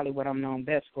 That's probably what I'm known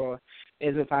best for,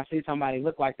 is if I see somebody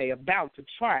look like they about to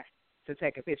try to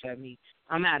take a picture of me,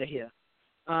 I'm out of here.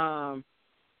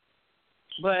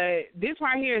 But this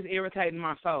right here is irritating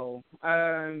my soul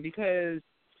because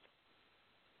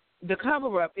the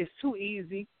cover-up is too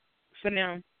easy for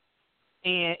them,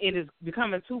 and it is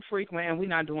becoming too frequent, and we're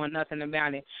not doing nothing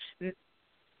about it.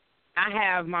 I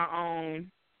have my own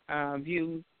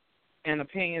views and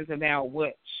opinions about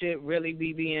what should really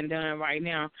be being done right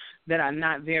now that are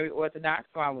not very orthodox,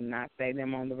 so I would not say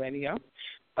them on the radio.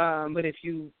 But if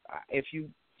you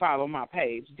follow my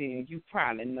page, then you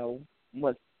probably know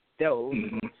what those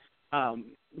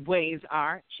ways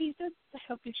are. Jesus, to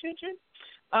help your children.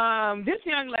 This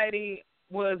young lady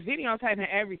was videotaping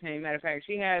everything. Matter of fact,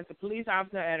 she has the police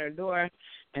officer at her door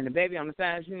and the baby on the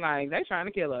side. She's like, they trying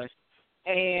to kill us.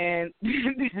 And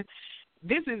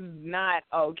this is not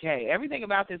okay. Everything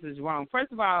about this is wrong.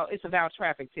 First of all, it's about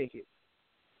traffic tickets.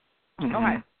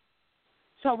 Okay.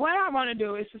 So what I want to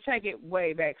do is to take it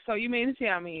way back. So you mean to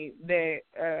tell me that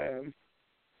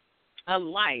a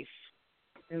life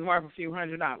is worth a few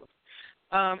 $100s?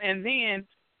 And then,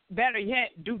 better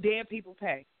yet, do dead people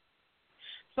pay?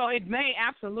 So it made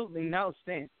absolutely no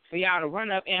sense for y'all to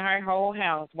run up in her whole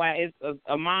house while it's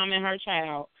a mom and her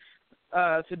child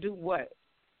to do what?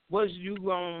 Was you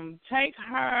going to take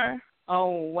her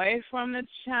away from the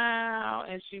child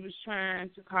and she was trying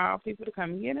to call people to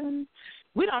come get him?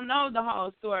 We don't know the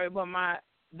whole story, but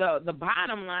the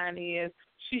bottom line is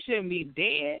she shouldn't be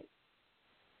dead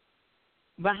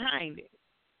behind it.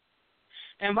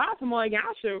 And Baltimore, y'all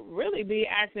should really be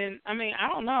acting, I mean, I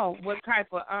don't know what type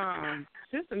of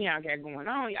system y'all got going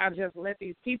on. Y'all just let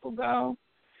these people go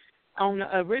on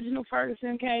the original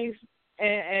Ferguson case,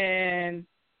 and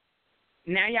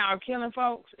now y'all killing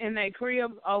folks in their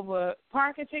cribs over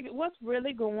parking tickets. What's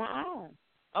really going on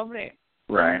over there?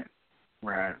 Right.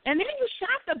 And then you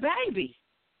shot the baby.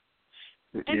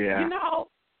 And, you know,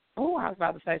 I was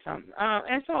about to say something.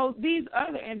 And so these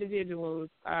other individuals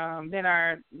that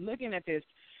are looking at this,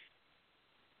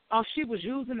 she was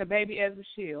using the baby as a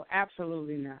shield.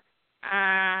 Absolutely not.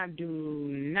 I do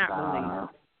not believe it.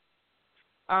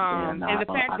 And the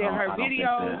fact that her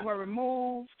videos were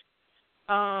removed.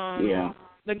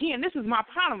 Again, this is my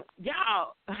problem.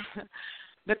 Y'all,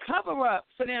 the cover-up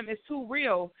for them is too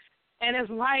real, and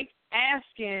it's like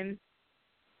asking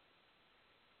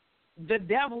the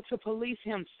devil to police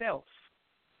himself.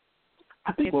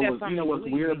 I think what's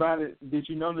weird about it? Did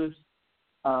you notice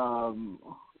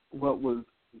what was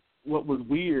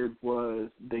weird was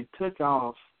they took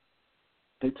off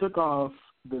the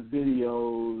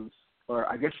videos,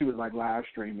 or I guess she was like live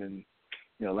streaming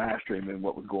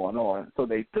what was going on. So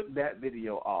they took that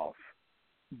video off,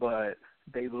 but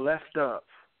they left up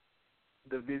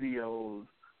the videos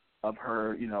of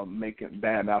her, making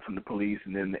bad mouth from the police,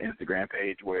 and then the Instagram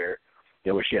page where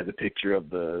she has a picture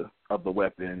of the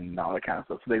weapon and all that kind of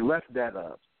stuff. So they left that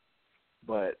up,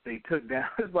 but they took down.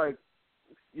 It's like,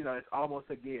 it's almost,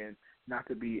 again, not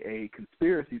to be a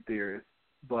conspiracy theorist,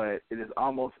 but it is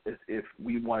almost as if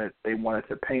they wanted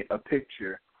to paint a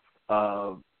picture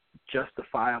of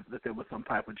justifiable, that there was some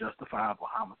type of justifiable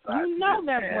homicide.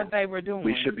 That's what they were doing.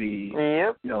 We should be,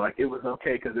 like it was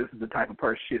okay because this is the type of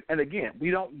person she is. And again,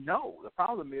 we don't know. The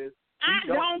problem is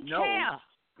we don't know. Care.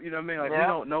 You know what I mean? Like we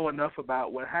don't know enough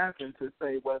about what happened to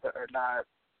say whether or not,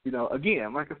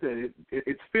 again, like I said,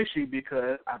 it's fishy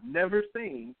because I've never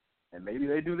seen, and maybe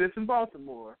they do this in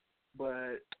Baltimore,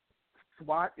 but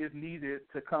SWAT is needed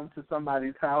to come to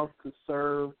somebody's house to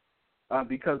serve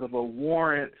because of a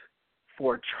warrant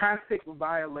for traffic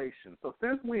violation. So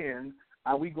since when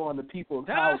are we going to people's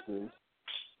houses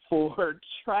for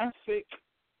traffic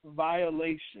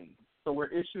violation? So we're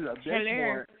issued a bench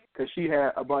warrant because she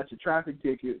had a bunch of traffic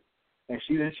tickets and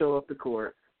she didn't show up to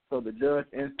court. So the judge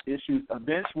issues a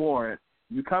bench warrant.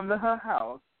 You come to her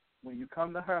house. When you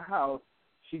come to her house,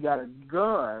 she got a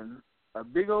gun, a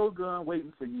big old gun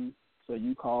waiting for you. So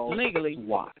you call legally.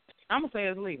 SWAT. I'm going to say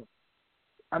it's legal.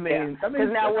 I mean,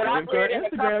 now what I've read in a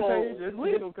Instagram couple page is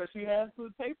legal because she has the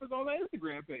papers on the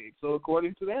Instagram page. So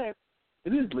according to that, it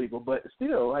is legal. But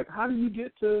still, like, how do you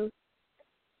get to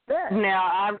that?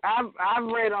 Now I've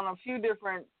read on a few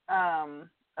different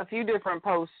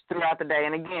posts throughout the day,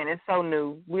 and again, it's so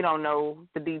new. We don't know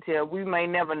the detail. We may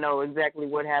never know exactly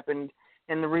what happened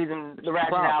and the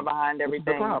rationale behind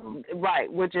everything. Right,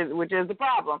 which is the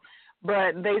problem.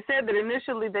 But they said that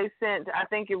initially they sent, I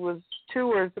think it was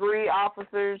 2 or 3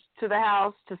 officers to the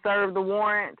house to serve the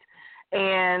warrant.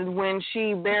 And when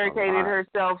she barricaded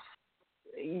herself,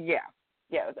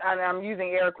 I'm using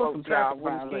air quotes, y'all.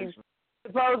 When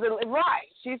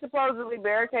she supposedly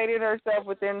barricaded herself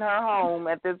within her home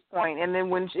at this point. And then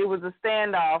when it was a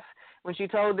standoff, when she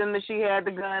told them that she had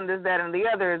the gun, this, that, and the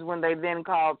other, is when they then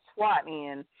called SWAT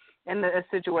in. And the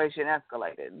situation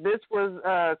escalated. This was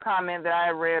a comment that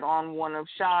I read on one of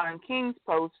Sean King's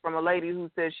posts from a lady who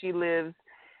said she lived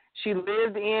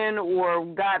in or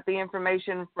got the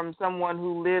information from someone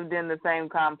who lived in the same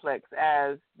complex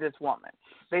as this woman.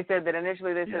 They said that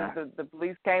initially said the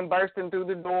police came bursting through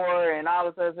the door, and all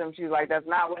of a sudden she's like, that's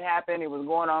not what happened. It was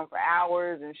going on for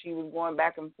hours, and she was going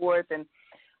back and forth. And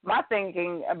my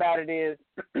thinking about it is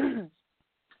kind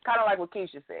of like what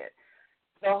Keisha said.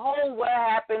 The whole what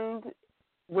happened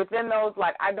within those,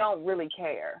 like, I don't really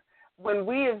care. When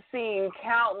we have seen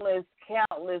countless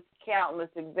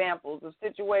examples of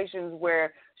situations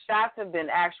where shots have been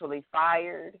actually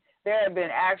fired, there have been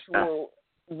actual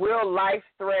real-life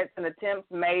threats and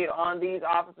attempts made on these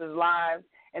officers' lives,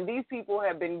 and these people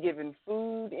have been given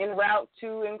food en route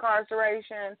to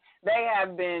incarceration. They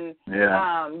have been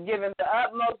given the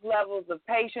utmost levels of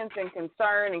patience and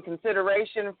concern and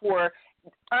consideration for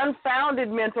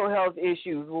unfounded mental health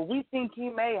issues. Well, we think he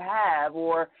may have,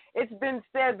 or it's been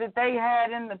said that they had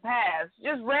in the past.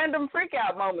 Just random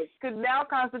freak-out moments could now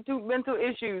constitute mental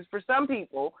issues for some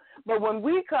people. But when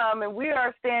we come and we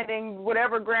are standing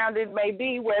whatever ground it may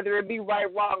be, whether it be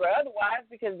right, wrong, or otherwise,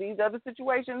 because these other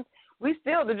situations,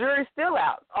 the jury's still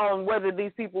out on whether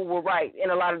these people were right in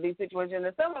a lot of these situations.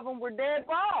 And some of them were dead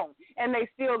wrong, and they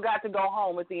still got to go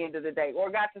home at the end of the day,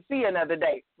 or got to see another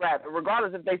day, rather,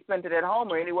 regardless if they spent it at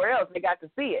home or anywhere else, they got to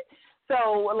see it.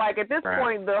 So, like, at this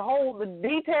point, the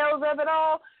details of it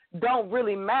all don't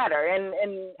really matter.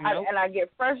 And I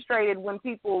get frustrated when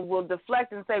people will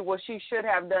deflect and say, well, she should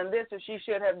have done this or she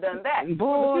should have done that. The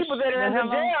people that are in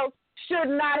the jail should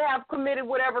not have committed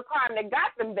whatever crime that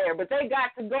got them there, but they got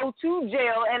to go to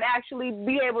jail and actually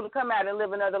be able to come out and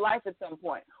live another life at some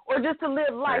point, or just to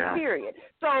live life, period.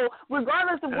 So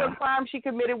regardless of what crime she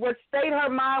committed, what state her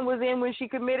mind was in when she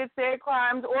committed said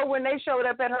crimes, or when they showed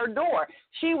up at her door,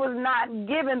 she was not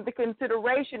given the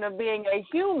consideration of being a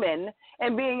human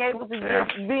and being able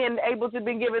to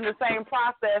be given the same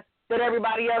process that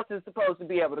everybody else is supposed to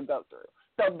be able to go through.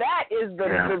 So that is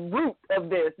the root of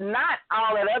this, not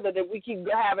all that other that we keep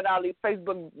having all these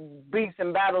Facebook beefs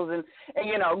and battles and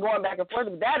going back and forth.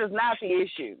 That is not the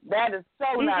issue. That is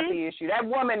so not the issue. That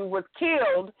woman was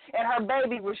killed and her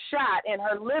baby was shot in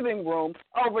her living room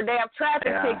over damn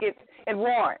traffic tickets and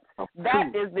warrants.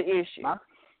 That is the issue.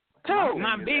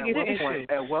 My biggest issue.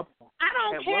 I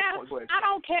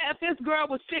don't care if this girl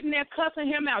was sitting there cussing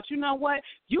him out. You know what?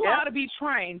 You ought to be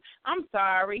trained. I'm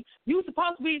sorry. You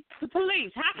supposed to be the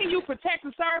police. How can you protect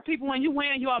and serve people when you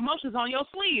wearing your emotions on your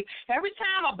sleeve? Every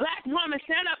time a black woman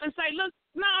stand up and say, look,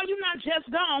 no, you're not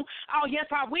just gone. Oh, yes,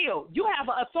 I will. You have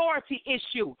an authority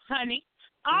issue, honey.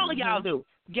 All of y'all do.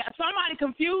 Somebody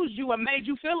confused you and made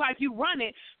you feel like you run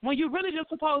it when you really just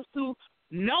supposed to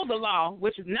know the law,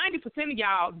 which is 90% of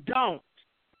y'all don't.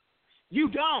 You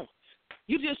don't.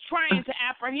 You just trained to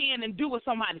apprehend and do what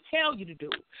somebody tell you to do.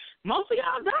 Most of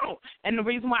y'all don't. And the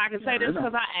reason why I can say this is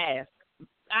because I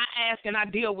ask and I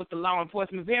deal with the law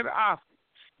enforcement very often.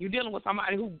 You're dealing with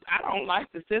somebody who, I don't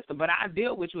like the system, but I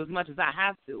deal with you as much as I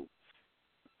have to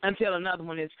until another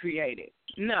one is created.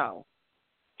 No.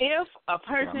 If a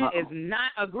person is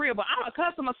not agreeable, I'm a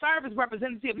customer service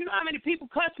representative. You know how many people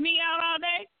cuss me out all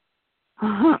day?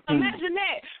 Imagine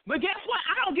that. But guess what?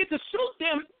 I don't get to shoot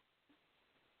them.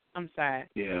 I'm sorry.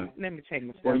 Yeah. Let me take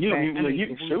my Well, you back.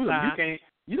 can shoot them. You can't.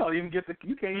 You don't even get the.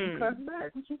 You can't even cuss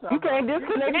back. What you can't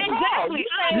disconnect. Exactly.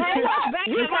 I ain't back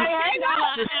in my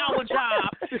 $10 job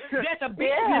that the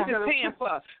business is paying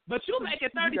for. But you making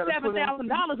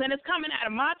 $37,000 and it's coming out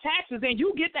of my taxes, and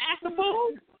you get to act a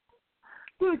fool.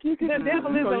 Look, the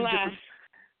devil is a lie.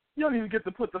 You don't even get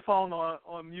to put the phone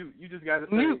on mute. You just got to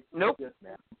say, mute. Nope. Yes,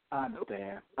 ma'am. I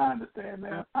understand,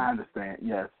 ma'am. I understand.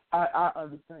 Yes, I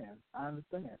understand.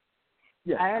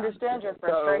 Yes, I understand your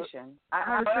frustration.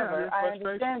 I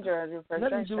understand your frustration.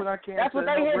 Let me do what I can. That's what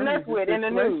they hitting us with in the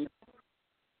news.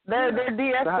 They're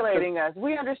de-escalating us.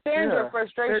 We understand your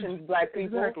frustrations, black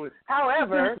people. Exactly.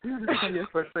 However, we understand your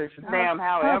frustrations.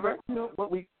 However,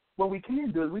 what we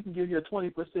can do is we can give you a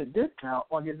 20% discount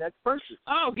on your next purchase.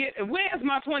 Oh, where's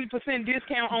my 20%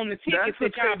 discount on the tickets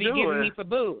that y'all be giving me for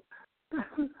booze? That's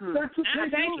what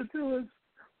they do to us.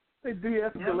 They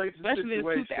de-escalate the especially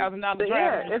situation. the $2,000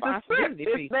 yeah, driving it's a script.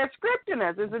 They're scripting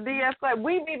us. It's a de-escalate.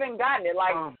 We've even gotten it.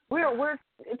 Like we're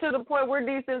to the point we're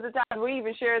desensitized. We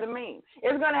even share the meme.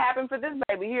 It's gonna happen for this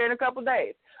baby here in a couple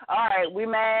days. All right, we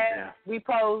mad. We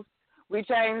post. We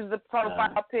change the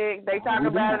profile pic. They talk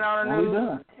about it on the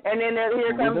news, and then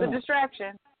here comes the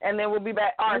distraction. And then we'll be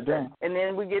back Arthur, and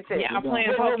then we get to I'm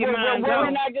playing Pokemon Go. Were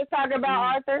we not just talking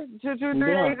about Arthur 3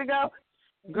 days ago?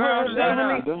 Girl,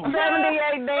 78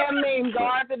 damn memes.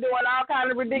 Arthur doing all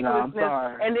kind of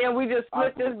ridiculousness, and then we just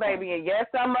split this baby. And yes,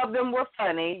 some of them were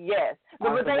funny, yes,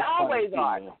 but they always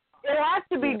are. It has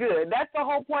to be good. That's the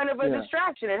whole point of a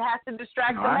distraction. It has to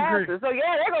distract the masses. So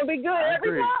yeah, they're gonna be good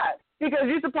every time because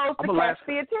you're supposed to catch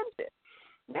the attention.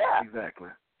 Yeah,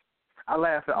 exactly. I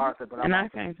laugh at Arthur, but I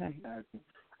can't say.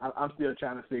 I'm still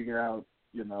trying to figure out,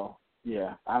 I'm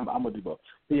gonna do both.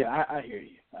 Yeah, I hear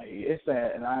you. It's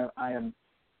sad, and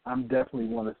I'm definitely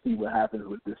want to see what happens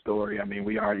with this story. I mean,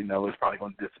 we already know it's probably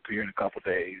going to disappear in a couple of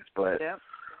days, but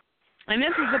and this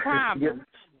is the problem.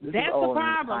 That's the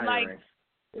problem. Like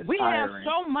we have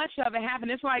so much of it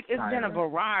happen. It's like it's been a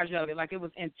barrage of it. Like it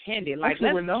was intended. Like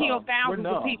actually, let's kill thousands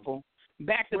of people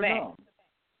back to back.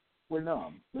 We're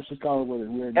numb. Let's just call it what it is.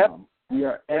 We're numb. We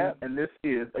are, and this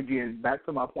is, again, back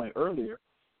to my point earlier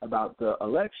about the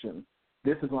election.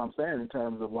 This is what I'm saying in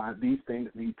terms of why these things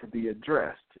need to be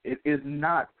addressed. This is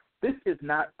not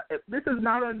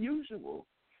unusual.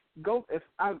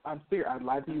 I'm serious. I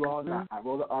lied to you all. I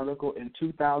wrote an article in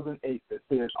 2008 that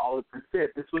says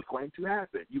this was going to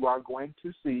happen. You are going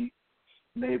to see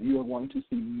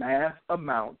mass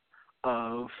amounts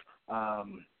of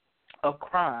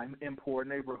crime in poor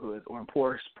neighborhoods or in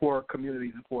poor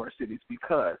communities and poor cities,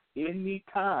 because any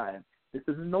time, this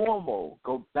is normal.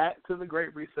 Go back to the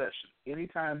Great Recession.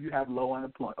 Anytime you have low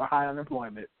unemployment or high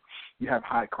unemployment, you have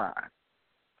high crime.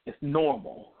 It's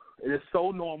normal. It is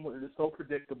so normal. It is so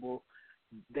predictable.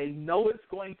 They know it's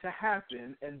going to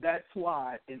happen, and that's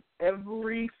why in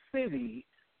every city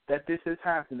that this is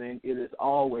happening, it is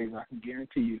always, I can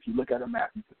guarantee you, if you look at a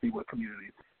map, you can see what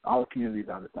communities, all the communities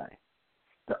are the same.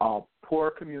 They're all poor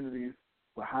communities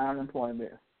with high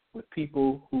unemployment, with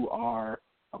people who are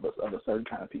of a certain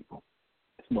kind of people.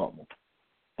 It's normal.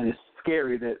 And it's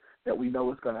scary that we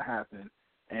know it's going to happen,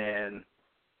 and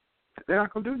they're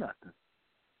not going to do nothing.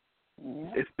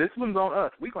 If this one's on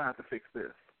us, we're going to have to fix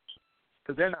this.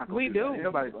 Because they're not going to do that. Ain't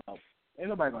nobody going to help. Ain't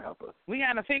nobody going to help us. We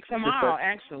got to fix them all,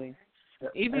 actually.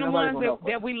 Even the ones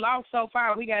that we lost so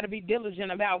far, we got to be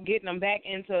diligent about getting them back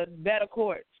into better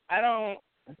courts. Ain't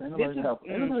nobody going to help us.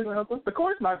 Ain't nobody going to help us. The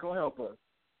court's not going to help us.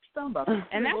 And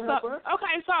that's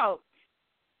okay, so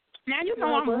now you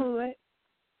know I'm hood.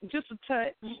 Just a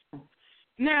touch.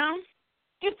 Now,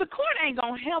 if the court ain't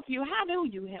going to help you, how do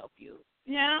you help you?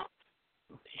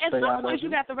 At some point, you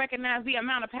got to recognize the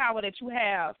amount of power that you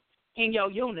have in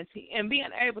your unity and being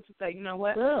able to say, you know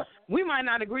what, we might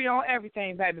not agree on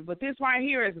everything, baby, but this right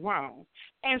here is wrong.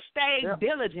 And stay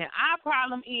diligent. Our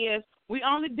problem is we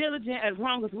only diligent as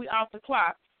long as we off the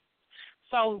clock.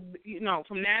 So,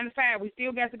 from 9 to 5, we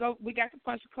still got to go. We got to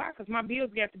punch the clock because my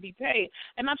bills got to be paid.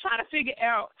 And I'm trying to figure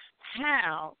out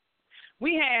how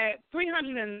we had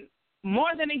 300 and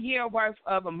more than a year worth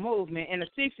of a movement in the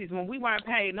 60s when we weren't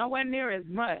paid nowhere near as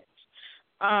much.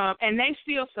 And they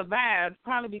still survived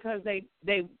probably because they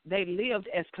lived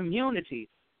as communities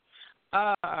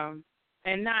and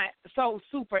not so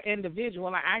super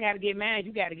individual. Like, I got to get mine,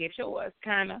 you got to get yours,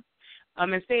 kind of.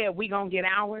 Instead, we going to get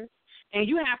ours. And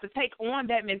you have to take on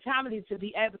that mentality to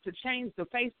be able to change the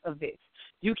face of this.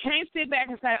 You can't sit back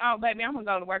and say, oh, baby, I'm going to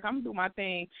go to work. I'm going to do my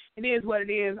thing. It is what it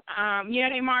is.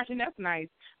 They marching. That's nice.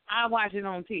 I watch it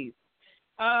on TV.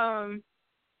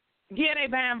 They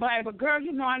buying black, but girl,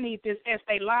 I need this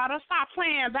Estee Lauder. Stop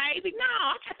playing, baby. No,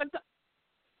 I have to go.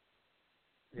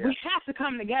 Yeah. We have to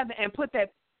come together and put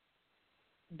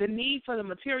the need for the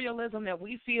materialism that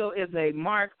we feel is a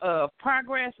mark of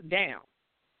progress down.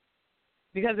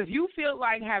 Because if you feel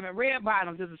like having red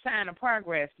bottoms is a sign of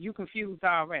progress, you confused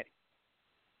already.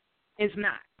 It's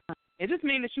not. It just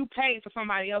means that you paid for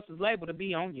somebody else's label to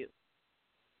be on you.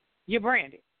 You're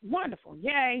branded. Wonderful.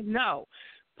 Yay. No.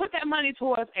 Put that money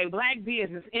towards a black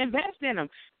business. Invest in them.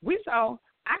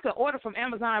 I could order from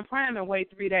Amazon Prime and wait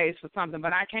 3 days for something,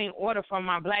 but I can't order from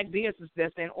my black business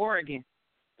that's in Oregon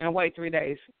and wait 3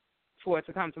 days for it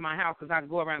to come to my house because I can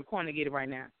go around the corner and get it right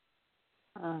now.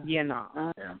 You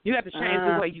have to change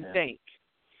the way you think.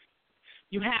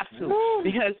 You have to,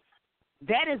 because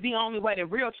that is the only way that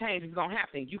real change is going to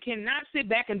happen. You cannot sit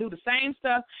back and do the same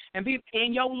stuff and be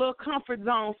in your little comfort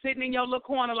zone, sitting in your little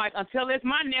corner like, until it's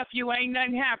my nephew, ain't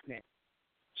nothing happening.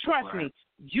 Trust me,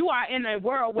 you are in a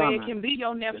world where it can be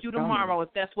your nephew tomorrow if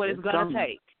that's what it's going to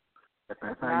take.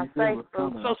 That's how you feel it's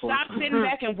coming. So stop sitting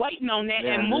back and waiting on that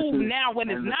and move now when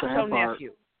it's not your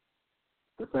nephew.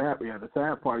 The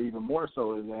sad part even more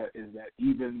so is that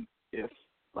even if,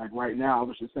 like right now, I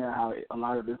was just saying how a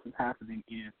lot of this is happening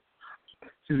in,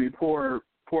 poor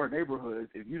neighborhoods.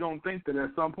 If you don't think that at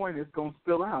some point it's going to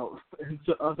spill out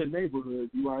into other neighborhoods,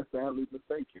 you are sadly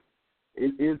mistaken.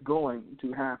 It is going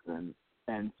to happen,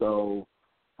 and so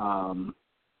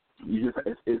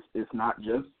it's not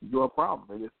just your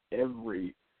problem. It is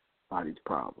everybody's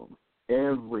problem.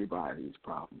 Everybody's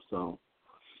problem. So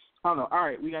I don't know. All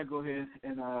right, we got to go ahead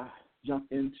and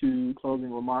jump into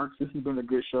closing remarks. This has been a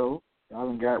good show. We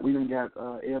done got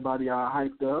everybody all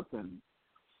hyped up and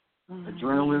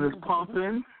adrenaline is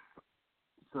pumping.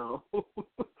 So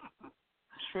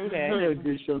true that. We had a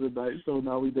good show tonight. So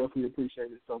no, we definitely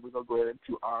appreciate it. So we're gonna go ahead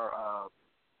into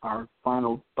our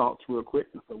final thoughts real quick.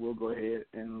 So we'll go ahead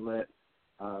and let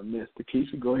Miss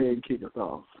Takesha go ahead and kick us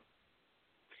off.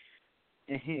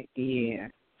 Yeah.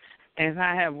 As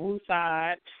I have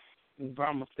woosah'd and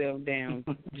brought myself down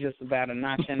just about a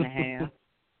notch and a half.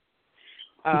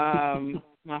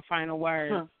 My final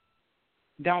words,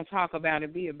 don't talk about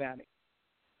it, be about it.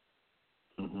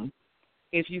 Mm-hmm.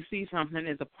 If you see something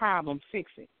as a problem,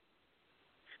 fix it.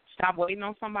 Stop waiting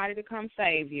on somebody to come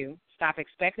save you. Stop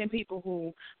expecting people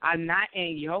who are not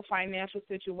in your financial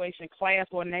situation, class,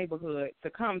 or neighborhood to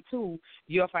come to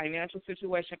your financial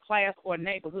situation, class, or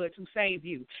neighborhood to save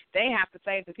you. They have to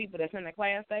save the people that's in the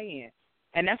class they in.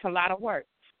 And that's a lot of work.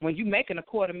 When you're making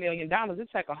 $250,000, it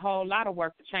takes a whole lot of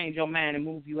work to change your mind and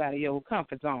move you out of your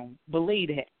comfort zone. Believe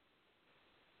that.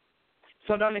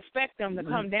 So don't expect them to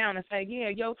come down and say, yeah,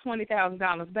 your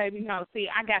 $20,000, baby. No, see,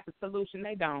 I got the solution.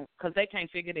 They don't, because they can't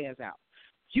figure theirs out.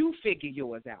 You figure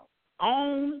yours out.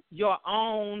 Own your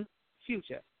own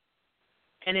future.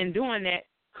 And in doing that,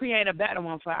 create a better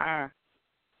one for our.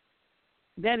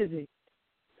 That is it.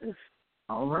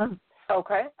 All right.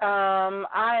 Okay.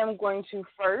 I am going to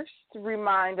first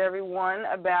remind everyone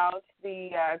about the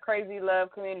Crazy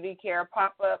Love Community Care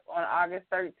pop-up on August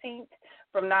 13th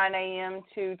from 9 a.m.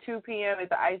 to 2 p.m. at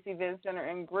the ICE Event Center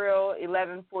and Grill,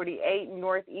 1148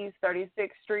 Northeast 36th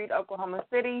Street, Oklahoma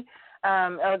City.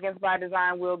 Elegance by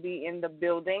Design will be in the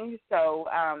building. So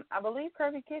I believe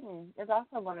Curvy Kitten is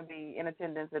also going to be in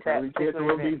attendance at that event. Curvy Kitten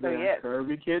will be there. So, yes.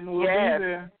 Curvy Kitten will be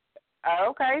there.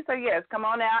 Okay. So, yes, come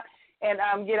on out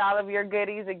and get all of your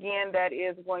goodies. Again, that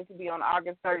is going to be on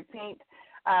August 13th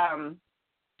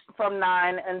from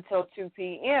 9 until 2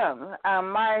 p.m.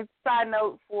 My side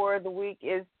note for the week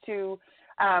is to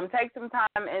take some time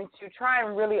and to try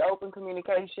and really open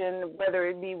communication, whether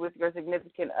it be with your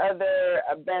significant other,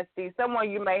 a bestie,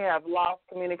 someone you may have lost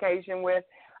communication with.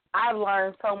 I've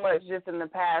learned so much just in the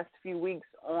past few weeks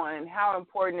on how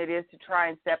important it is to try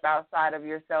and step outside of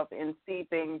yourself and see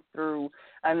things through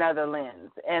another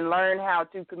lens and learn how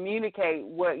to communicate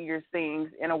what you're seeing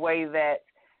in a way that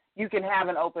you can have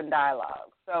an open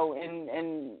dialogue. So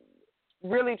and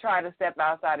really try to step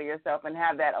outside of yourself and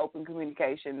have that open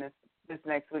communication this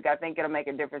next week. I think it'll make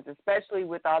a difference, especially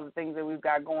with all the things that we've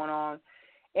got going on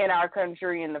in our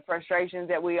country and the frustrations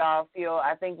that we all feel.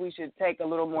 I think we should take a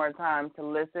little more time to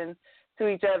listen to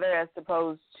each other as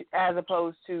opposed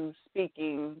to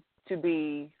speaking to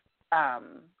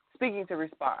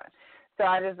respond. So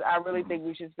I really think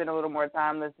we should spend a little more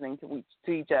time listening to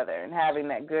each other and having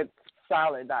that good,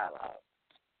 solid dialogue.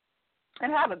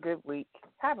 And have a good week.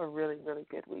 Have a really, really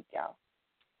good week, y'all.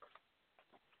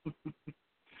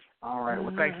 All right.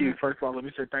 Well, thank you. First of all, let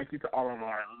me say thank you to all of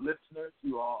our listeners.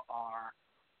 You all are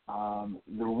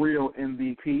the real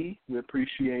MVP. We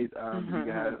appreciate you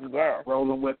guys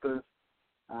rolling with us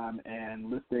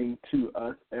and listening to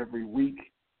us every week.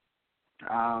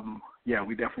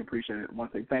 We definitely appreciate it. I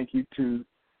want to say thank you to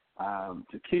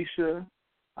Keisha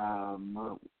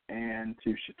and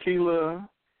to Shaquila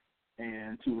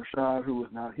and to Rashad, who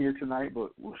is not here tonight,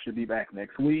 but should be back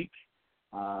next week,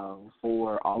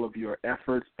 for all of your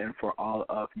efforts and for all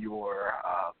of your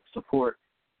support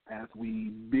as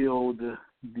we build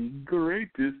the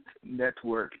greatest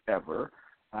network ever.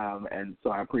 And so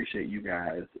I appreciate you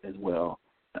guys as well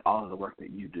and all of the work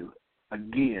that you do.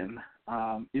 Again,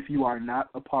 if you are not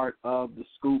a part of the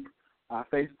Scoop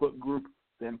Facebook group,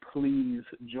 then please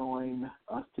join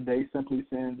us today. Simply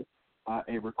send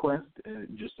a request.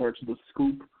 Just search the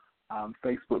Scoop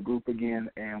Facebook group again,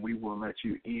 and we will let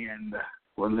you in.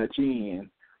 We'll let you in.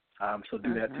 So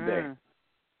do that today.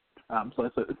 So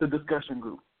it's a discussion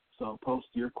group. So post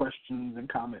your questions and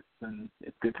comments, and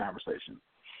it's good conversation.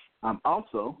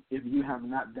 Also, if you have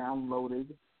not downloaded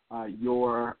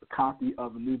your copy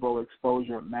of Nouveau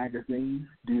Exposure magazine,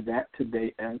 do that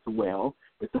today as well.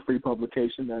 It's a free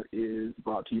publication that is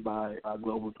brought to you by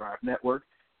Global Drive Network.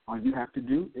 All you have to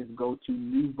do is go to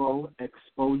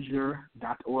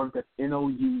nouveauexposure.org. That's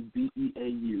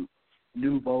NOUVEAU,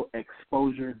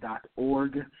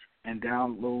 nouveauexposure.org, and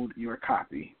download your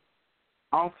copy.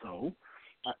 Also,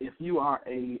 if you are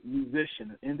a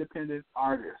musician, an independent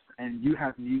artist, and you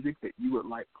have music that you would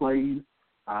like played,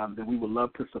 then we would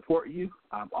love to support you.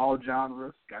 All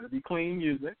genres, got to be clean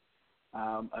music.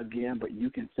 Again, but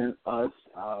you can send us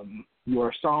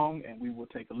your song, and we will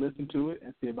take a listen to it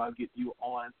and see about getting you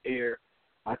on air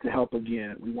to help.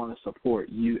 Again, we want to support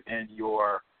you and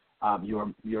your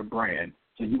brand.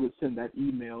 So you would send that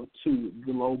email to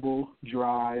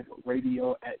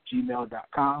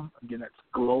globaldriveradio@gmail.com. Again, that's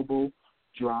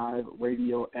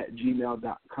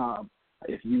globaldriveradio@gmail.com.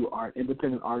 If you are an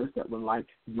independent artist that would like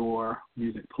your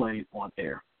music played on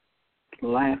air.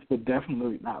 Last but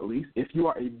definitely not least, if you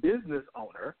are a business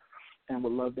owner and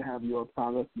would love to have your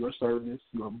product, your service,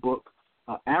 your book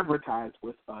advertised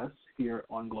with us here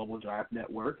on Global Drive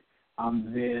Network,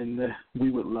 then we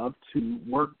would love to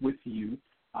work with you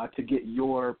to get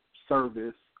your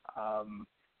service,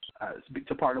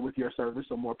 to partner with your service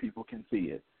so more people can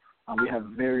see it. We have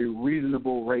very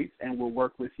reasonable rates, and we'll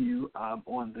work with you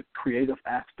on the creative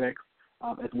aspects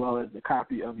as well as the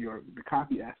copy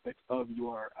aspects of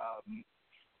your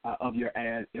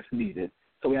ad if needed.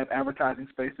 So we have advertising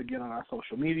space again on our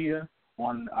social media,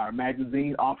 on our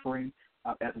magazine offering,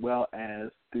 as well as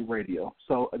through radio.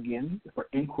 So again, for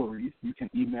inquiries, you can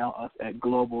email us at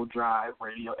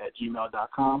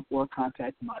globaldriveradio@gmail.com or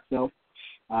contact myself.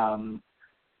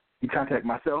 You contact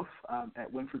myself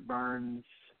at Winfred Burns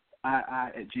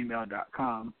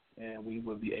 @gmail.com, and we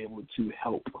will be able to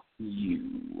help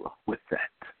you with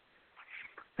that.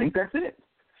 I think that's it.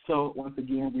 So once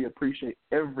again, we appreciate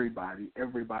everybody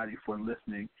for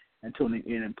listening and tuning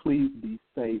in, and please be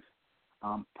safe.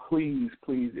 Please,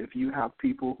 if you have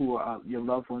people who are your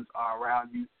loved ones are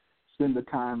around you, spend the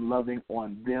time loving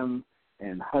on them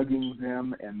and hugging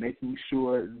them and making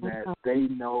sure that they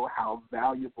know how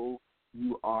valuable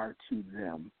you are to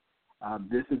them.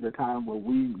 This is a time where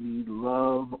we need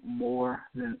love more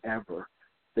than ever.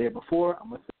 Say it before, I'm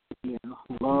going to say it again,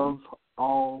 love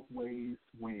always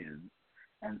wins.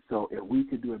 And so if we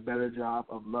could do a better job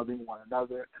of loving one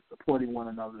another and supporting one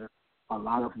another, a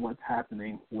lot of what's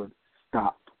happening would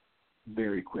stop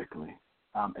very quickly.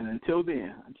 And until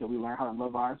then, until we learn how to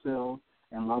love ourselves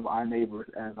and love our neighbors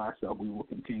as ourselves, we will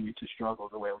continue to struggle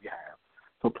the way we have.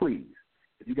 So please,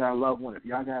 if you got a loved one, if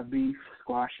y'all got beef,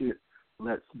 squash it.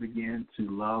 Let's begin to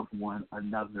love one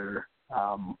another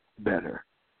better.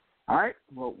 All right?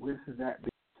 Well, with that,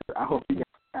 I hope you guys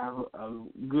have a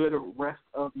good rest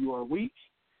of your week,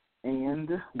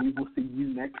 and we will see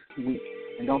you next week.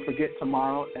 And don't forget,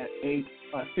 tomorrow at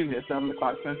 7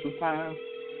 o'clock Central Time,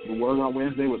 The Word on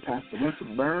Wednesday with Pastor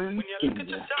Winfred Burns.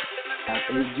 Have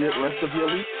a good rest of your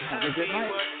week. Have a good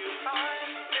night.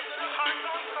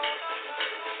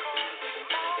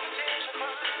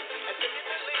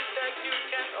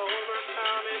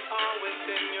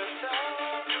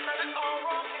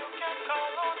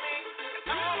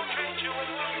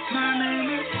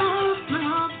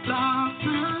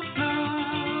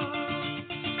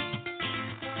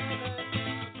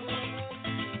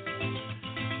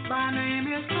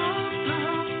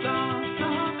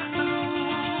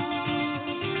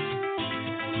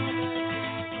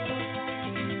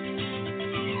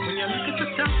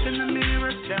 In the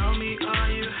mirror, tell me,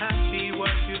 are you happy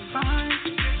what you find?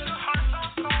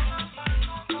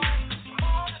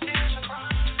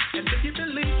 And if you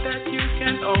believe that you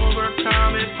can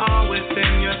overcome it all within